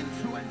from the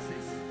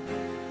influences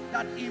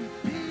that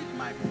impede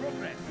my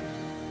progress,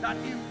 that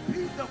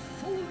impede the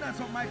fullness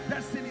of my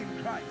destiny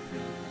in Christ.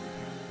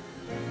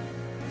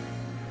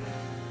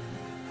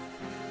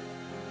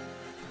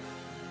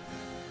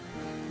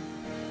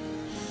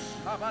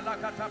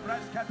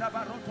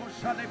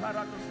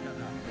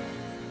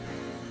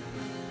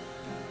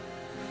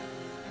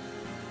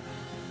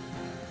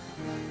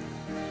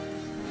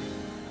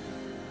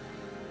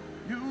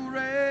 You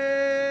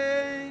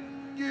reign,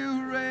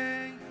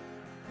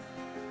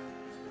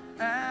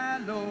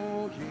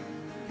 Elohim,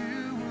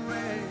 you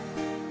reign,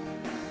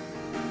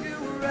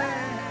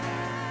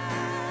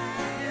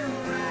 Elohim, you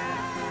reign,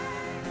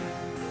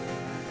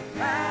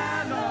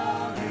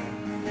 Elohim,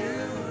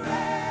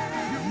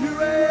 you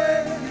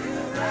reign,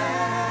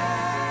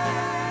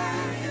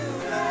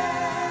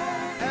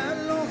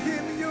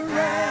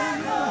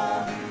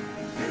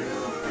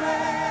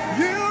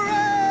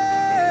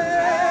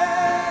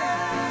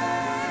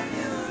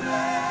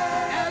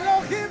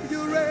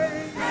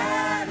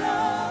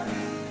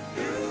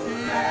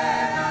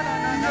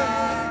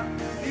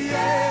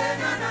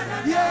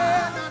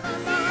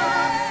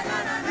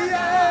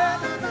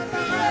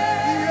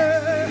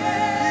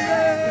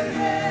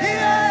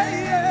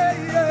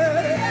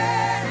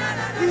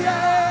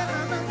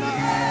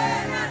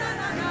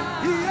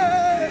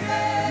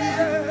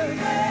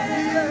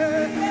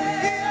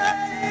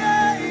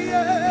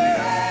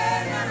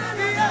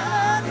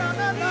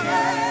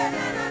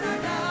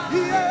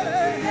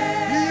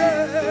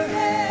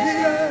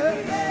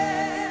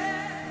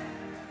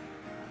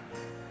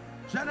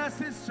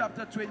 Genesis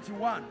chapter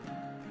 21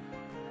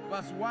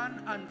 verse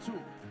 1 and 2.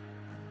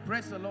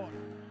 Praise the Lord.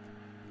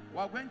 We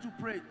are going to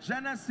pray.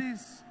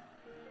 Genesis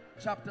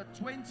chapter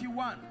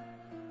 21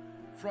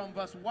 from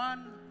verse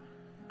 1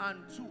 and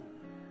 2.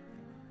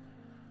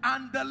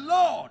 And the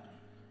Lord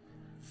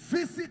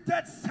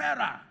visited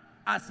Sarah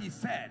as he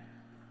said.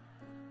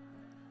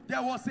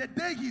 There was a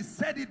day he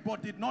said it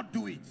but did not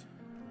do it.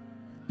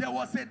 There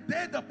was a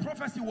day the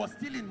prophecy was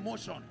still in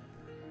motion.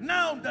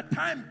 Now the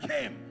time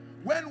came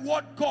when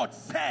what God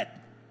said,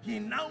 he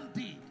now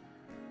did.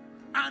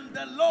 And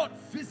the Lord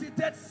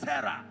visited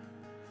Sarah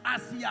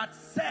as he had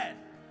said.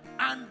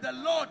 And the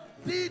Lord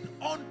did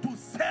unto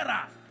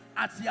Sarah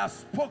as he has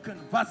spoken.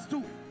 Verse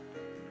 2.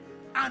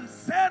 And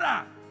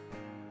Sarah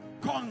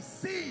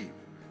conceived.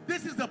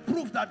 This is the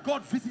proof that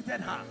God visited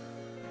her.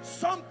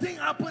 Something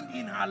happened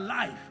in her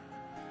life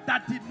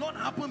that did not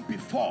happen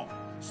before.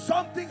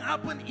 Something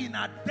happened in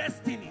her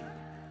destiny.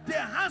 There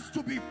has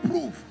to be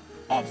proof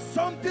of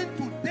something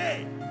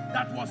today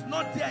that was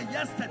not there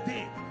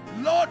yesterday.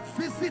 Lord,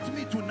 visit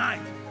me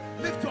tonight.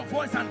 Lift your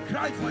voice and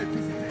cry for a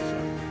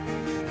visitation.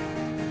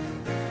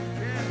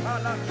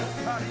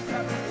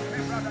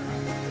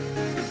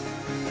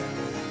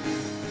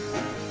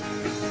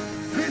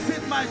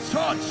 Visit my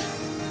church.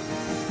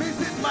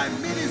 Visit my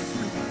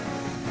ministry.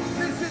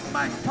 Visit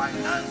my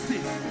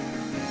finances.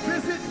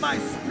 Visit my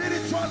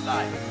spiritual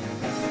life.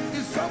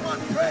 Is someone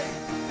praying?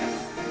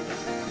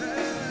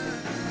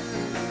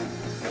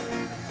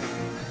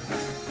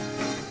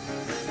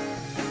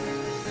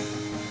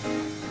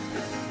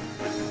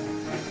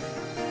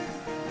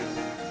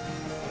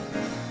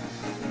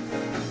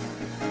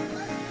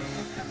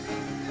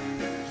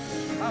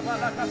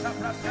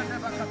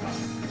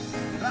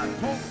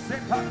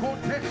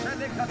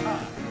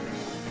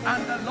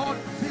 And the Lord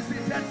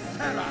visited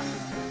Sarah,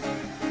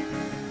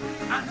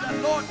 and the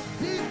Lord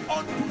did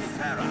unto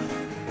Sarah,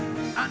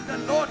 and the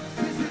Lord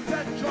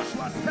visited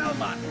Joshua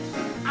Selman,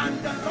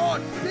 and the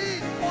Lord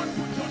did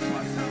unto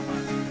Joshua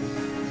Selman.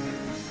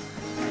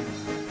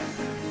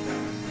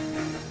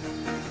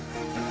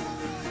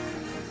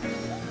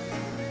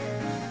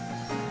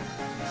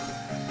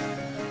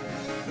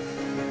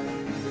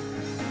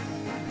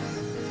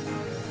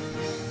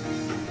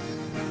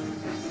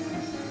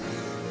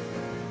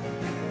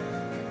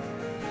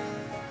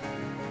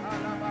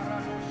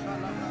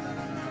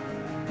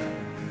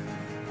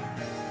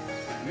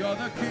 You're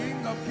the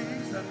King of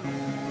Kings and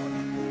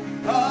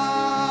Lord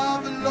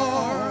of the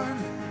Lord.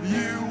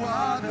 You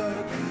are the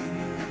King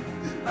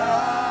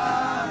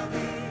of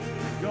Kings.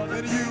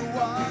 You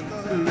are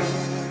the Lord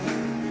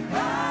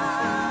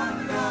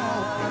of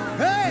Lords.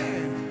 Hey,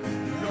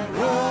 your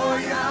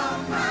royal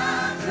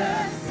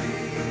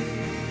majesty.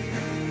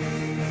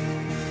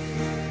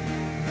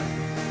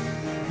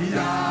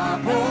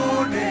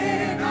 Yabone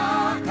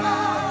Naka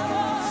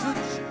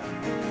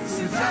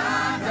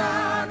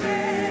Sujada.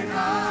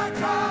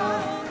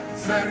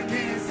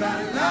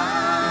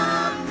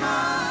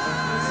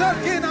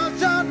 Sarkin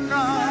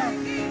al-Jannah.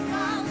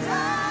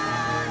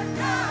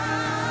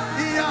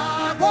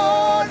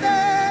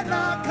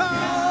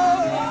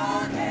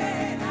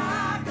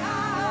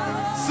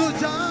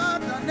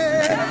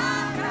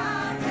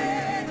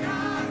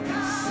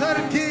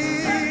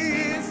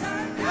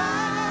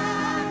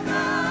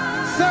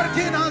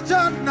 Sarkin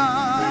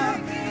al-Jannah.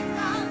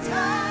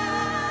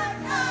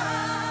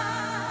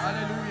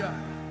 Hallelujah.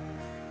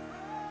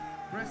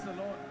 Praise the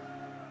Lord.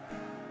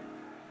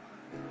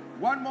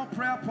 One more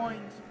prayer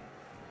point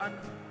and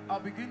I'll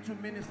begin to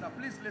minister.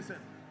 Please listen.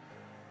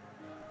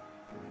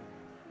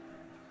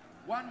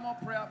 One more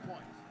prayer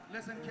point.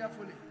 Listen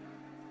carefully.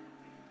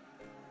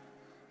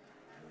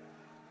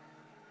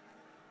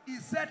 He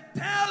said,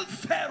 tell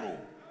Pharaoh,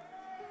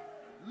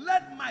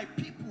 let my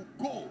people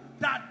go,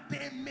 that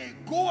they may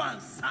go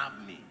and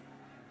serve me.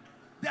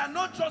 They are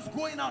not just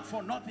going out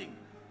for nothing.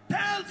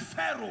 Tell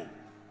Pharaoh,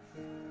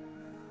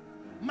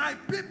 my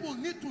people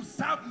need to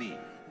serve me,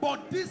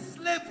 but this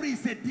slavery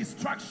is a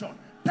distraction.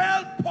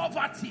 Tell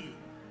poverty,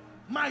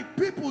 my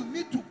people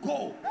need to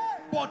go,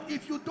 but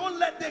if you don't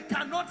they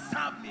cannot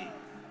serve me.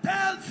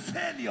 Tell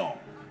failure,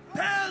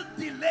 tell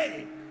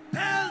delay,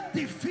 tell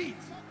defeat.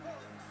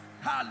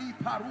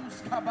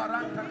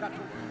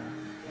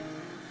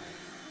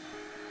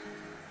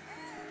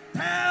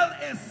 Tell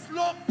a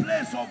slow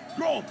place of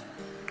growth.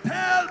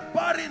 Tell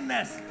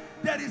barrenness.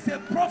 There is a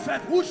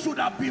prophet who should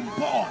have been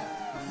born.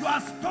 You are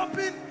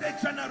stopping the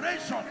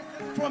generation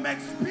from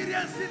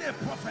experiencing a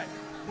prophet.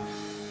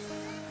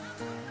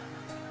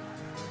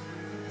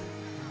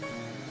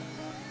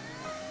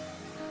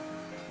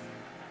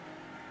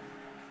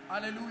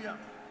 Hallelujah.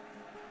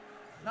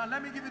 Now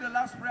let me give you the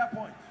last prayer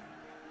point.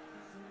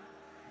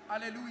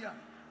 Hallelujah.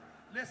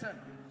 Listen.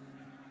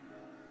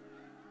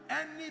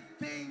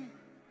 Anything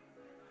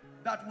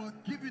that will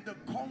give you the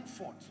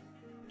comfort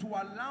to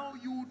allow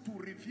you to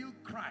reveal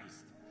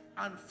Christ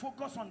and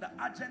focus on the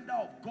agenda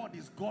of God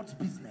is God's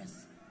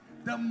business.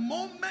 The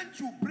moment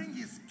you bring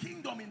his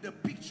kingdom in the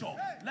picture,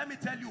 let me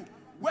tell you,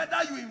 whether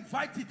you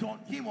invite it on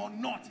him or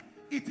not,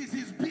 it is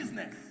his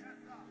business.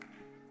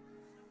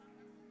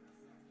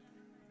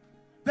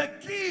 The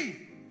key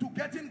to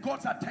getting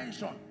God's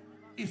attention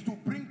is to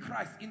bring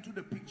Christ into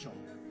the picture.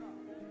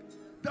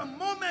 The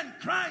moment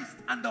Christ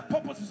and the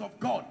purposes of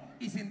God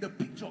is in the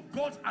picture,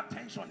 God's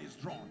attention is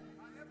drawn.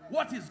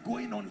 What is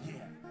going on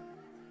here?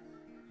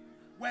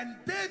 When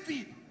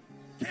David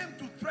came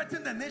to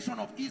threaten the nation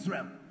of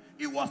Israel,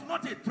 it was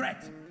not a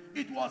threat.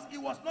 It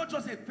was not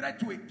just a threat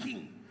to a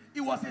king.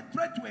 It was a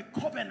threat to a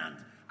covenant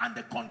and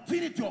the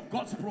continuity of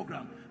God's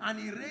program. And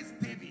he raised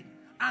David.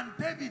 And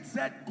David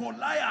said,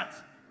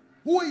 Goliath,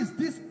 who is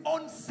this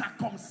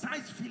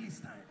uncircumcised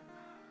Philistine?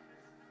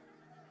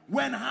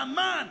 When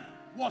Haman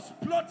was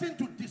plotting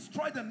to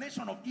destroy the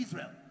nation of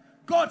Israel,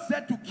 God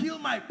said to kill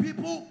my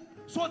people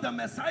so the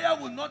Messiah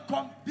will not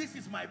come. This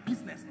is my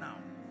business now.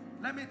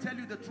 Let me tell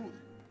you the truth.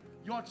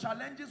 Your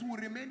challenges will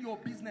remain your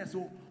business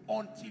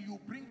until you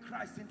bring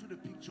Christ into the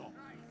picture.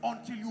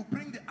 Until you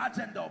bring the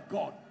agenda of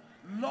God.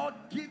 Lord,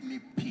 give me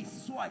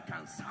peace so I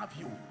can serve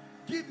you.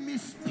 Give me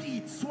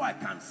speed so I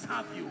can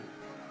serve you.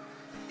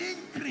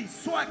 Increase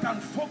so I can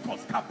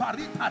focus.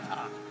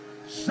 Kabaritata.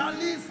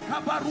 Shalis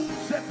kabaru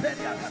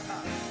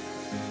seperiatata.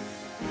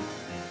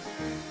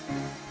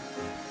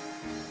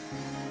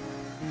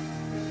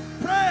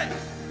 Pray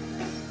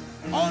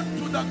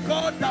unto the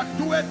God that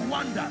doeth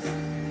wonders.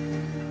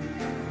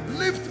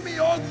 Lift me,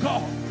 O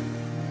God,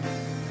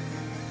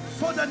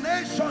 so the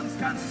nations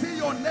can see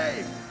your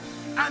name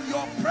and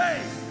your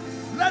praise.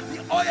 Let the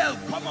oil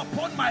come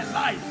upon my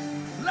life.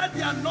 Let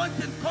the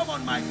anointing come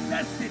on my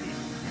destiny.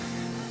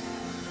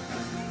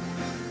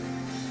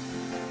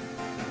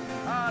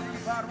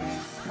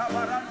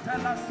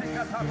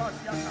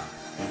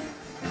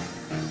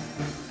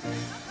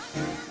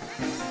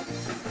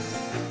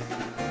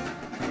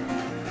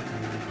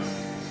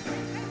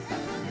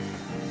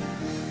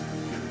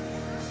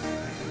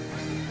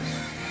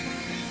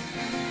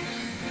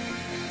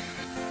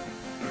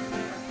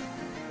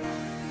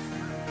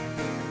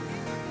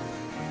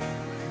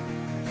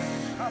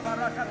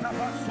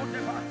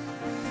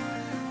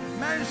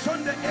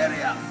 Mention the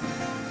areas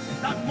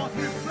that must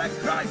reflect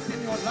Christ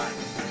in your life.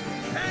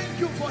 Thank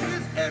you for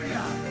this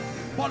area,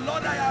 but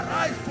Lord, I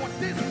arise for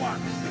this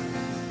one.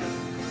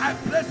 I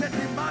place a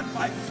demand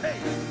by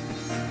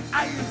faith.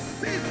 I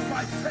insist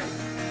by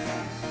faith.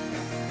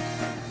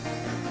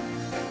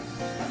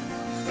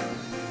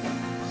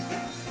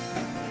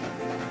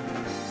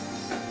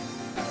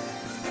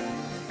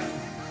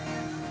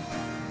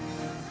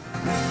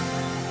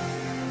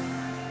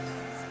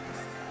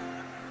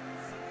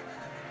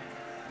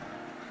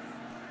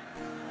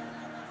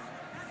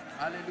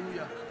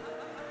 Hallelujah.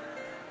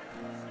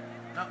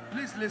 Now,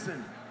 please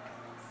listen.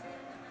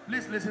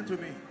 Please listen to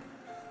me.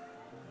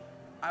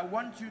 I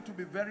want you to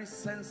be very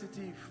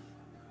sensitive.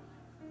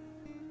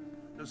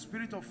 The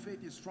spirit of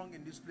faith is strong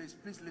in this place.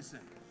 Please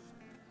listen.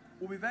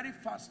 We'll be very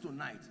fast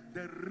tonight.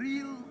 The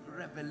real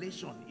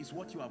revelation is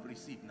what you have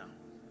received now.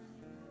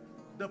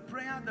 the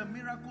prayer, the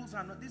miracles,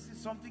 and this is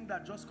something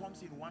that just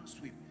comes in one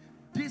sweep.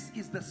 This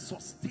is the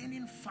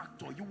sustaining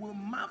factor. You will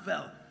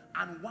marvel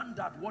and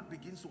wonder at what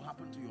begins to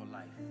happen to your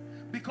life.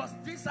 Because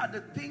these are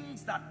the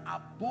things that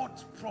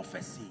abort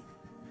prophecy.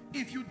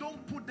 If you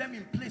don't put them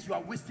in place, you are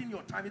wasting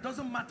your time. It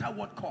doesn't matter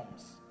what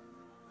comes.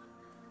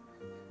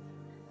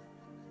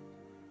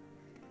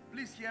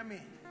 Please hear me.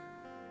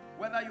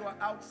 Whether you are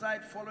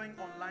outside, following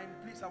online,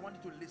 please, I want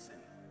you to listen.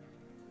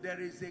 There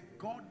is a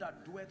God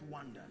that doeth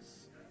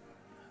wonders.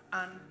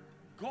 And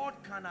God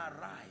can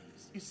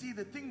arise. You see,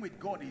 the thing with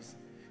God is,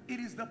 it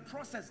is the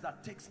process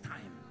that takes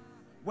time.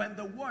 When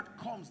the word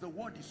comes, the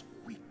word is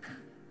quick,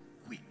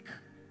 quick,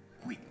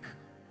 quick.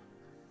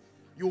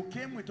 You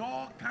came with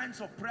all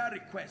kinds of prayer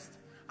requests,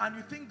 and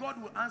you think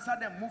God will answer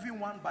them moving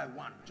one by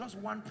one. Just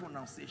one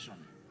pronunciation,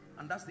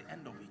 and that's the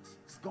end of it.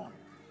 It's gone.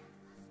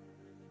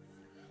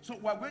 So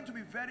we're going to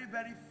be very,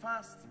 very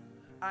fast.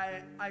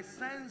 I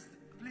sensed,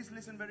 please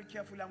listen very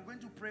carefully. I'm going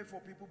to pray for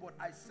people, but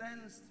I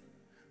sensed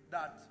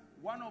that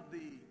one of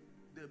the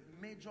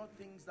major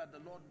things that the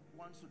Lord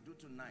wants to do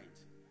tonight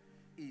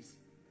is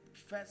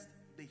first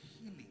the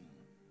healing.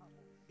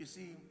 You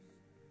see,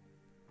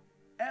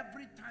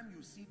 every time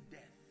you see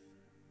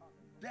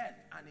death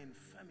and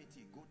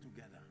infirmity go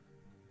together.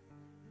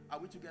 Are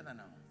we together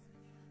now?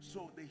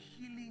 So the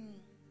healing,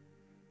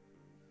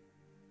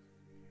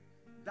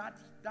 that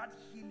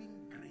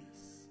healing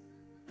grace,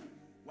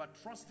 we're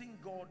trusting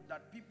God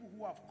that people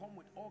who have come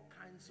with all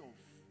kinds of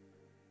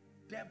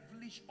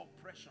devilish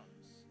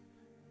oppressions,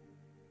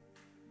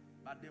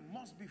 but they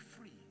must be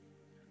free.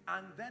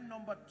 And then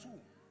number two,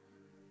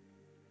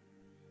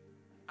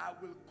 I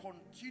will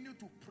continue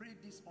to pray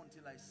this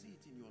until I see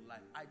it in your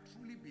life. I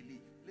truly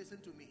believe, listen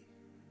to me,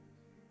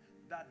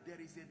 that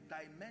there is a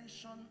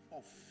dimension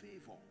of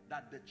favor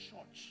that the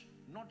church,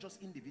 not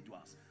just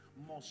individuals,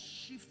 must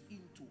shift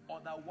into.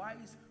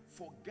 Otherwise,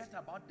 forget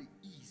about the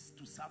ease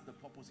to serve the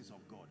purposes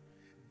of God.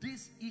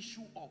 This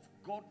issue of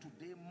God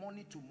today,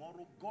 money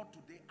tomorrow, God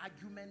today,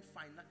 argument,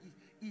 finance,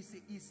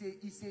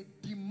 is a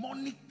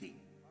demonic thing.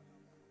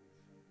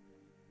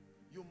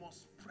 You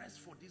must press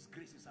for these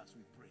graces as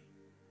we pray.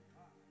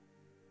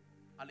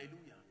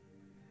 Hallelujah.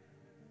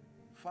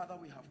 Father,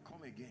 we have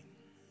come again.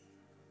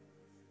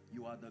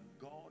 You are the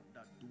God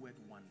that doeth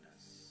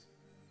wonders.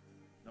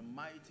 The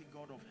mighty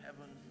God of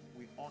heaven,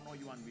 we honor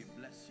you and we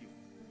bless you.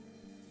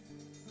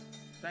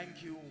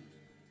 Thank you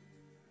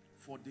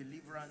for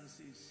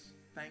deliverances.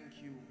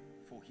 Thank you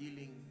for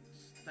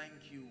healings.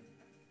 Thank you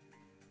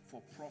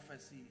for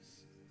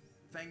prophecies.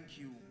 Thank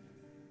you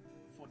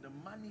for the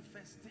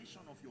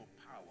manifestation of your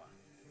power.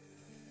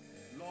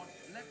 Lord,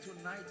 let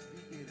tonight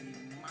be a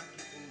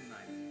remarkable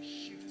night.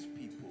 Shift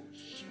people,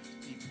 shift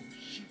people,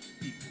 shift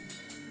people.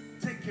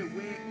 Take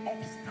away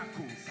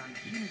obstacles and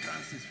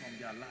hindrances from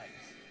their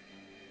lives.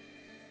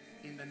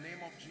 In the name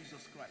of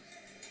Jesus Christ.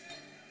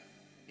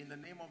 In the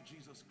name of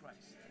Jesus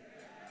Christ.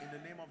 In the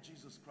name of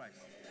Jesus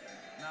Christ.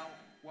 Now,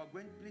 we're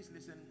going, please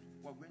listen,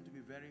 we're going to be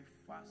very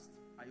fast.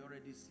 I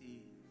already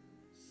see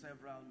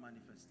several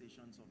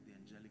manifestations of the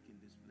angelic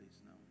in this place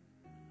now.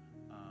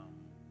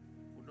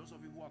 For those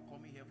of you who are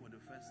coming here for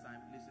the first time,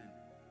 listen,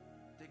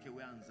 take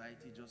away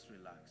anxiety, just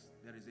relax.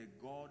 There is a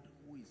God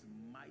who is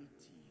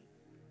mighty.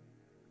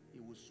 He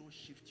will so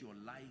shift your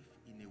life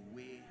in a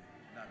way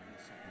that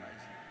will surprise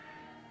you.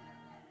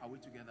 Are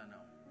we together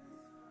now?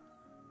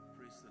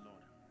 Praise the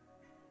Lord.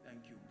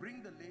 Thank you.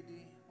 Bring the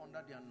lady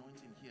under the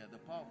anointing here. The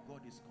power of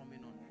God is coming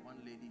on one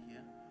lady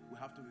here. We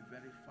have to be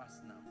very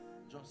fast now.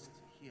 Just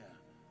here,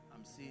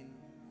 I'm seeing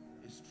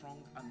a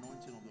strong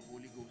anointing of the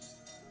Holy Ghost.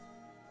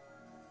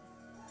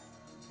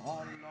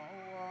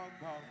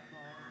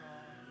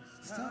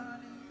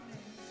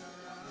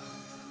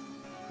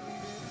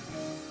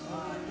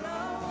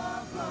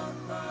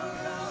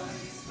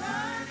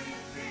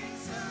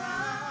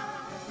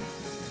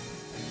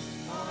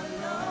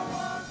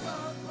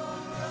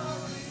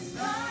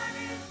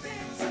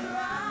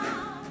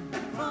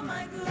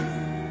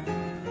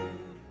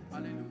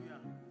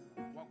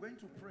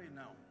 To pray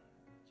now.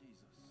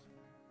 Jesus.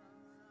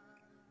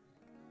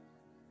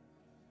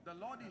 The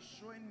Lord is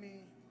showing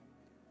me,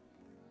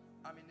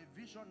 I'm in a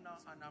vision now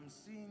and I'm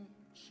seeing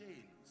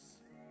chains.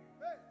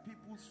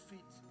 People's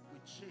feet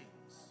with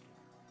chains.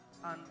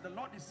 And the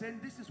Lord is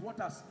saying this is what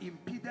has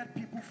impeded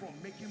people from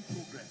making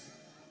progress.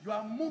 You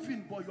are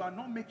moving but you are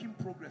not making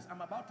progress.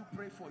 I'm about to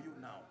pray for you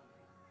now.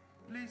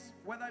 Please,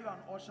 whether you're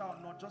an usher or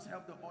not, just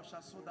help the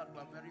usher so that we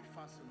are very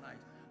fast tonight.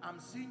 I'm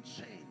seeing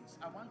chains.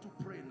 I want to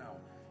pray now.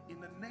 In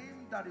the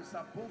name that is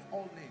above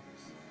all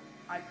names,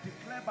 I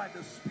declare by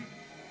the Spirit,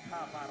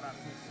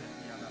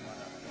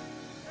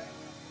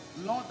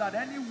 Lord, that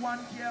anyone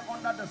here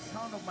under the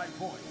sound of my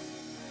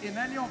voice, in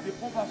any of the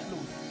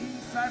overflows,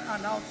 inside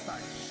and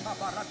outside,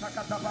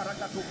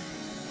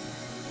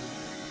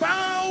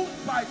 bound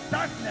by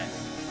darkness,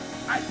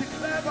 I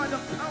declare by the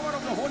power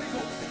of the Holy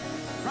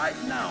Ghost,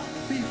 right now,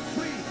 be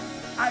free.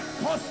 I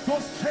cause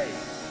those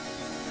chains.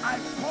 I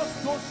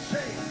cause those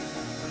chains.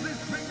 Please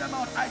bring them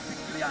out. I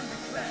declare and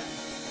declare.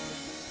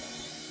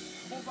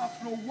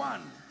 Overflow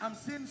one. I'm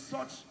seeing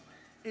such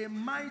A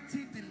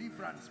mighty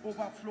deliverance.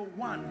 Overflow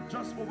one.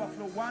 Just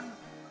overflow one.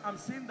 I'm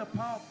seeing the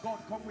power of God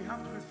come. We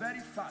have to be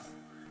very fast.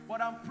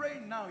 But I'm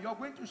praying now. You're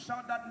going to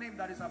shout that name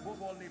that is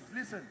above all names.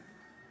 Listen.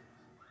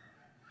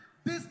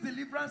 This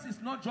deliverance is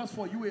not just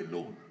for you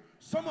alone.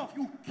 Some of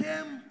you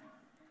came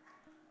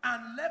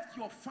and left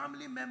your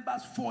family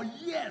members for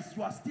years.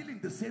 You are still in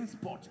the same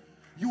spot.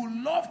 You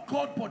love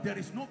God, but there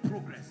is no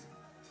progress.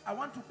 I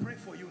want to pray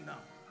for you now.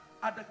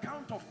 At the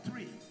count of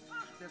 3,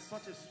 there's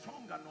such a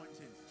strong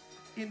anointing.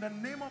 In the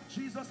name of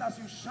Jesus, as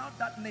you shout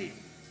that name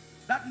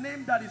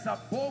that is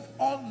above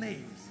all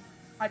names,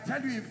 I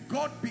tell you, if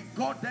God be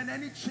God, then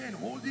any chain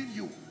holding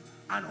you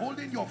and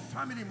holding your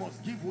family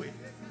must give way.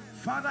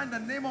 Father, in the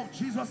name of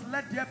Jesus,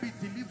 let there be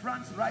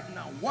deliverance right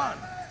now. 1,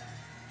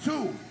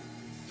 2,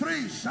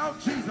 3, shout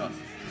Jesus.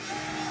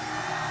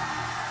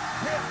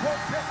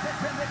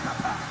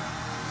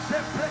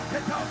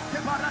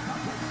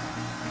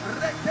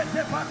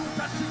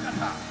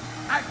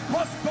 I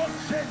cause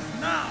those chains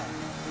now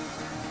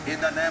in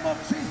the name of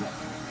Jesus.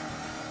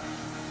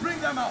 Bring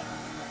them out.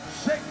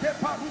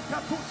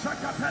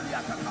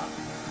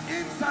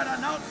 Inside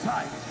and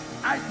outside,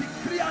 I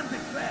decree and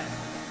declare,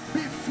 be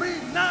free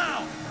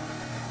now.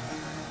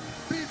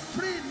 Be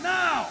free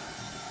now.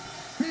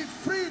 Be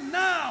free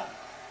now.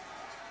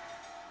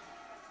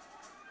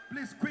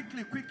 Please,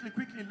 quickly,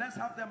 let's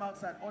have them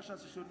outside.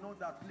 Ushers, you should know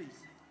that,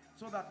 please,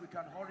 so that we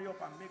can hurry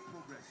up and make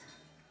progress.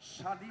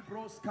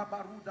 Shalibros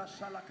kabaruda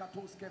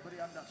shalakatos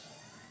kebriandas.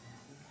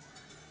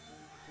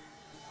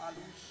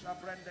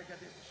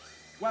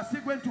 We're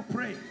still going to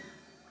pray.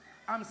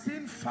 I'm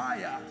seeing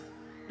fire.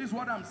 This is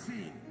what I'm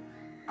seeing.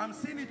 I'm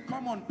seeing it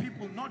come on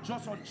people, not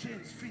just on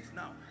chains, feet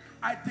now.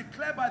 I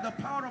declare by the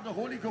power of the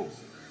Holy Ghost,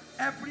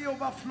 every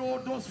overflow,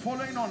 those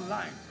following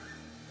online,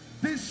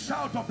 this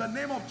shout of the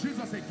name of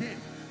Jesus again.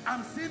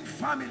 I'm seeing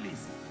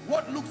families,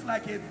 what looks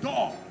like a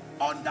door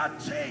under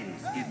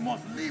chains, it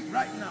must leave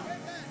right now.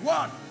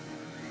 1,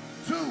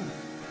 2,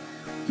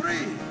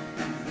 3.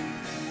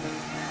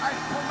 I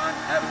command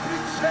every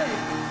chain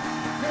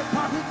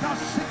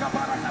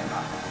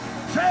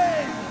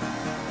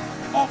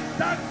of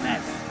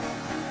darkness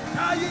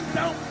tying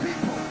down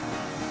people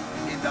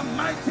in the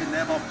mighty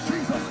name of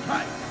Jesus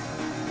Christ.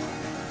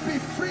 Be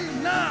free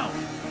now.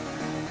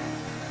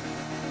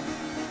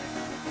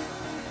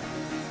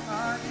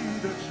 I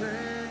need a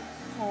chain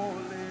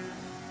falling.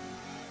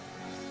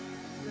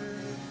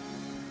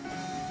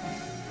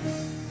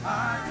 I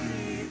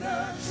need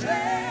a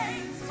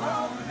chain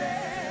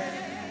falling.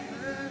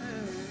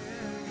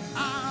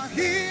 I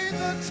hear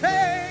the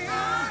chain. I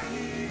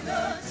hear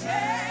the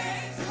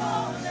chains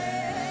falling.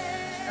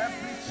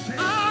 Every chain.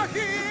 I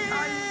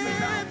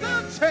hear the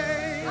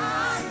chain. I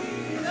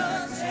hear the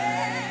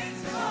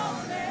chains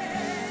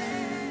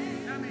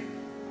falling. Hear me.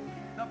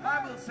 The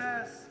Bible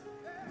says,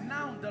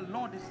 now the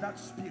Lord is that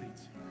Spirit.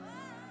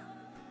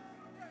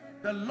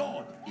 The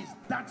Lord is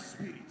that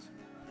Spirit.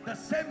 The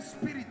same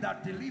Spirit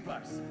that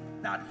delivers,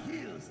 that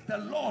heals. The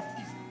Lord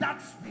is that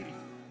Spirit,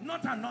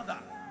 not another.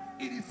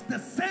 It is the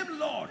same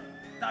Lord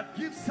that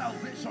gives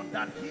salvation,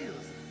 that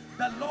heals.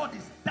 The Lord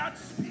is that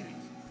Spirit.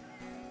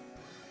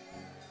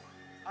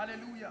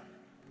 Hallelujah.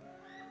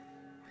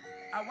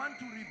 I want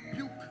to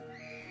rebuke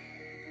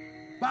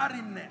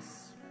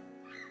barrenness.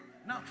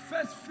 Now,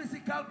 first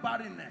physical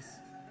barrenness,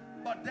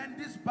 but then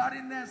this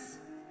barrenness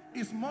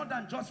is more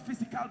than just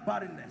physical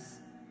barrenness.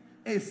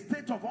 A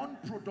state of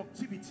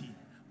unproductivity.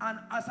 And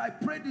as I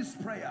pray this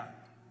prayer,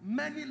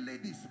 many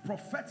ladies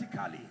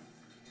prophetically,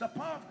 the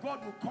power of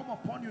God will come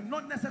upon you,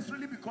 not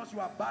necessarily because you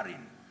are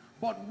barren,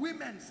 but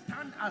women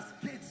stand as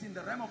gates in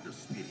the realm of the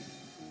Spirit.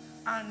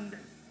 And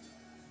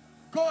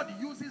God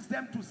uses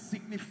them to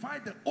signify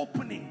the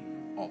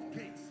opening of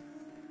gates.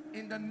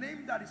 In the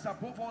name that is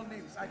above all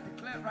names, I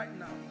declare right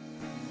now,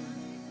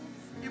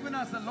 even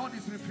as the Lord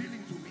is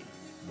revealing to me,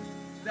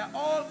 there are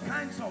all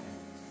kinds of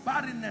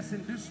barrenness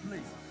in this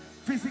place.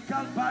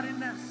 Physical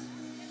barrenness,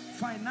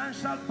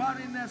 financial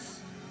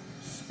barrenness,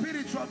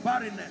 spiritual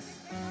barrenness.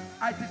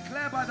 I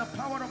declare by the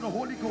power of the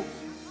Holy Ghost,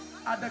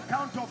 at the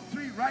count of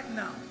 3 right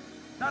now,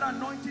 that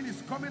anointing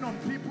is coming on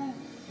people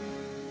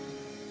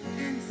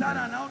inside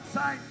and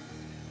outside.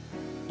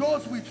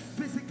 Those with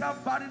physical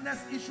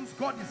barrenness issues,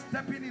 God is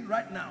stepping in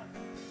right now.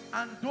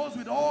 And those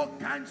with all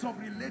kinds of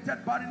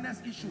related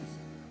barrenness issues,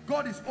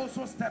 God is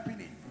also stepping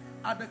in.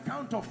 At the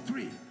count of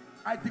 3,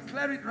 I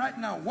declare it right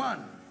now.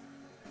 1,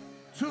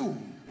 2,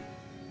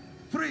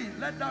 3.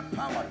 Let that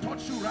power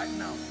touch you right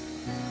now.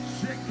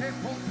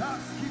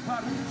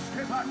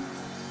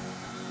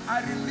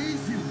 I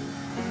release you.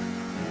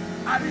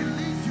 I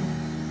release you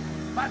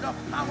by the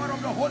power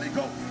of the Holy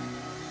Ghost.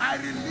 I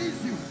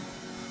release you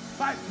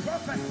by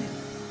prophecy.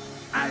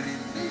 I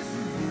release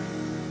you.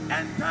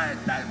 Enter a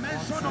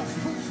dimension of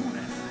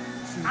fruitfulness.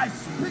 I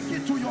speak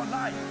it to your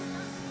life.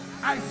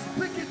 I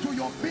speak it to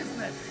your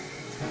business.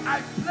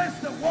 I place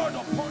the word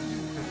upon you.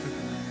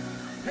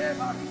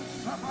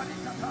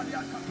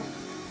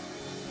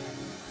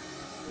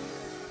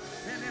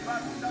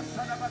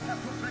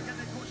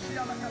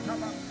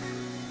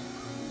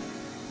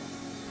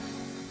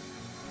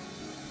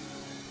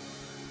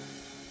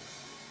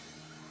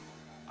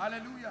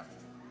 Hallelujah.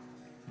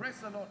 Praise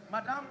the Lord.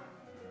 Madam,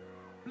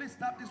 please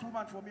tap this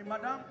woman for me.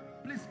 Madam,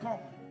 please come.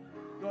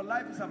 Your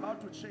life is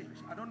about to change.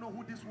 I don't know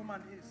who this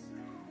woman is.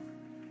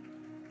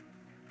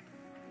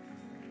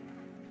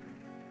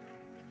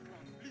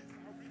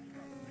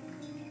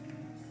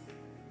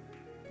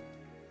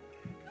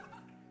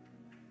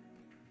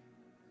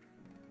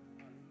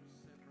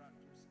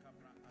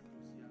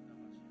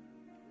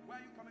 Where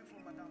are you coming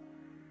from, madam?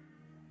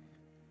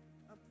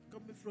 I'm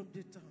coming from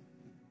the town.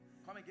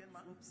 Come again,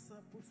 ma'am. From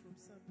Sabo.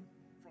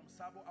 From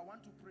Sabo. I want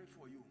to pray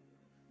for you.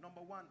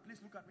 Number one, please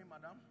look at me,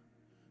 madam.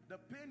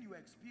 The pain you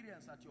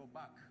experience at your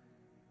back,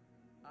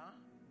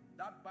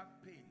 that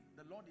back pain,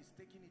 the Lord is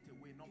taking it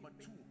away. Number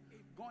two,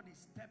 God is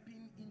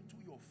stepping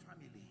into your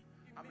family.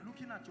 I'm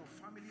looking at your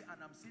family and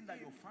I'm seeing that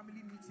your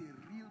family needs a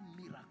real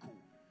miracle.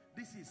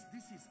 This is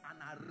an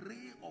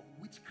array of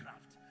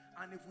witchcraft.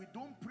 And if we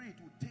don't pray, it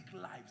will take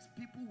lives.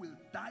 People will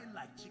die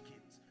like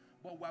chickens.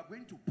 But we are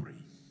going to pray.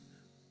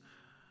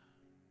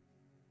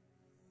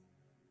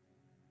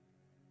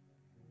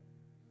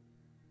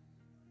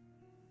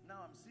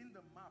 Now I'm seeing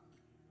the map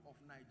of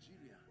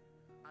Nigeria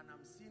and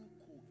I'm seeing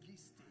Kogi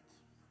State.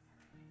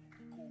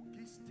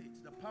 Kogi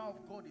State. The power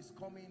of God is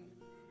coming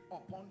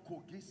upon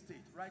Kogi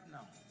State right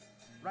now.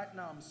 Right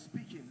now I'm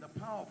speaking. The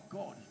power of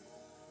God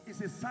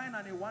is a sign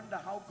and a wonder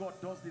how God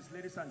does this,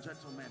 ladies and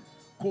gentlemen.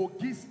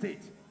 Kogi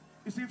State.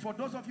 You see, for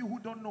those of you who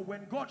don't know,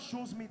 when God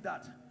shows me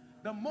that,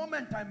 the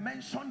moment I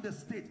mention the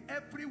state,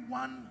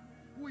 everyone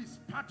who is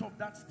part of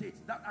that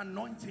state, that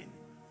anointing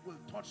will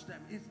touch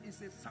them. It's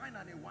a sign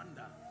and a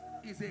wonder.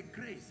 It's a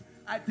grace.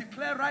 I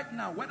declare right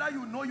now, whether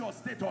you know your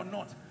state or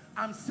not,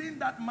 I'm seeing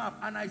that map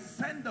and I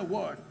send the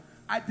word.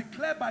 I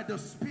declare by the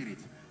Spirit,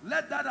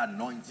 let that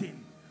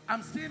anointing,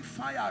 I'm seeing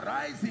fire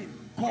rising.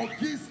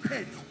 Kogi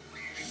State.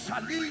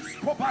 Shalis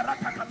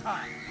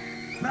Kobarakata.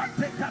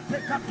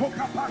 Bratekateka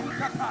Toka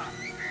Barukata.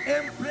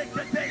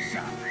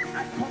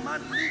 I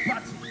command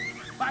liberty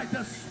by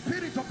the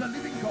Spirit of the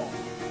living God.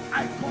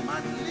 I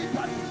command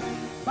liberty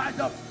by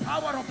the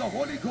power of the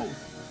Holy Ghost,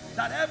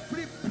 that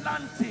every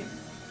planting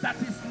that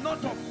is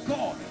not of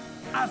God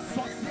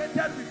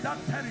associated with that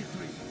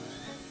territory,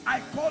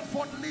 I call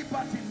for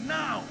liberty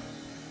now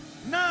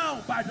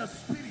by the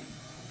Spirit.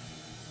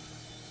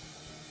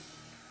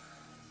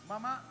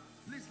 Mama,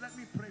 please let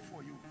me pray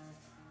for you.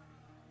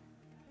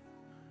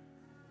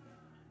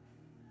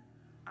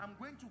 I'm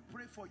going to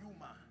pray for you,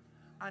 ma,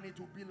 and it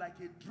will be like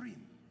a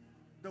dream.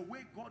 The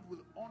way God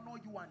will honor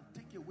you and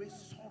take away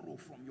sorrow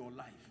from your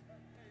life.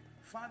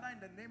 Father, in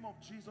the name of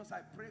Jesus, I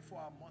pray for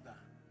our mother.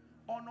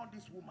 Honor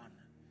this woman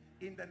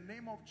in the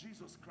name of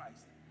Jesus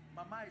Christ.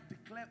 Mama, I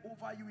declare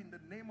over you in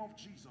the name of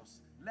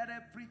Jesus, let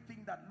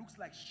everything that looks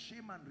like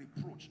shame and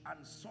reproach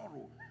and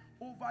sorrow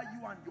over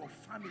you and your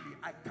family,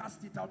 I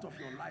cast it out of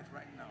your life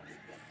right now.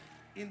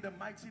 In the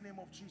mighty name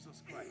of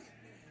Jesus Christ.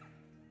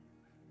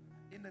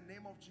 In the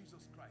name of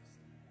Jesus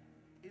Christ.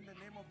 In the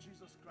name of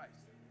Jesus Christ.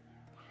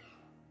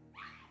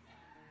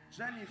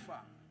 Jennifer.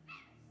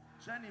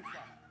 I'm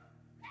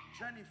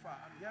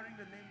hearing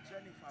the name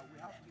Jennifer. We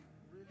have to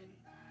really...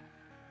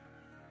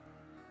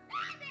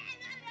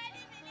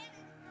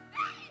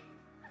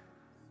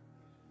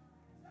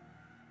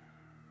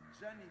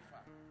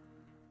 Jennifer.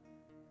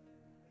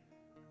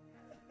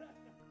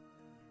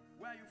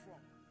 Where are you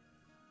from?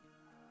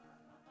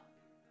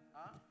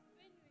 Huh?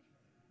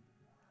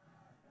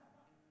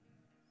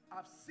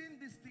 I've seen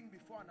this thing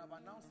before and I've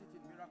announced it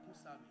in miracle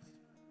service.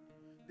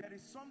 There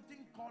is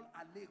something called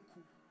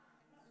Aleku.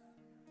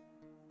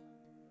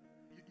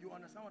 You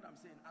understand what I'm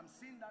saying? I'm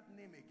seeing that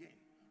name again.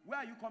 Where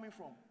are you coming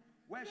from?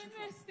 Where is she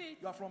from? State.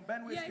 You are from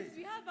Benue State. Yes,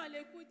 we have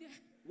Aleku there.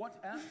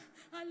 What?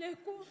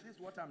 Aleku. This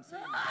is what I'm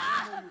saying.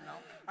 I don't know you now.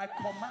 I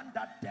command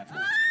that devil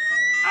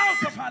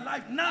out of her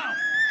life now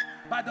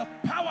by the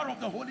power of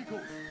the Holy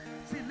Ghost.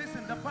 See,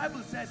 listen, the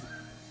Bible says,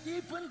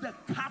 even the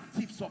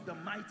captives of the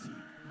mighty,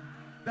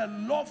 the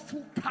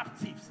lawful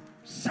captives,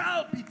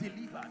 shall be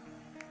delivered.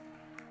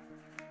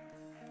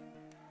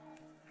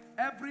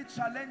 Every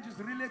challenge is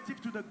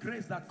relative to the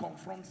grace that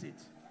confronts it.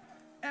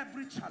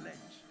 Every challenge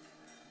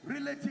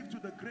relative to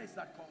the grace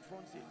that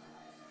confronts it.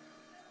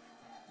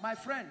 My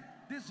friend,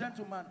 this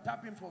gentleman,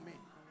 tap him for me.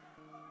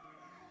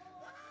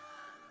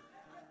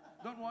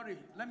 Don't worry,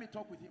 let me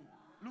talk with him.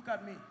 Look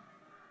at me.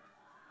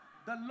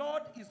 The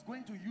Lord is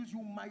going to use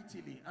you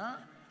mightily.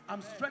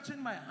 I'm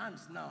stretching my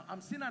hands now.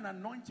 I'm seeing an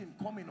anointing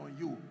coming on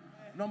you.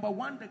 Number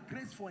one, the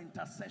grace for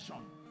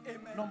intercession.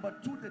 Amen. Number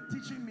two, the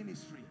teaching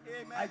ministry.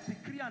 Amen. I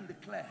decree and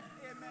declare,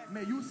 amen,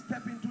 may you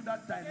step into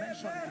that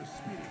dimension, amen, in the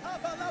Spirit.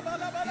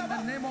 In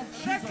the name of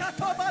Jesus.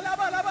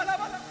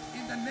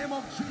 In the name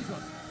of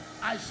Jesus,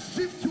 I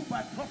shift you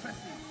by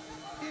prophecy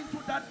into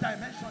that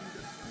dimension in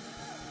the Spirit.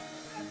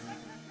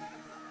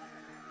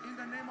 In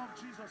the name of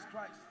Jesus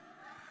Christ.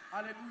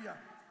 Hallelujah.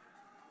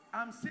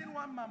 I'm seeing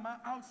one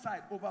mama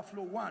outside,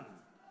 overflow one.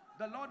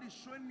 The Lord is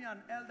showing me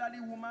an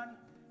elderly woman.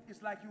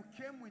 It's like you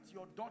came with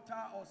your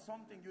daughter or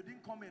something. You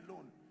didn't come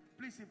alone.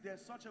 Please, if there's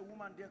such a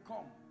woman there,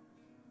 come.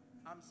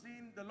 I'm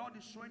seeing the Lord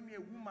is showing me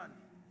a woman.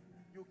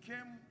 You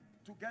came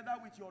together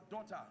with your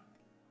daughter.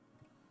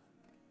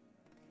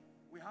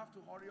 We have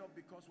to hurry up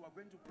because we are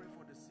going to pray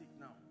for the sick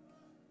now.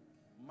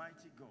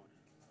 Mighty God.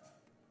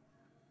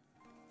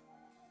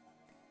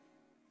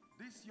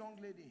 This young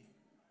lady,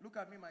 look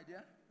at me, my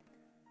dear.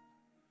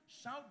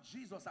 Shout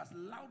Jesus as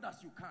loud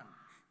as you can.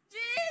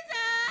 Jesus!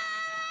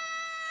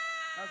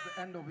 That's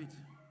the end of it.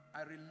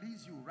 I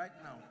release you right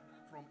now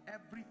from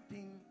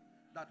everything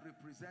that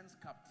represents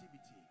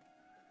captivity.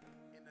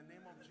 In the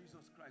name of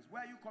Jesus Christ.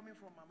 Where are you coming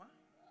from, Mama?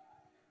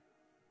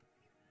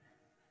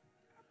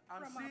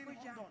 I'm From saying,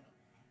 Abuja. hold on.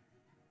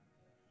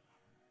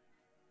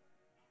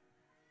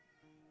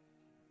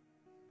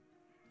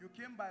 You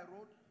came by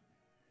road?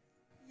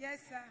 Yes,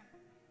 sir.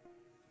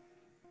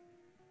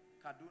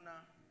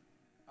 Kaduna,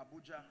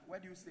 Abuja. Where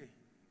do you stay?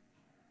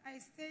 I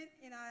stayed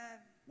in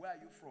Where are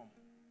you from?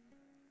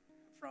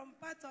 from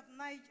part of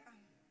Niger.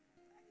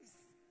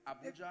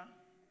 Abuja?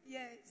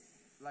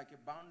 Yes. Like a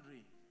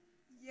boundary.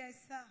 Yes,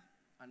 sir.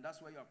 And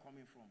that's where you are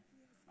coming from.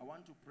 I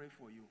want to pray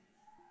for you.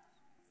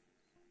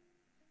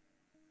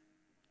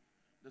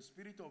 The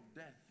spirit of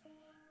death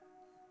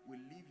will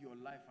leave your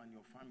life and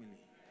your family.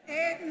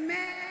 Amen.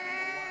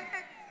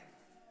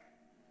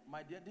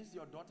 My dear, this is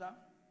your daughter?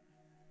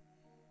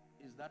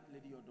 Is that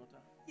lady your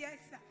daughter? Yes,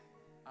 sir.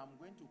 I'm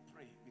going to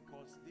pray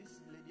because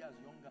this lady, as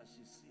young as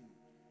she's seen,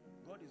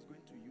 God is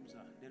going to use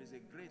her. There is a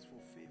grace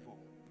for favor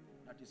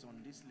that is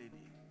on this lady.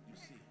 You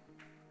see.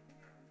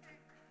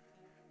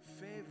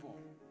 Favor.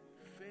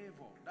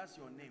 Favor. That's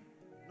your name.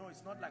 No,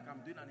 it's not like I'm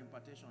doing an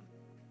impartation.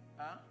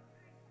 Huh?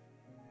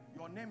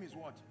 Your name is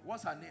what?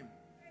 What's her name?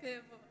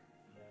 Favor.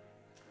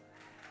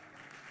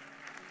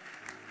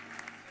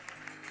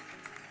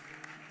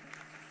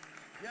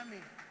 Hear me,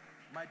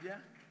 my dear.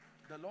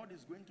 The Lord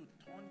is going to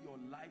turn your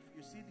life.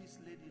 You see this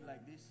lady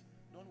like this?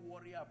 Don't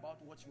worry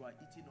about what you are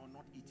eating or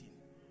not eating.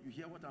 You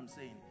hear what I'm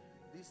saying?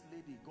 This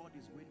lady, God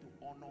is going to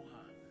honor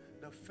her.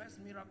 The first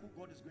miracle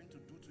God is going to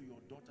do to your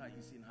daughter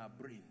is in her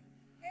brain.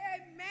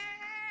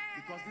 Amen.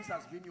 Because this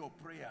has been your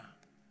prayer.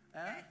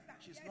 Yes, sir.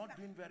 She's Yes, not sir.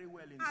 doing very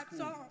well in At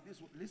school. all.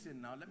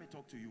 Listen now, let me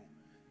talk to you.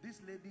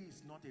 This lady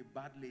is not a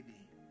bad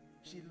lady.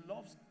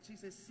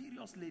 She's a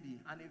serious lady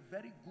and a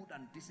very good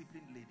and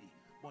disciplined lady.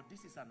 But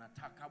this is an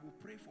attack. I will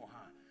pray for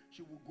her.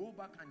 She will go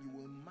back and you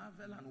will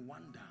marvel and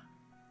wonder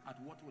at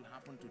what will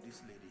happen to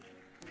this lady.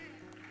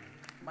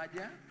 My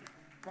dear,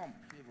 come,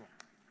 Favor.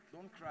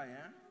 Don't cry,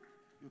 eh?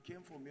 You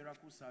came for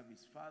miracle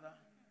service. Father,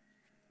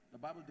 the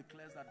Bible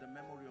declares that the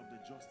memory of the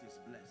just is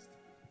blessed.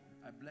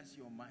 I bless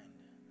your mind.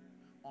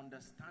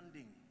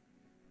 Understanding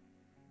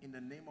in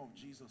the name of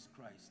Jesus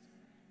Christ.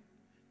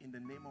 In the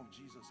name of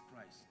Jesus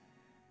Christ.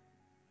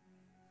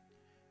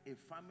 A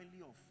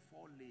family of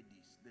 4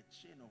 ladies, the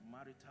chain of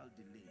marital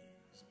delay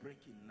is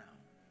breaking now.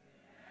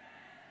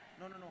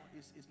 No.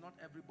 It's not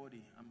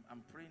everybody.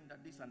 I'm praying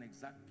that this is an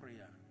exact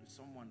prayer to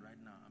someone right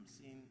now. I'm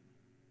seeing,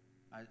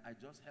 I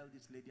just held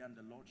this lady and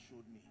the Lord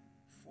showed me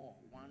 4.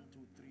 1, 2,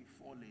 3,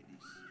 4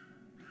 ladies.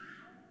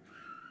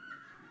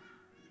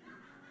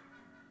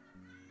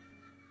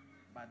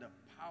 By the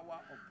power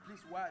of,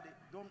 please, why are they,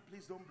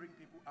 please don't bring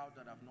people out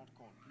that have not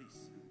called,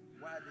 please.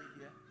 Why are they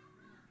here?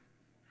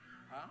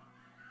 Huh?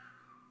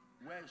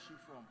 Where is she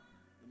from?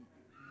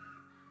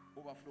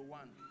 Overflow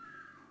 1.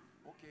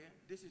 Okay,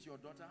 this is your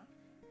daughter.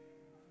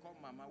 Come,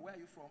 Mama. Where are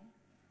you from?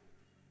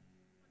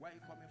 Where are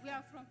you coming from? We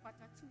are from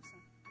quarter 2,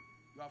 sir.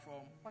 You are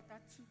from Quarter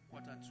 2.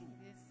 quarter 2.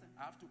 Yes, sir.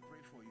 I have to pray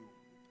for you.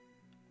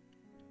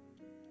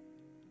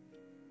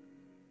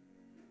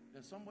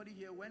 There's somebody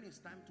here, when it's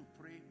time to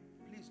pray,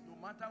 please, no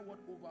matter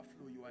what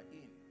overflow you are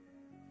in,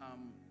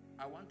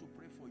 I want to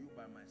pray for you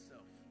by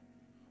myself.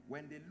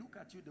 When they look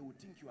at you, they will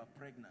think you are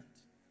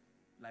pregnant.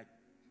 Like,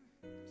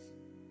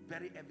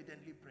 very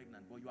evidently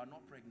pregnant, but you are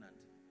not pregnant.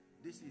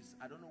 This is,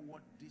 I don't know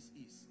what this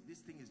is. This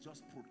thing is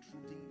just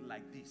protruding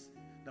like this.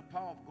 The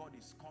power of God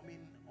is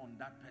coming on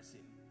that person.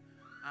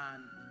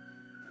 And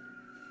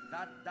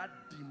that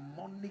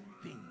demonic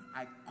thing,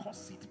 I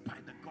curse it by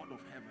the God of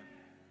heaven.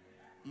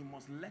 He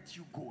must let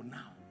you go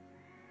now.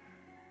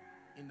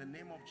 In the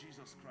name of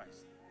Jesus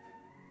Christ.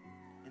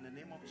 In the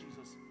name of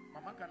Jesus.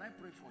 Mama, can I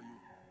pray for you?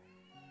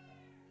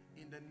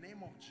 In the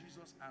name of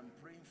Jesus, I'm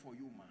praying for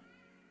you, ma.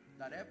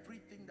 That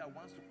everything that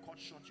wants to cut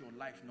short your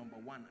life, number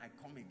 1, I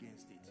come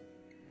against it.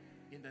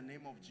 In the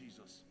name of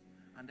Jesus.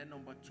 And then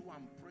number 2,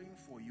 I'm praying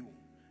for you.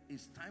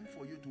 It's time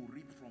for you to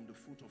reap from the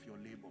fruit of your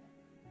labor.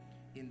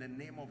 In the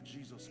name of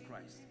Jesus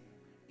Christ.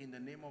 In the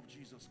name of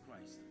Jesus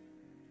Christ.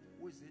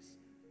 Who is this?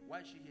 Why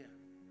is she here?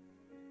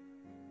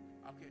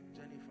 Okay,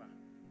 Jennifer.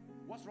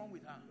 What's wrong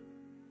with her?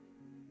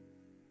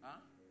 Huh?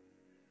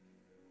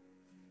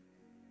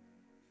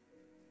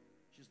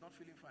 She's not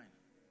feeling fine.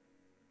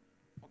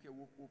 Okay,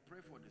 we'll pray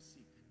for the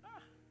sick.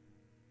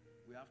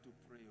 We have to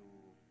pray.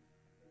 Oh.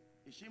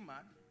 Is she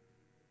mad?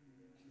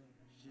 No.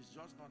 She's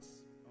just not.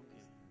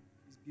 Okay.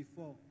 It's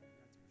before that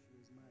she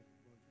was mad,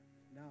 but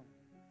now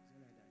it's not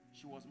like that.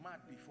 She was mad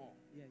before.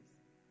 Yes.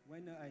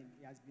 When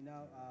it has been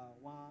now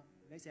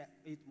let's say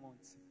 8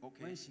 months.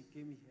 Okay. When she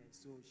came here,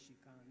 so she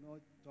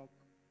cannot talk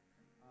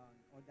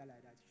other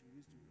like that. She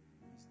used to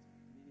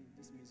meaning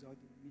this means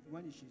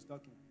when she's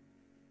talking.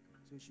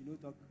 So she no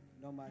talk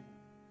normally.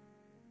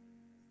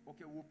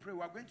 Okay, we'll pray.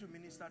 We're going to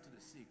minister to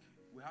the sick.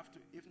 We have to,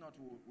 if not,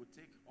 we'll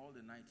take all the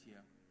night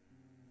here.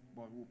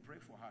 But we'll pray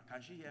for her.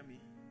 Can she hear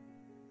me?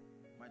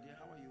 My dear,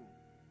 how are you?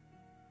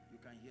 You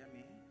can hear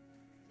me?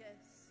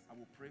 Yes. I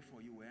will pray for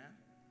you,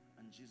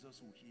 and Jesus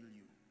will heal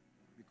you.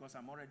 Because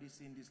I'm already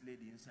seeing this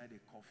lady inside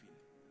a coffin.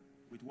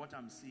 With what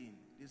I'm seeing,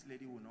 this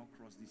lady will not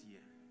cross this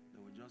year. They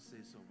will just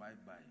say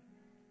survived by.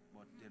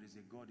 But there is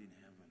a God in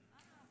heaven.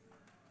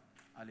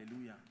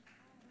 Hallelujah.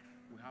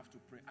 We have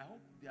to pray. I hope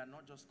they are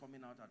not just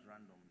coming out at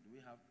random. Do we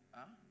have...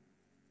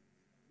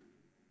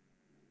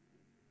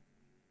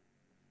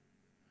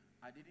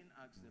 I didn't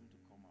ask them to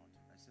come out.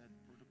 I said,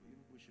 protocol,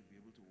 we should be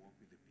able to work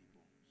with the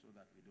people so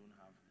that we don't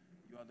have...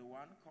 You are the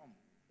one, come.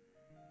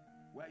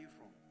 Where are you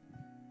from?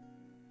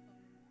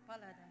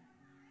 Paladin.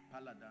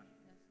 Paladin.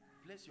 Yes.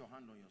 Place your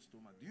hand on your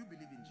stomach. Do you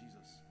believe in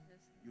Jesus?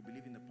 Yes. You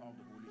believe in the power of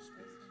the Holy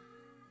Spirit?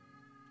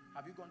 Yes.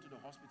 Have you gone to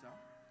the hospital?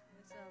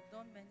 Yes, I've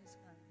done many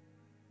scans.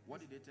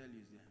 What did they tell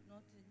you is there?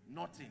 Nothing.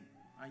 Nothing.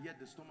 And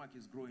yet the stomach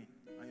is growing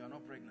and you are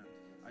not pregnant.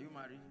 Are you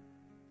married?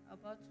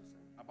 About to,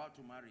 sir. About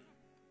to marry.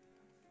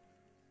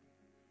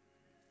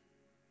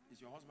 Is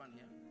your husband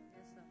here?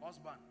 Yes, sir.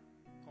 Husband,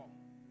 come.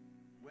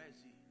 Where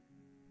is he?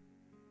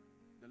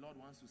 The Lord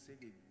wants to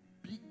save a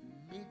big,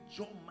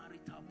 major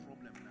marital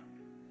problem now.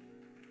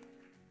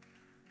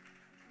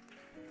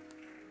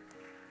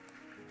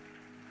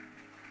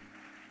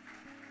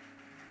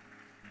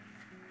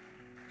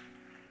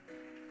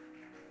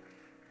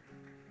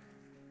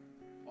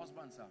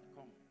 Husband, sir,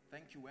 come.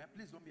 Thank you.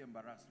 Please don't be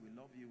embarrassed. We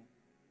love you.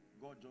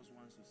 God just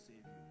wants to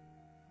save you.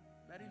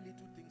 Very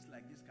little things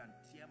like this can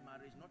tear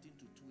marriage not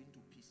into two, into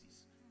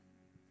pieces,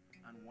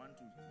 and want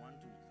to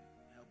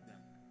help them.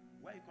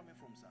 Where are you coming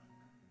from, sir?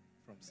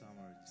 From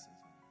Samaria.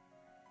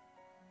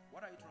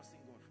 What are you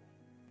trusting God for?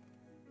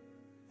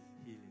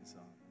 Healing,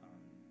 sir,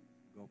 and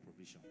God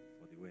provision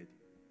for the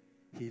wedding.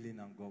 Healing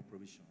and God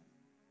provision.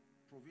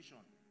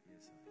 Provision?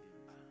 Yes, sir.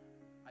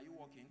 Are you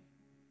working?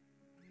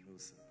 No,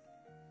 sir.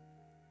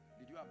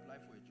 Did you apply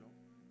for a job?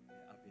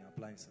 Yeah, I've been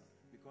applying, sir.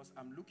 Because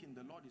I'm looking,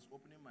 the Lord is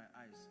opening my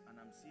eyes and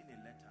I'm seeing a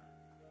letter.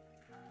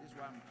 This is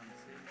why I'm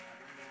saying, I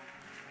don't know.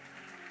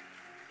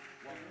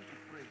 We're going to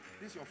pray.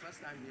 This is your first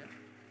time here?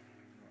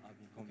 No, I've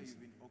been coming.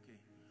 Okay.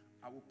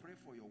 I will pray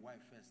for your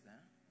wife first.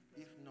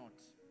 If not,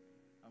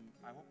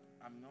 I hope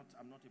I'm not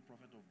a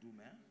prophet of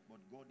doom, but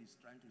God is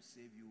trying to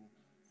save you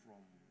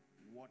from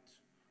what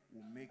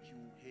will make you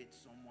hate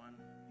someone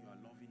you are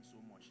loving so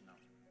much now.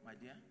 My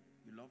dear,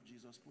 you love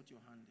Jesus, put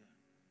your hand there.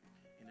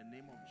 In the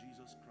name of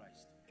Jesus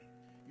Christ.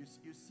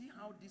 You see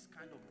how this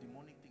kind of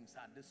demonic things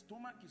are. The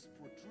stomach is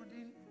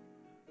protruding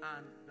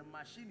and the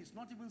machine is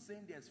not even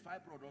saying there's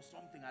fibroid or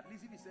something. At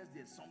least if it says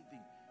there's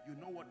something, you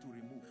know what to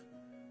remove.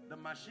 The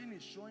machine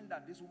is showing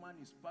that this woman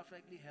is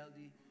perfectly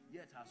healthy,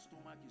 yet her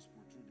stomach is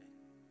protruded.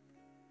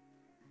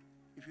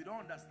 If you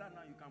don't understand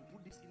now, you can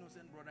put this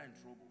innocent brother in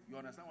trouble. You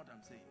understand what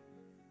I'm saying?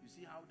 You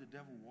see how the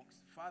devil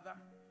works? Father,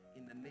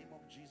 in the name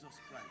of Jesus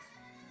Christ,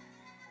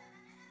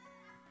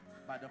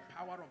 by the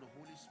power of the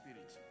Holy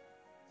Spirit,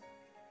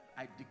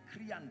 I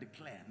decree and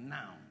declare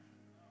now.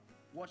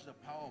 Watch the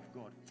power of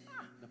God.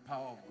 The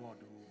power of God.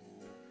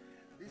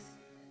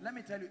 Let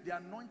me tell you, the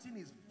anointing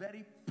is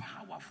very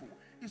powerful.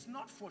 It's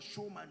not for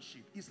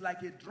showmanship. It's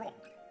like a drug.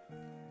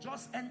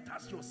 Just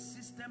enters your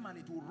system and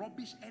it will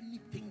rubbish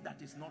anything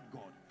that is not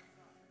God.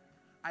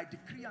 I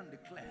decree and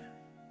declare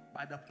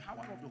by the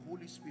power of the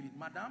Holy Spirit,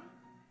 madam,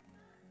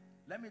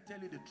 let me tell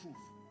you the truth.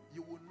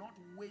 You will not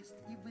waste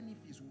even if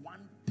it's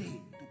one day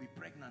to be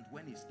pregnant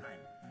when it's time.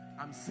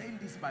 I'm saying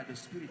this by the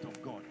Spirit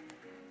of God.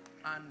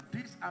 And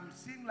this, I'm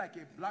seeing like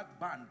a black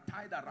band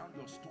tied around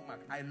your stomach.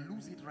 I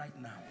lose it right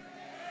now.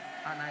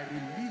 And I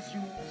release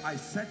you. I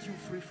set you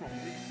free from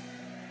this.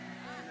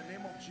 In the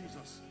name of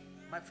Jesus.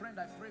 My friend,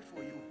 I pray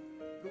for you.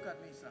 Look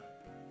at me, sir.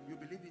 You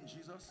believe in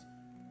Jesus?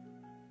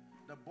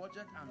 The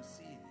budget I'm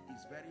seeing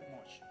is very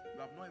much.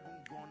 You have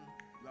not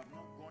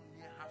gone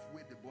near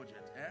halfway the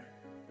budget.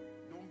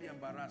 Don't be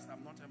embarrassed.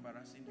 I'm not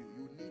embarrassing you.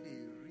 You need a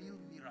real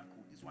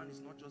miracle. This one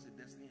is not just a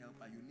destiny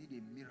helper. You need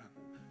a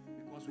miracle.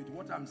 Because with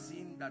what I'm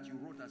seeing that you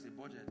wrote as a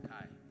budget,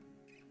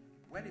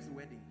 when is the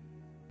wedding?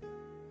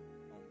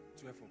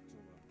 12th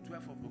October.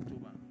 12th of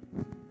October.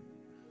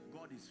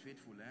 God is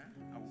faithful.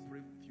 I will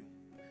pray with you.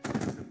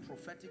 There's a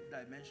prophetic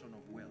dimension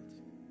of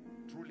wealth.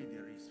 Truly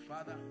there is.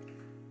 Father,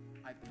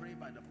 I pray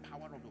by the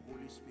power of the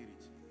Holy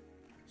Spirit,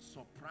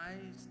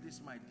 surprise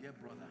this my dear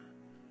brother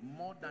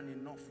more than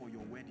enough for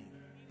your wedding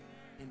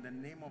in the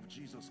name of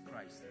Jesus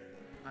Christ.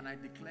 And I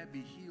declare, be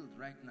healed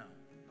right now.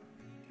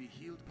 Be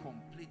healed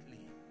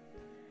completely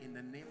in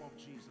the name of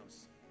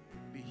Jesus.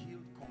 Be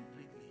healed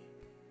completely.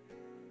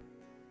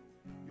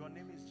 Your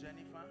name is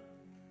Jennifer.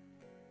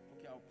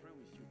 Okay, I'll pray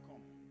with you.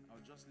 Come,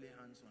 I'll just lay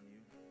hands on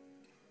you.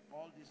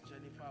 All this,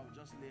 Jennifer, I'll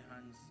just lay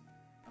hands.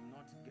 I'm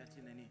not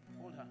getting any.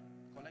 Hold her.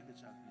 Collect the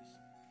child, please.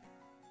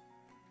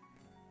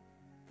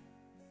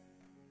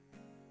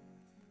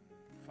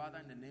 Father,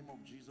 in the name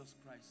of Jesus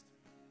Christ,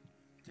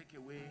 take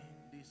away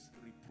this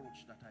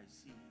reproach that I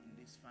see in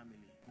this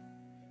family.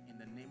 In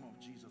the name of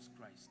Jesus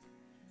Christ.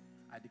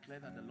 I declare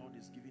that the Lord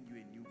is giving you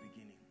a new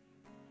beginning.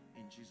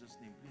 In Jesus'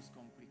 name, please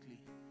come quickly.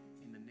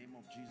 In the name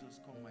of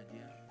Jesus, come, my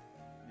dear.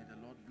 May the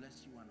Lord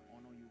bless you and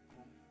honor you.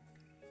 Come.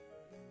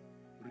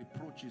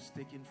 Reproach is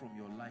taken from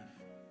your life.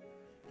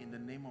 In the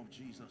name of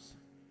Jesus.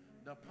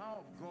 The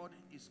power of God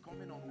is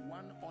coming on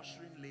one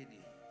ushering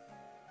lady.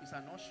 It's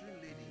an ushering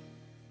lady.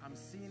 I'm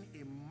seeing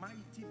a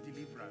mighty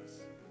deliverance.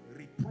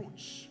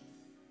 Reproach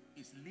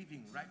is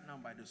living right now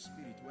by the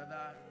Spirit,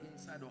 whether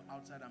inside or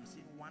outside. I'm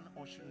seeing one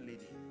ushering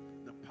lady.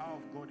 The power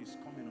of God is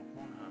coming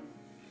upon her.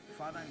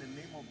 Father, in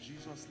the name of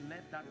Jesus,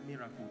 let that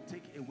miracle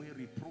take away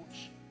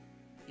reproach.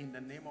 In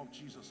the name of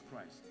Jesus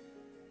Christ,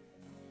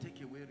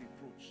 take away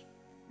reproach.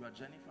 You are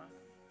Jennifer.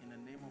 In the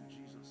name of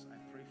Jesus, I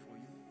pray for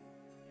you.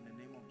 In the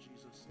name of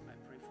Jesus, I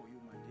pray for you,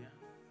 my dear.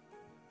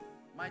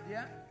 My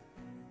dear,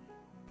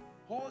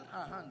 hold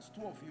her hands,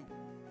 two of you.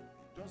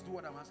 Just do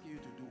what I'm asking you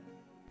to do.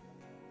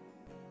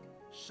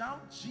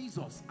 Shout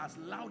Jesus as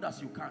loud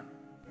as you can.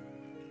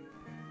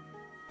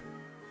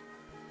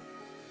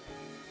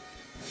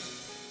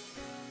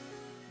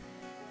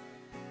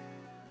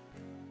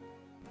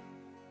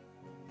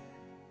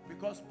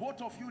 Because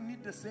both of you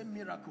need the same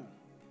miracle.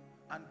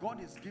 And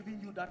God is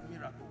giving you that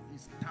miracle.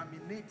 He's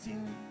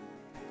terminating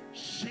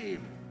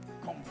shame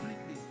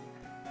completely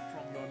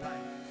from your life.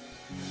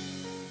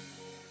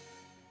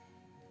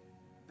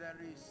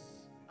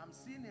 I'm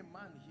seeing a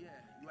man here.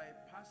 You are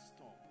a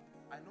pastor.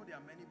 I know there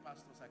are many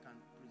pastors, I can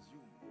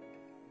presume.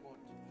 But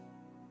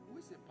who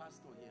is a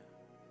pastor here?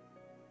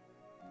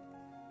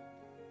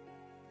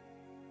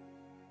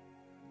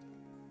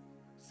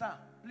 Sir,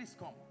 please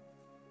come.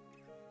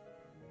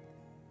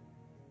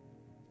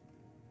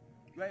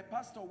 You are a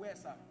pastor where,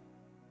 sir?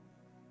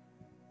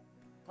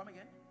 Come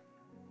again.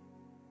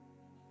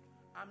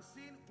 I'm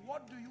seeing,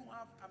 what do you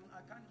have?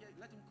 I can't hear.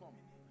 Let him come.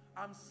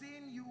 I'm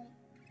seeing you.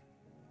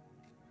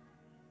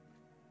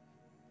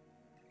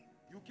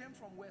 You came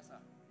from where, sir?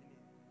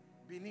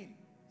 Benin.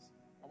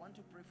 I want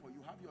to pray for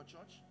you. Have your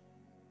church?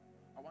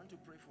 I want to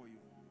pray for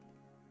you.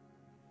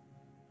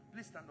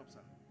 Please stand up, sir.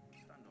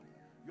 Stand up.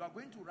 You are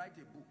going to write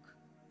a book.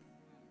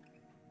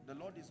 The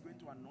Lord is going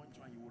to anoint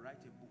you and you will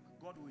write a book.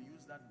 God will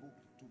use that book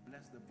to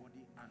bless the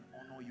body and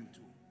honor you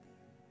too.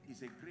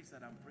 It's a grace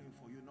that I'm praying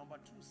for you.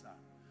 Number two, sir,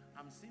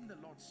 I'm seeing the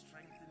Lord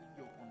strengthening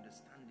your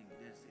understanding.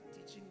 There's a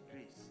teaching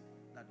grace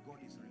that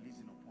God is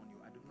releasing upon you.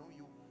 I don't know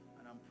you,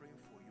 and I'm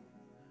praying for you.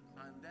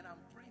 And then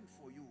I'm praying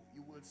for you.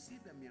 You will see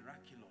the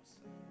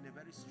miraculous in a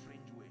very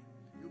strange way.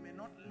 You may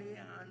not lay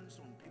hands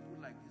on people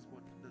like this,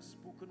 but the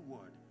spoken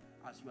word,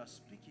 as you are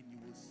speaking,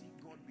 you will see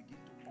God begin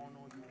to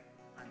honor you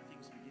and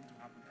things begin to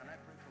happen. Can I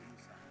pray for you,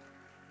 sir?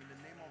 In the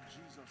name of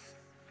Jesus,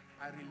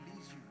 I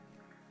release you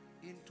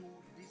into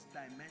these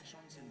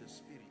dimensions in the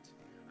spirit,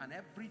 and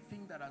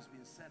everything that has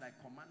been said, I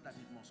command that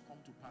it must come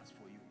to pass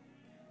for you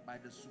by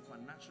the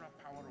supernatural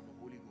power of the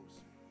Holy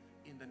Ghost.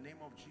 In the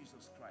name of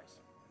Jesus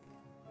Christ,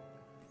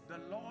 the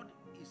Lord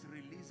is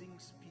releasing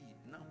speed.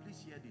 Now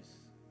please hear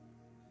this.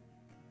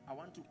 I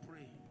want to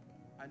pray.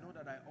 I know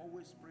that I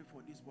always pray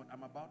for this, but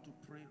I'm about to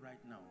pray right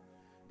now.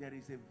 There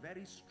is a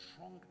very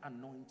strong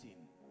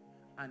anointing,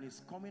 and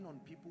it's coming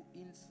on people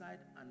inside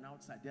and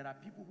outside. There are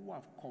people who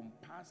have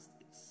compassed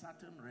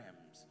certain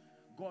realms.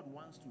 God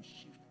wants to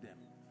shift them.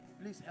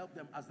 Please help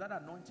them. As that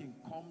anointing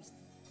comes,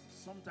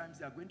 sometimes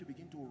they are going to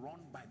begin to run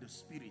by the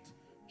Spirit.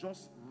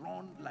 Just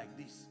run like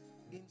this,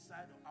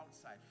 inside or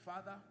outside.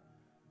 Father,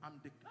 I'm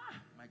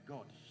my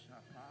God.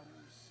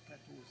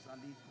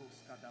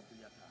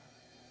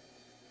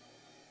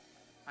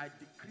 I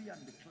decree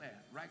and declare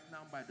right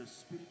now by the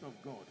Spirit of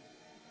God,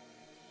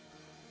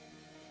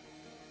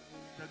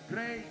 the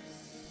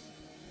grace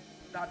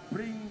that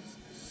brings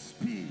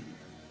speed.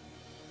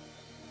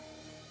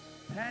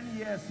 10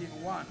 years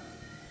in one.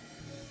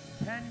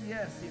 10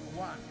 years in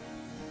one.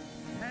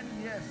 10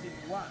 years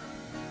in one.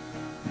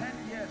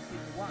 10 years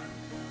in one.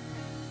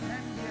 10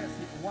 years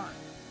in one.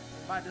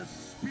 By the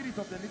Spirit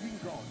of the living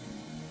God,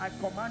 I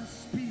command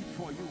speed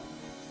for you.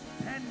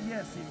 10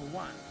 years in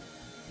one.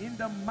 In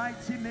the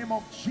mighty name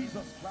of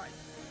Jesus Christ,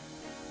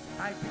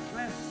 I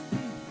declare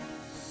speed,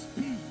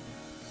 speed,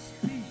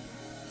 speed,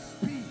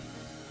 speed.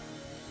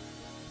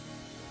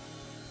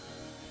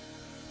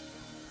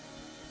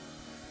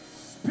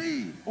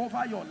 Speed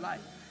over your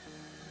life.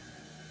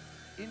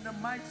 In the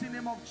mighty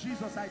name of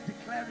Jesus, I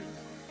declare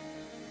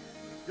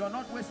it. You are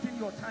not wasting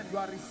your time. You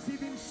are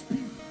receiving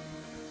speed.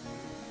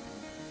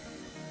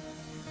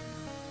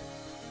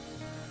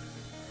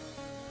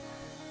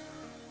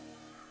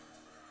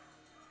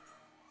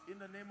 In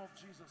the name of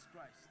Jesus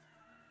Christ.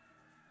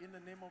 In the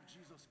name of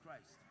Jesus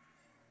Christ.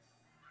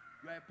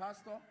 You are a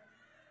pastor?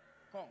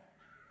 Come.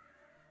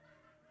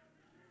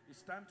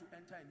 It's time to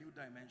enter a new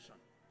dimension.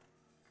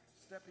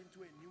 Step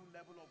into a new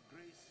level of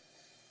grace.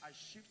 I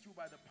shift you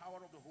by the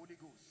power of the Holy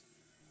Ghost.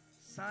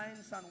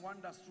 Signs and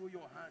wonders through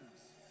your hands.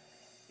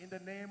 In the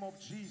name of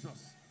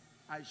Jesus,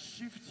 I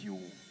shift you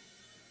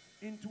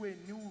into a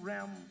new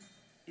realm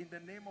in the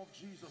name of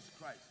Jesus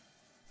Christ.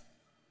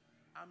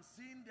 I'm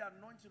seeing the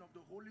anointing of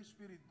the Holy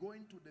Spirit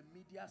going to the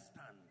media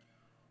stand.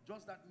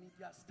 just that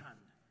media stand.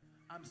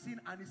 I'm seeing,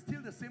 and it's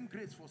still the same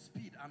grace for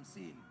speed. I'm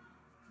seeing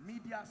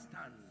media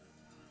stand.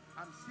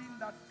 I'm seeing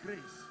that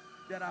grace.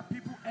 There are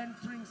people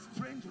entering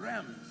strange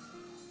realms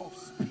of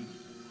speed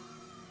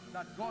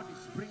that God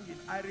is bringing.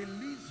 I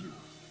release you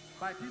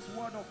by this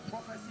word of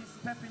prophecy.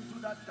 Step into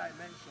that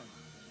dimension.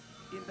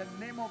 In the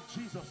name of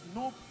Jesus,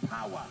 no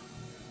power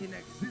in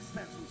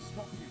existence will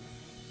stop you.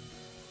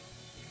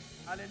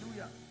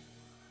 Hallelujah.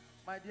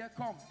 My dear,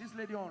 come. This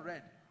lady on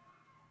red.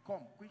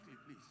 Come, quickly,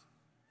 please.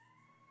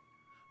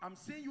 I'm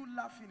seeing you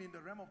laughing in the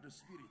realm of the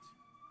spirit.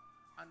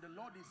 And the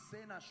Lord is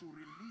saying I should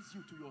release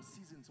you to your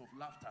seasons of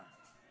laughter.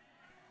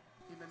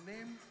 In the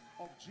name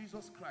of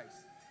Jesus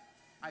Christ,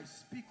 I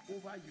speak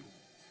over you.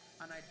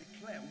 And I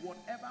declare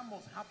whatever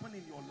must happen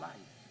in your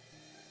life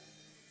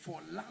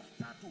for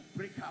laughter to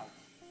break out,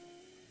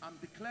 I'm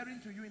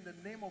declaring to you in the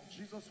name of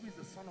Jesus, who is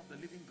the Son of the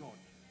living God,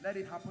 let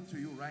it happen to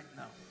you right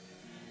now.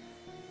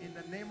 In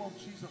the name of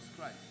Jesus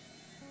Christ.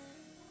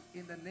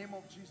 In the name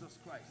of Jesus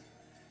Christ.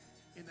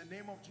 In the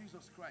name of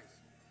Jesus Christ.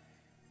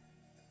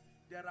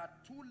 There are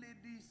 2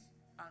 ladies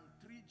and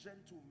 3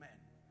 gentlemen.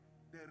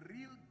 The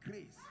real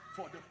grace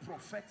for the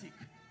prophetic.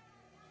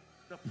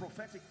 The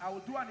prophetic. I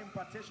will do an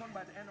impartation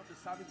by the end of the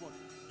service, but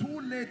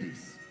 2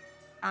 ladies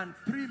and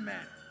 3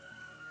 men.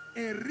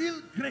 A real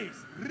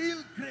grace,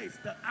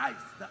 the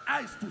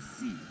eyes to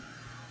see.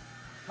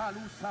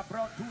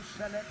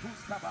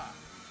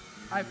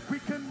 I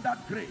quicken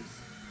that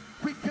grace,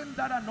 quicken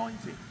that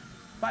anointing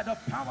by the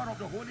power of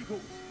the Holy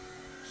Ghost.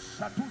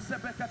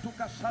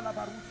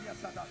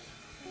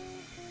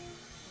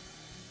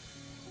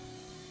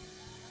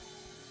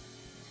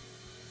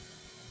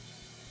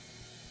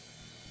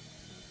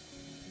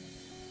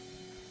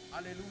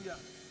 Hallelujah.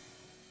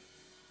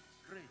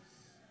 Grace.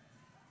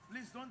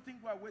 Please don't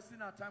think we're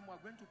wasting our time.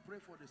 We're going to pray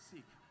for the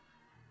sick.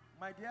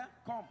 My dear,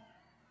 come.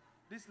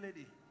 This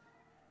lady,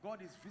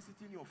 God is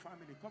visiting your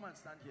family. Come and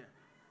stand here.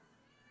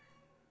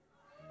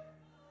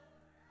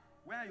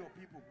 Where are your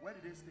people? Where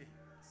did they stay?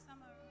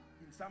 Samaru.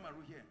 In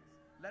Samaru here.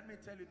 Let me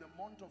tell you, the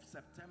month of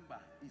September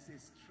is a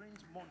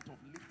strange month of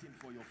lifting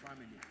for your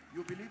family.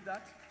 You believe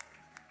that?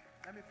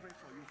 Let me pray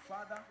for you.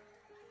 Father,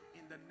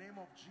 in the name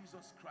of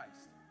Jesus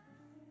Christ.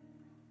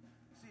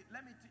 See,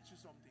 let me teach you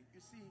something.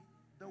 You see,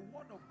 the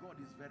word of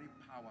God is very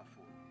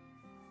powerful.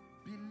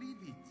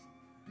 Believe it.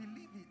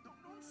 Believe it.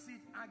 Don't sit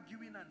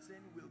arguing and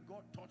saying, will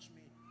God touch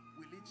me?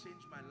 Will it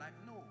change my life?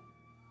 No.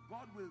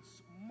 God will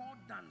more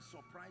than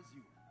surprise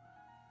you.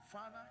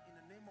 Father, in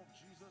the name of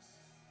Jesus,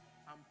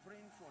 I'm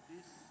praying for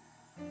this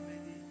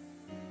lady,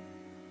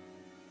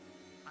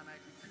 and I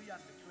decree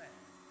and declare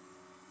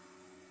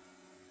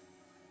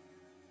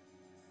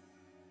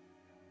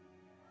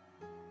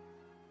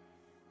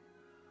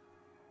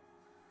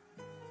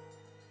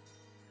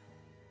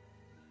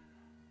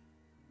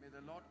may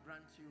the Lord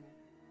grant you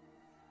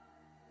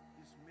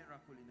this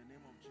miracle in the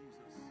name of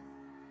Jesus.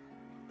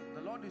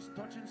 The Lord is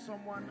touching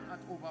someone at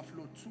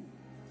overflow 2.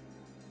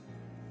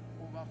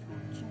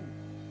 Overflow 2.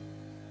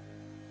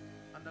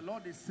 And the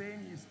Lord is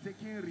saying he's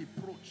taking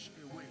reproach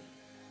away.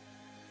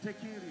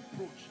 Taking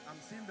reproach. I'm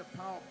seeing the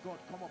power of God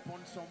come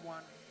upon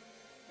someone.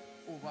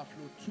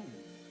 Overflow 2.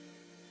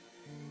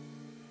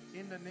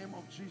 In the name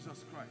of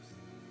Jesus Christ.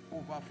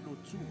 Overflow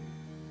 2.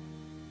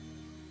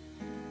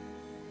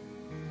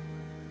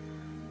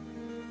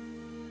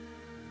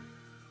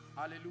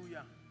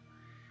 Hallelujah.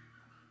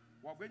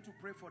 We're going to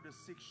pray for the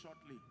sick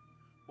shortly.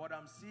 But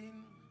I'm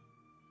seeing,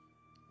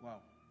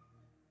 wow.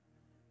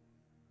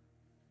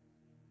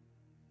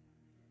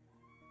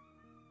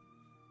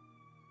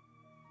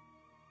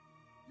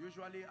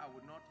 Usually I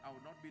would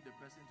not be the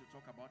person to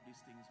talk about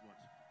these things, but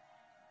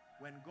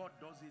when God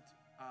does it,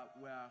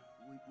 where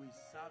we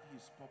serve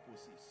his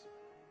purposes.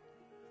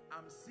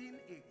 I'm seeing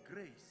a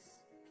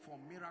grace for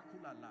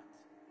miracle alert.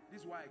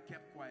 This is why I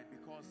kept quiet,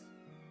 because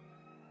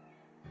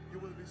you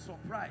will be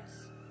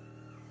surprised.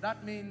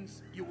 That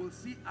means you will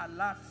see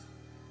alert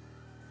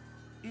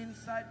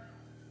inside,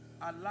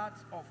 alert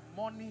of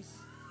monies.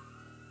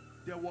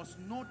 There was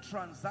no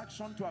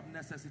transaction to have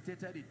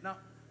necessitated it. Now,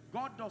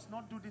 God does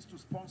not do this to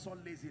sponsor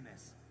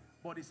laziness,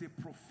 but it's a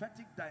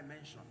prophetic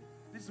dimension.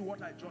 This is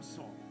what I just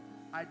saw.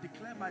 I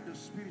declare by the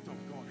Spirit of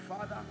God,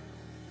 Father,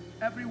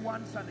 every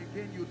once and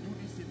again you do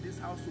this in this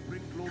house to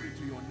bring glory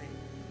to your name.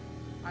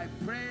 I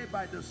pray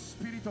by the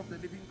Spirit of the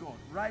living God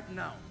right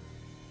now,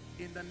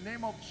 in the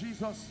name of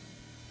Jesus,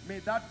 may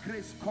that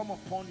grace come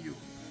upon you.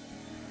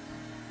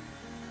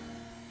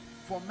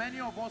 For many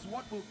of us,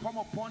 what will come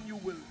upon you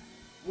will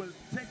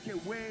take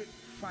away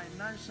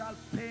financial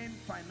pain,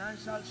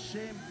 financial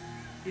shame,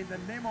 in the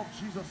name of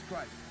Jesus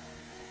Christ.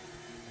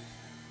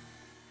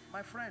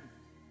 My friend,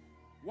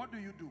 what do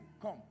you do?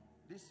 Come,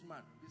 this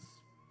man,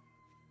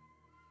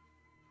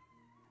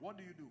 what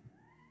do you do?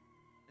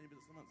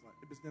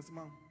 A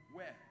businessman.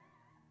 Where?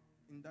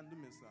 In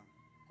Dandume, sir.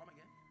 Come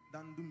again?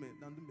 Dandume,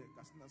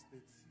 Katsina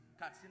State.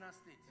 Katsina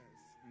State. Yes,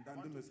 in I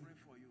want Dandume. to pray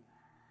for you.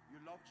 You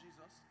love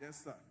Jesus?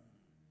 Yes, sir.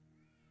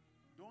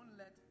 Don't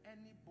let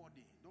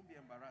anybody, don't be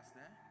embarrassed,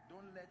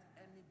 don't let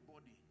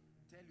anybody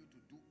tell you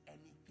to do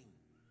anything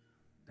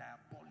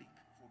diabolic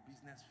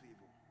business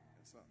favor.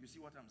 Yes, sir. You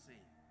see what I'm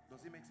saying?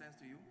 Does it make sense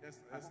to you?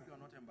 Yes, I yes, hope sir. you're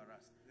not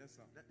embarrassed. Yes,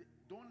 sir.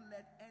 Don't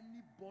let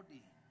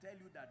anybody tell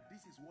you that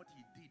this is what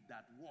he did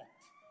that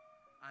worked,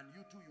 and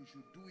you too, you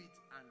should do it,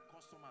 and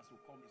customers will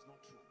come. It's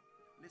not true.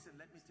 Listen,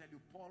 let me tell you,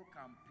 Paul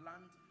can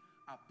plant,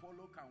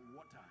 Apollo can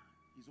water.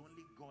 It's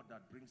only God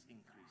that brings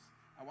increase.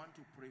 I want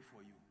to pray for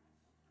you.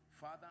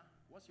 Father,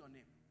 what's your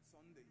name?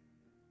 Sunday.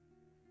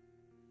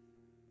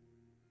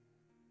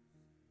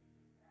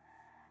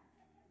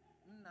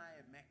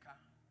 Nnaemeka.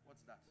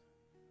 What's that?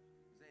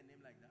 Is there a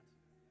name like that?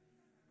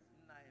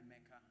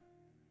 Nnaemeka.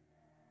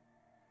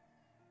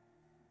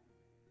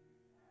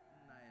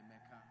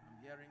 Nnaemeka. I'm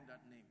hearing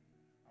that name.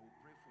 I will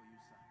pray for you,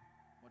 sir.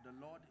 But the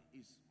Lord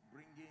is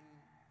bringing,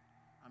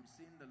 I'm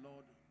seeing the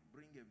Lord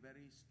bring a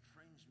very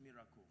strange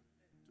miracle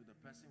to the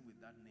person with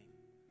that name.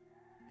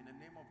 In the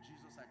name of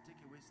Jesus, I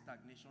take away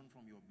stagnation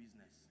from your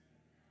business.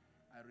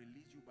 I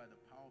release you by the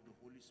power of the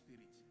Holy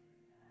Spirit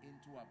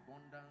into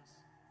abundance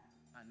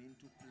and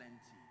into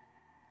plenty.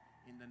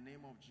 In the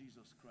name of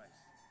Jesus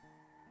Christ.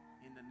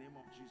 In the name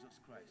of Jesus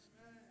Christ.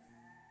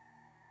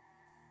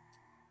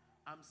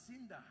 I'm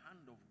seeing the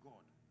hand of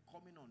God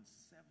coming on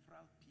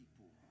several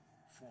people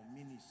for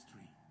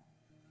ministry.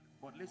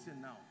 But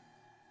listen now,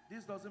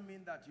 this doesn't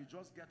mean that you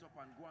just get up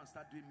and go and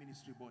start doing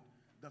ministry, but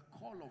the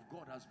call of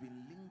God has been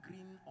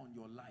lingering on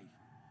your life,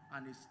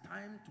 and it's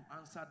time to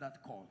answer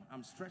that call.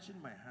 I'm stretching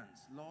my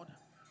hands. Lord,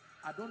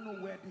 I don't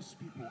know where these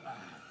people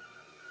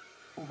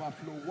are.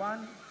 Overflow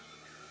 1,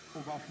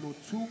 overflow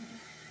 2,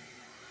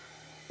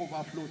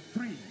 overflow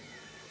 3,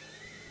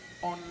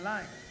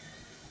 online,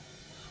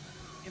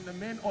 in the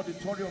main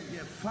auditorium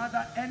here.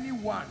 Father,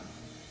 anyone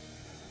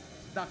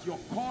that your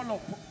call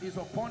is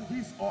upon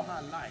his or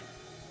her life,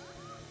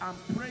 I'm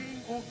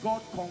praying, oh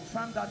God,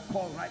 confirm that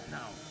call right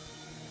now.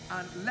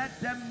 And let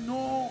them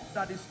know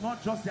that it's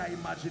not just their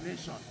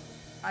imagination.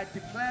 I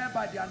declare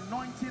by the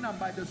anointing and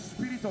by the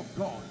Spirit of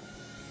God,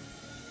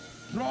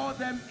 draw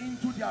them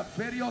into their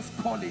various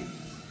callings,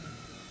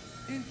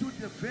 into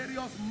the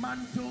various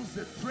mantles,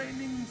 the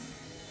trainings,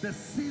 the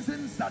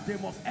seasons that they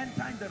must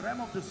enter in the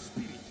realm of the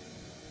Spirit,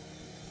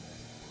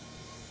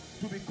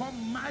 to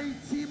become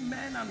mighty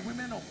men and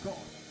women of God.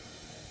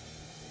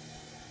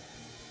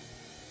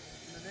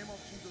 In the name of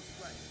Jesus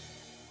Christ.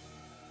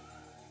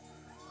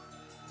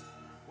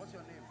 What's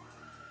your name?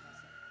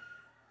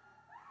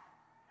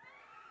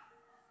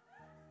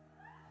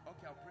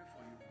 Okay, I'll pray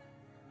for you.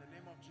 In the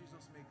name of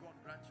Jesus, may God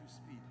grant you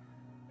speed.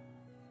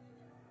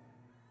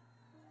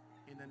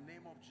 In the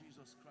name of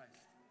Jesus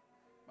Christ,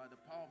 by the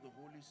power of the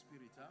Holy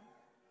Spirit,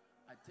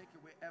 I take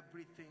away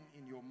everything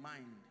in your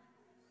mind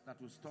that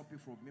will stop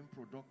you from being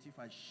productive.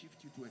 I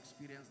shift you to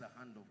experience the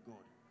hand of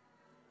God.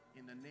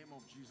 In the name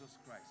of Jesus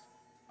Christ.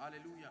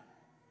 Hallelujah.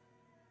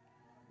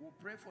 We'll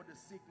pray for the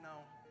sick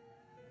now.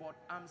 But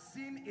I'm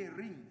seeing a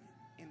ring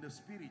in the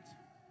spirit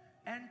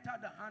enter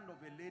the hand of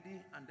a lady,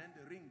 and then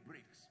the ring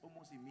breaks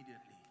almost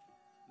immediately.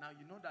 Now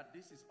you know that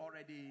this is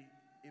already,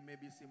 it may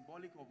be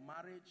symbolic of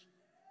marriage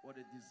or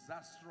a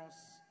disastrous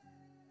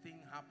thing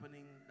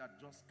happening that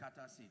just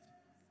scatters it.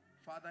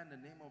 Father, in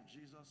the name of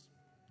Jesus,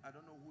 I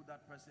don't know who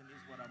that person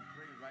is, but I'm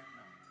praying right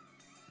now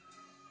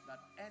that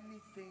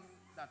anything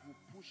that will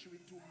push you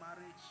into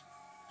marriage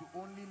to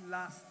only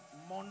last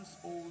months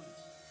old,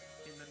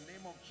 in the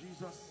name of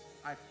Jesus,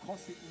 I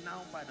curse it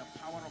now by the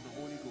power of the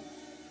Holy Ghost.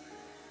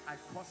 I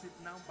curse it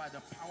now by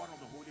the power of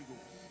the Holy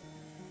Ghost.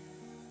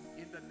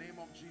 In the name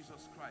of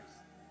Jesus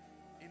Christ.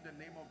 In the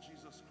name of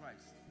Jesus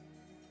Christ.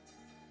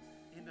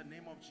 In the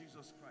name of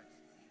Jesus Christ.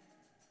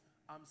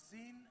 I'm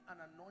seeing an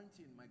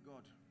anointing, my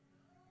God,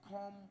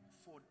 come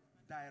for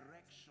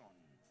direction,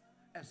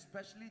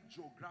 especially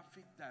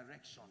geographic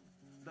direction.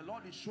 The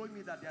Lord is showing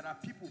me that there are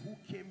people who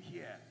came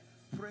here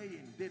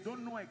praying. They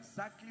don't know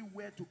exactly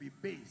where to be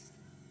based.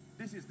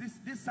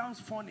 This sounds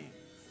funny,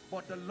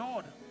 but the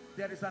Lord,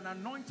 there is an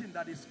anointing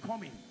that is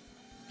coming,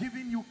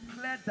 giving you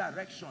clear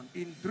direction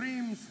in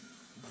dreams,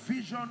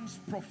 visions,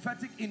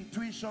 prophetic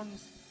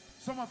intuitions.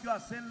 Some of you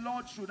are saying,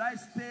 Lord, should I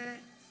stay?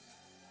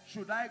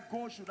 Should I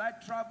go? Should I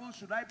travel?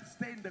 Should I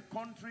stay in the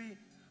country?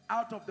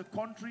 Out of the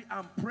country?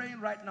 I'm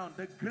praying right now,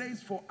 the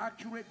grace for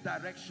accurate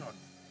direction.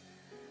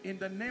 In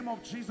the name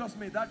of Jesus,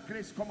 may that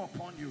grace come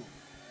upon you.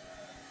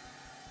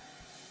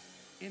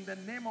 In the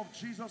name of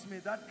Jesus, may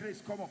that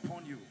grace come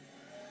upon you.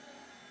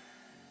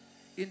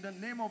 In the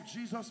name of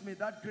Jesus, may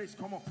that grace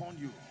come upon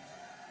you.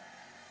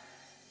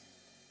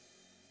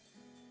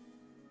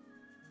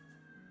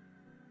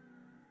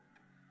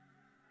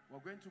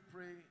 We're going to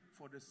pray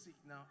for the sick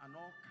now and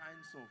all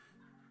kinds of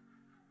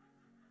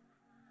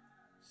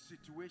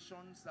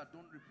situations that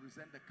don't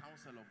represent the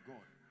counsel of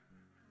God.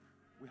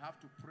 We have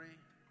to pray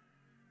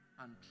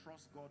and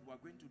trust God. We're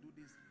going to do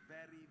this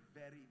very,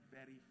 very,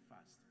 very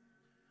fast.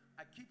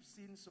 I keep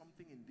seeing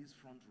something in this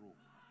front row.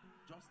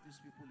 Just these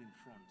people in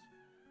front.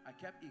 I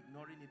kept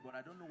ignoring it, but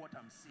I don't know what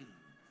I'm seeing.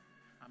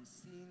 I'm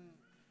seeing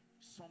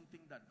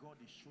something that God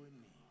is showing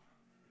me.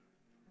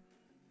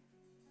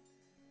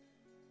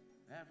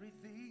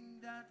 Everything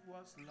that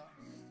was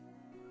lost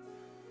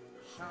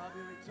shall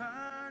be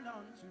returned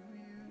unto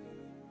you.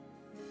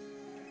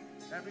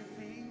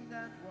 everything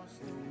that was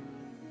stolen.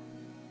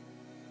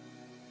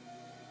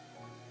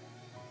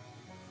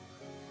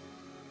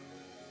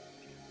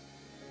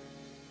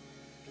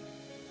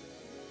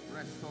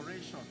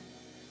 Restoration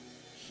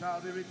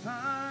shall be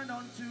returned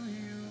unto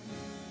you,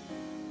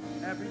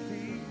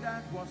 everything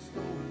that was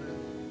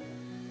stolen.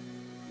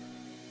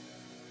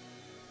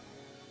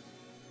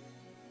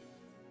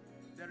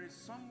 There is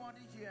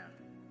somebody here,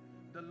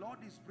 the Lord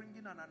is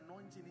bringing an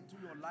anointing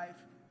into your life.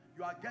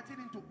 You are getting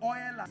into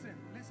oil.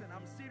 Listen,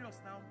 I'm serious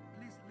now.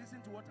 Please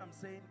listen to what I'm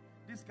saying.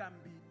 This can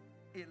be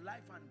a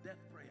life and death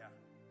prayer.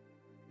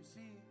 You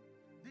see,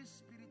 this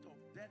spirit of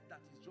death that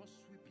is just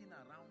sweeping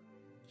around,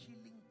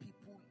 killing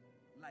people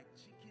like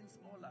chickens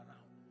all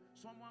around.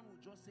 Someone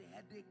will just say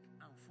headache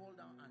and fall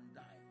down and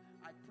die.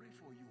 I pray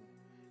for you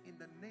in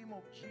the name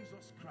of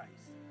Jesus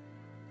Christ.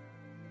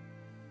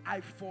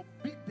 I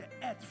forbid the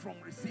earth from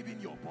receiving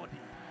your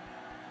body.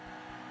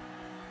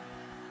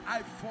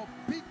 I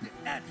forbid the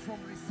earth from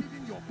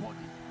receiving your body.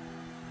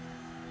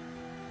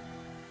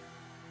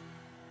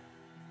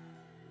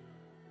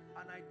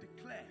 And I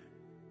declare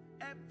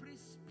every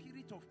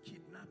spirit of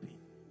kidnapping,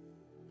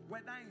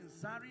 whether in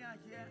Zaria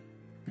here,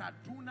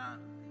 Kaduna,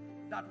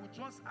 that will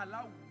just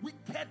allow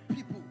wicked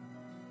people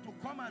to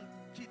come and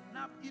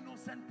kidnap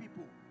innocent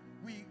people,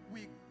 we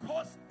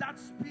curse that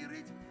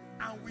spirit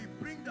and we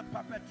bring the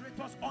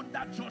perpetrators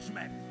under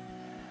judgment.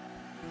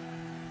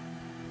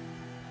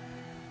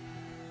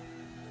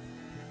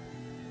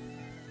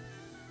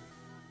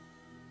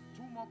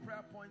 Two more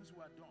prayer points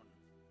were done.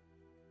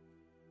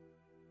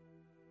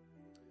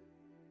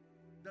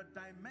 The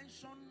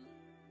dimension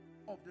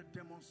of the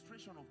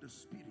demonstration of the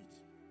Spirit,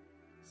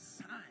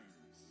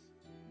 signs,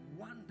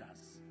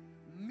 wonders,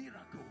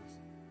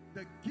 miracles,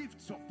 the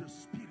gifts of the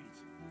Spirit.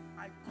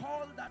 I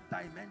call that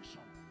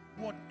dimension,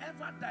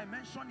 whatever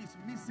dimension is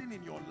missing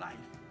in your life,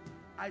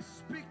 I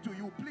speak to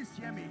you. Please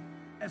hear me,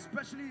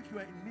 especially if you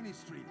are in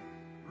ministry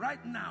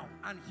right now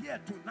and here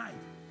tonight.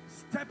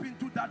 Step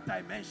into that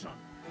dimension.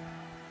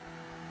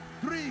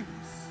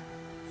 Dreams,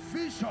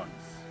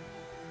 visions,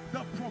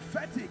 the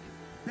prophetic,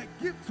 the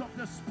gifts of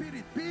the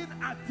Spirit being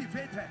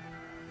activated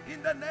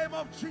in the name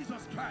of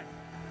Jesus Christ.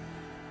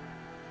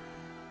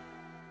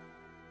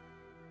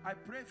 I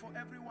pray for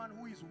everyone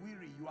who is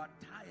weary. You are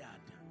tired.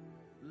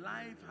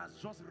 Life has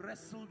just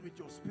wrestled with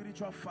your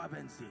spiritual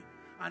fervency,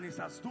 and it's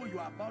as though you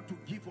are about to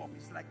give up.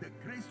 It's like the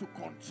grace to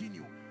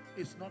continue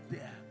is not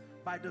there.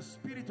 By the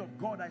Spirit of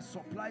God, I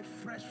supply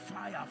fresh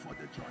fire for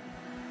the journey.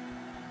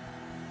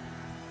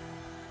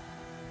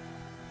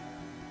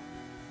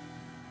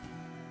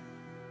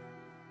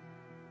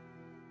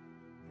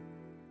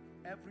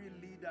 Every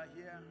leader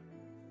here,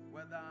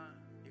 whether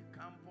a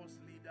campus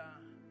leader,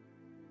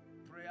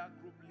 prayer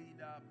group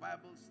leader,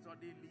 Bible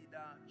study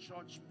leader,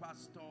 church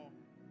pastor,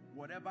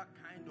 whatever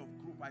kind of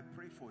group, I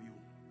pray for you.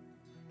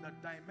 The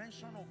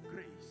dimension of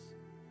grace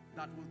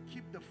that will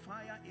keep the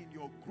fire in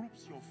your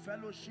groups, your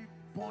fellowship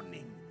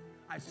burning,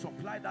 I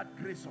supply that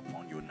grace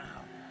upon you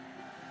now.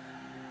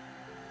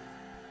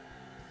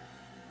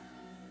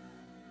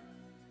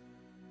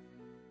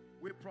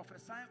 We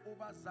prophesy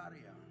over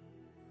Zaria.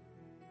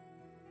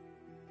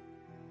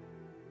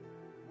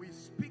 We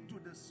speak to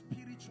the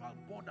spiritual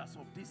borders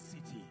of this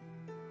city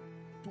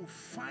to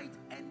fight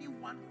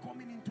anyone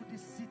coming into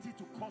this city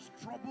to cause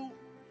trouble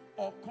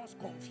or cause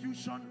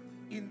confusion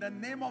in the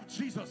name of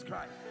Jesus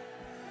Christ.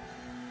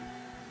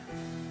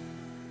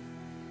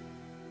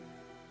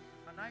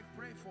 And I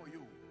pray for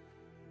you,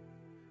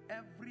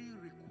 every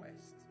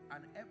request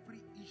and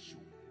every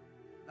issue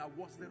that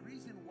was the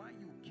reason why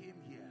you came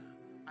here,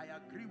 I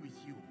agree with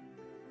you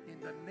in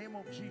the name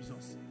of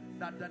Jesus,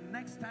 that the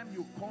next time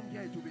you come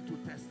here, it will be to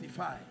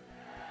testify.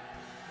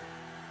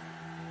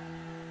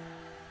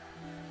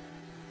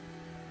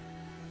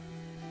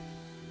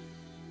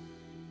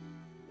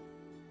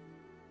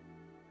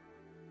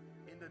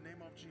 In the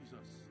name of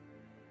Jesus.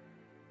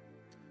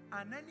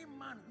 And any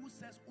man who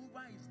says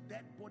over his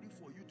dead body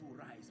for you to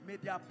rise, may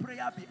their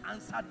prayer be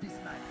answered this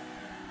night.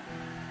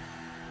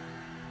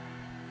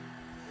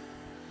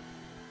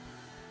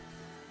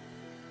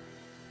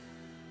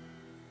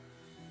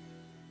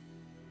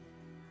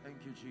 Thank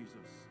you,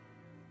 Jesus.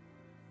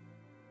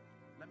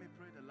 Let me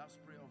pray the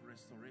last prayer of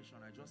restoration.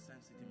 I just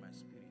sense it in my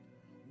spirit.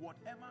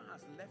 Whatever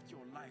has left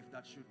your life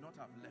that should not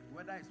have left,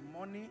 whether it's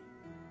money,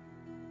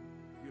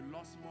 you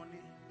lost money,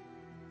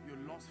 you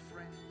lost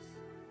friends,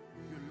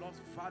 you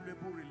lost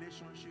valuable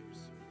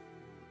relationships,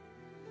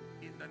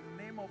 in the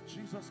name of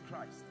Jesus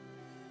Christ,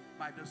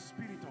 by the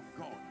Spirit of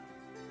God,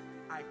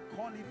 I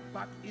call it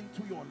back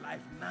into your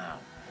life now.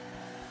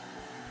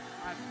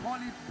 I call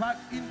it back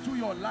into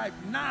your life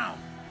now.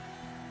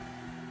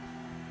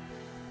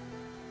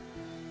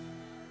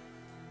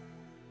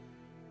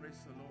 Praise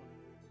the Lord.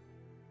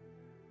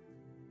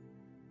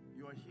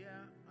 You are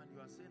here and you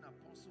are saying,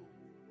 Apostle,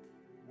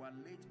 we are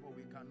late, but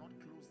we cannot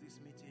close this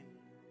meeting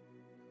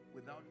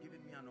without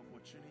giving me an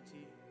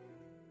opportunity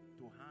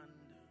to hand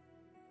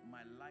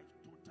my life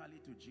totally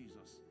to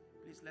Jesus.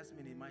 Please, let's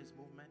minimize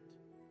movement.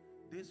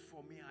 This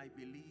for me, I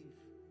believe,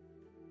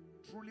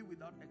 truly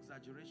without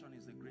exaggeration,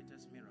 is the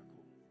greatest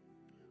miracle.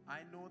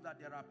 I know that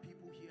there are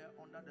people here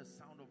under the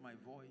sound of my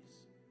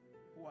voice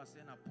who are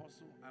saying,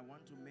 Apostle, I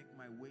want to make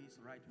my ways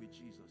right with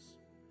Jesus.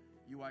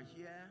 You are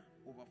here,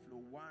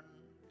 overflow 1,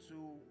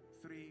 2,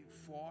 3,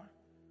 4.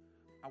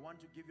 I want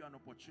to give you an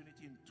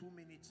opportunity in 2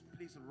 minutes.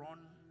 Please run.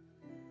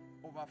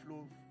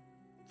 Overflow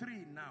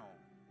 3 now.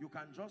 You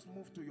can just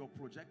move to your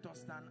projector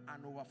stand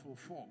and overflow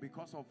 4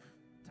 because of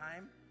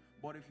time.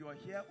 But if you are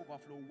here,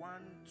 overflow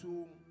 1,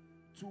 2,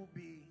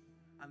 2B,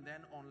 and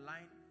then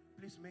online,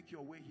 please make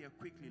your way here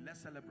quickly. Let's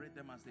celebrate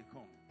them as they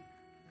come.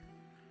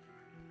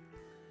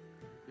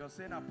 You're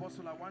saying,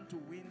 Apostle, I want to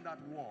win that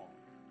war.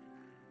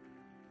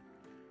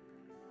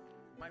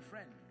 My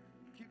friend,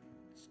 keep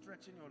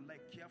stretching your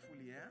leg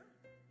carefully, eh?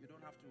 You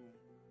don't have to.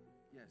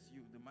 Yes,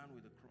 you, the man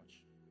with the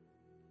crutch.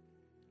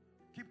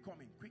 Keep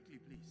coming quickly,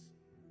 please.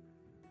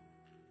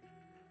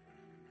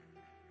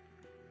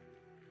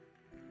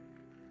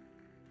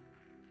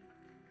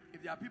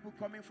 If there are people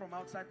coming from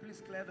outside,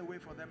 please clear the way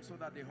for them so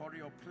that they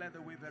hurry up. Clear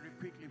the way very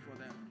quickly for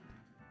them.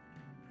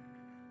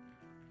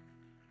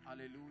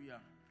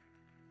 Hallelujah.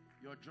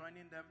 You're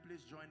joining them,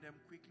 please join them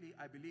quickly.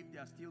 I believe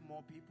there are still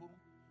more people.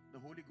 The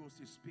Holy Ghost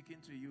is speaking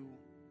to you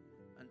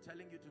and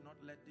telling you to not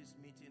let this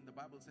meeting, the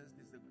Bible says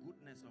this is the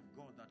goodness of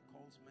God that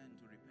calls men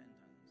to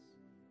repentance.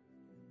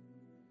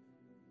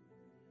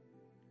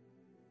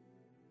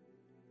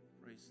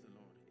 Praise the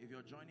Lord. If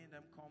you're joining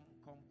them,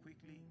 come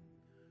quickly.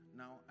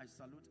 Now, I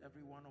salute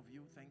every one of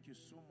you. Thank you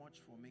so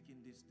much for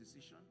making this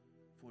decision.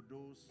 For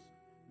those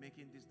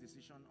making this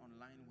decision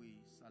online, we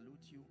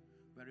salute you.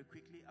 Very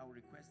quickly, I will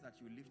request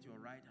that you lift your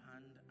right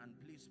hand and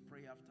please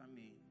pray after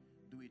me.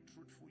 Do it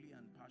truthfully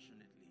and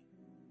passionately.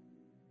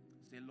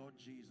 Say, Lord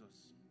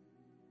Jesus,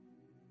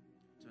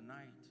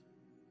 tonight,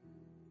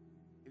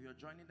 if you're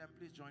joining them,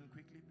 please join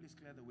quickly. Please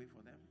clear the way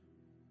for them.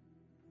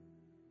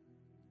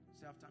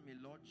 Say after me,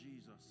 Lord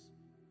Jesus,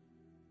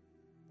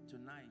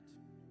 tonight,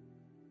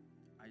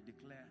 I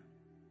declare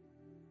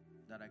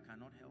that I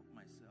cannot help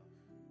myself.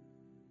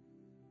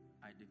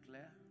 I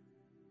declare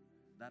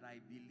that I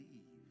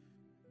believe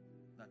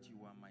that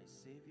you are my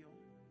Savior,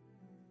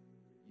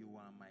 you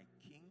are my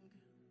King,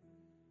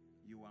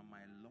 you are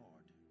my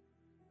Lord.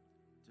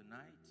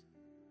 Tonight,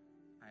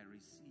 I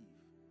receive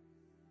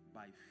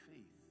by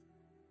faith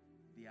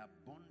the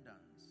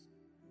abundance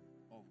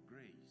of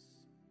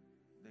grace,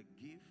 the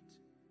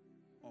gift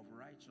of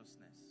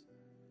righteousness,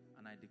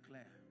 and I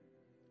declare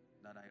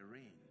that I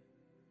reign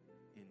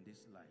in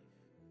this life.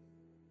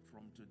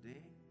 From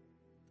today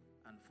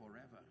and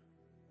forever,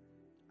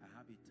 I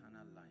have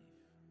eternal life.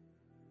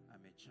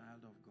 I'm a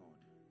child of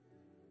God.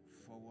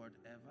 Forward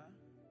ever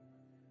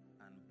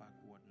and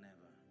backward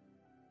never.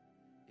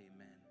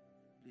 Amen.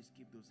 Please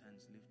keep those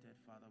hands lifted.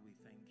 Father, we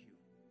thank you.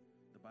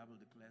 The Bible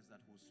declares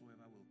that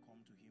whosoever will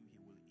come to him, he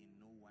will in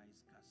no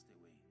wise cast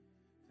away.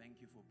 Thank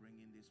you for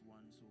bringing these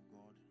ones, oh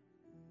God,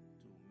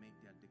 to make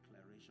their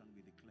declaration.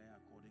 We declare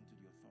according to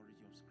the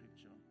authority of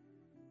Scripture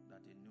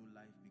that a new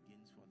life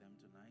begins for them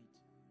tonight.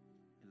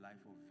 A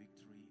life of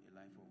victory, a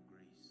life of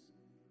grace.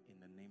 In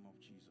the name of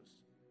Jesus.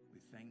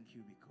 We thank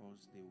you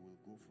because they will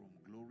go from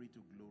glory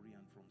to glory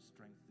and from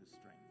strength to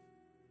strength.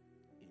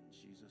 In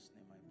Jesus'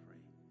 name I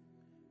pray.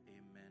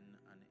 Amen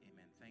and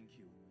amen. Thank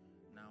you.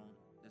 Now,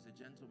 there's a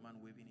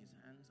gentleman waving his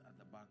hands at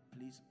the back.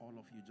 Please, all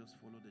of you, just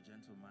follow the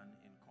gentleman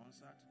in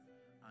concert,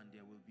 and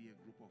there will be a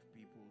group of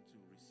people to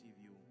receive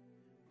you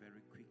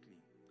very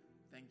quickly.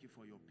 Thank you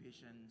for your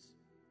patience.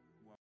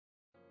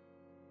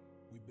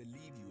 We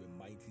believe you are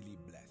mightily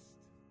blessed.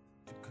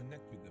 To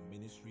connect with the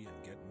ministry and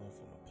get more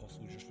from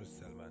Apostle Joshua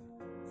Selman,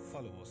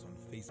 follow us on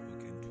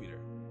Facebook and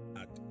Twitter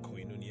at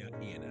Koinonia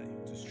ANI.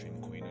 To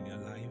stream Koinonia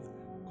live,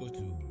 go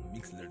to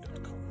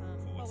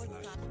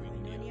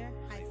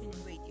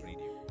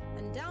mixler.com/Koinonia-radio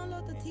and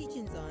download the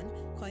teachings on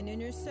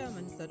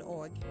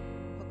koinoniasermons.org.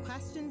 For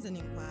questions and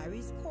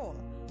inquiries, call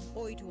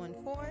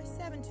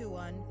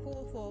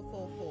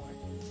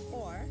 0814-721-4444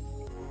 or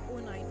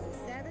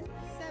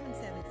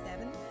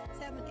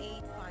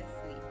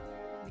 0907-777-7853.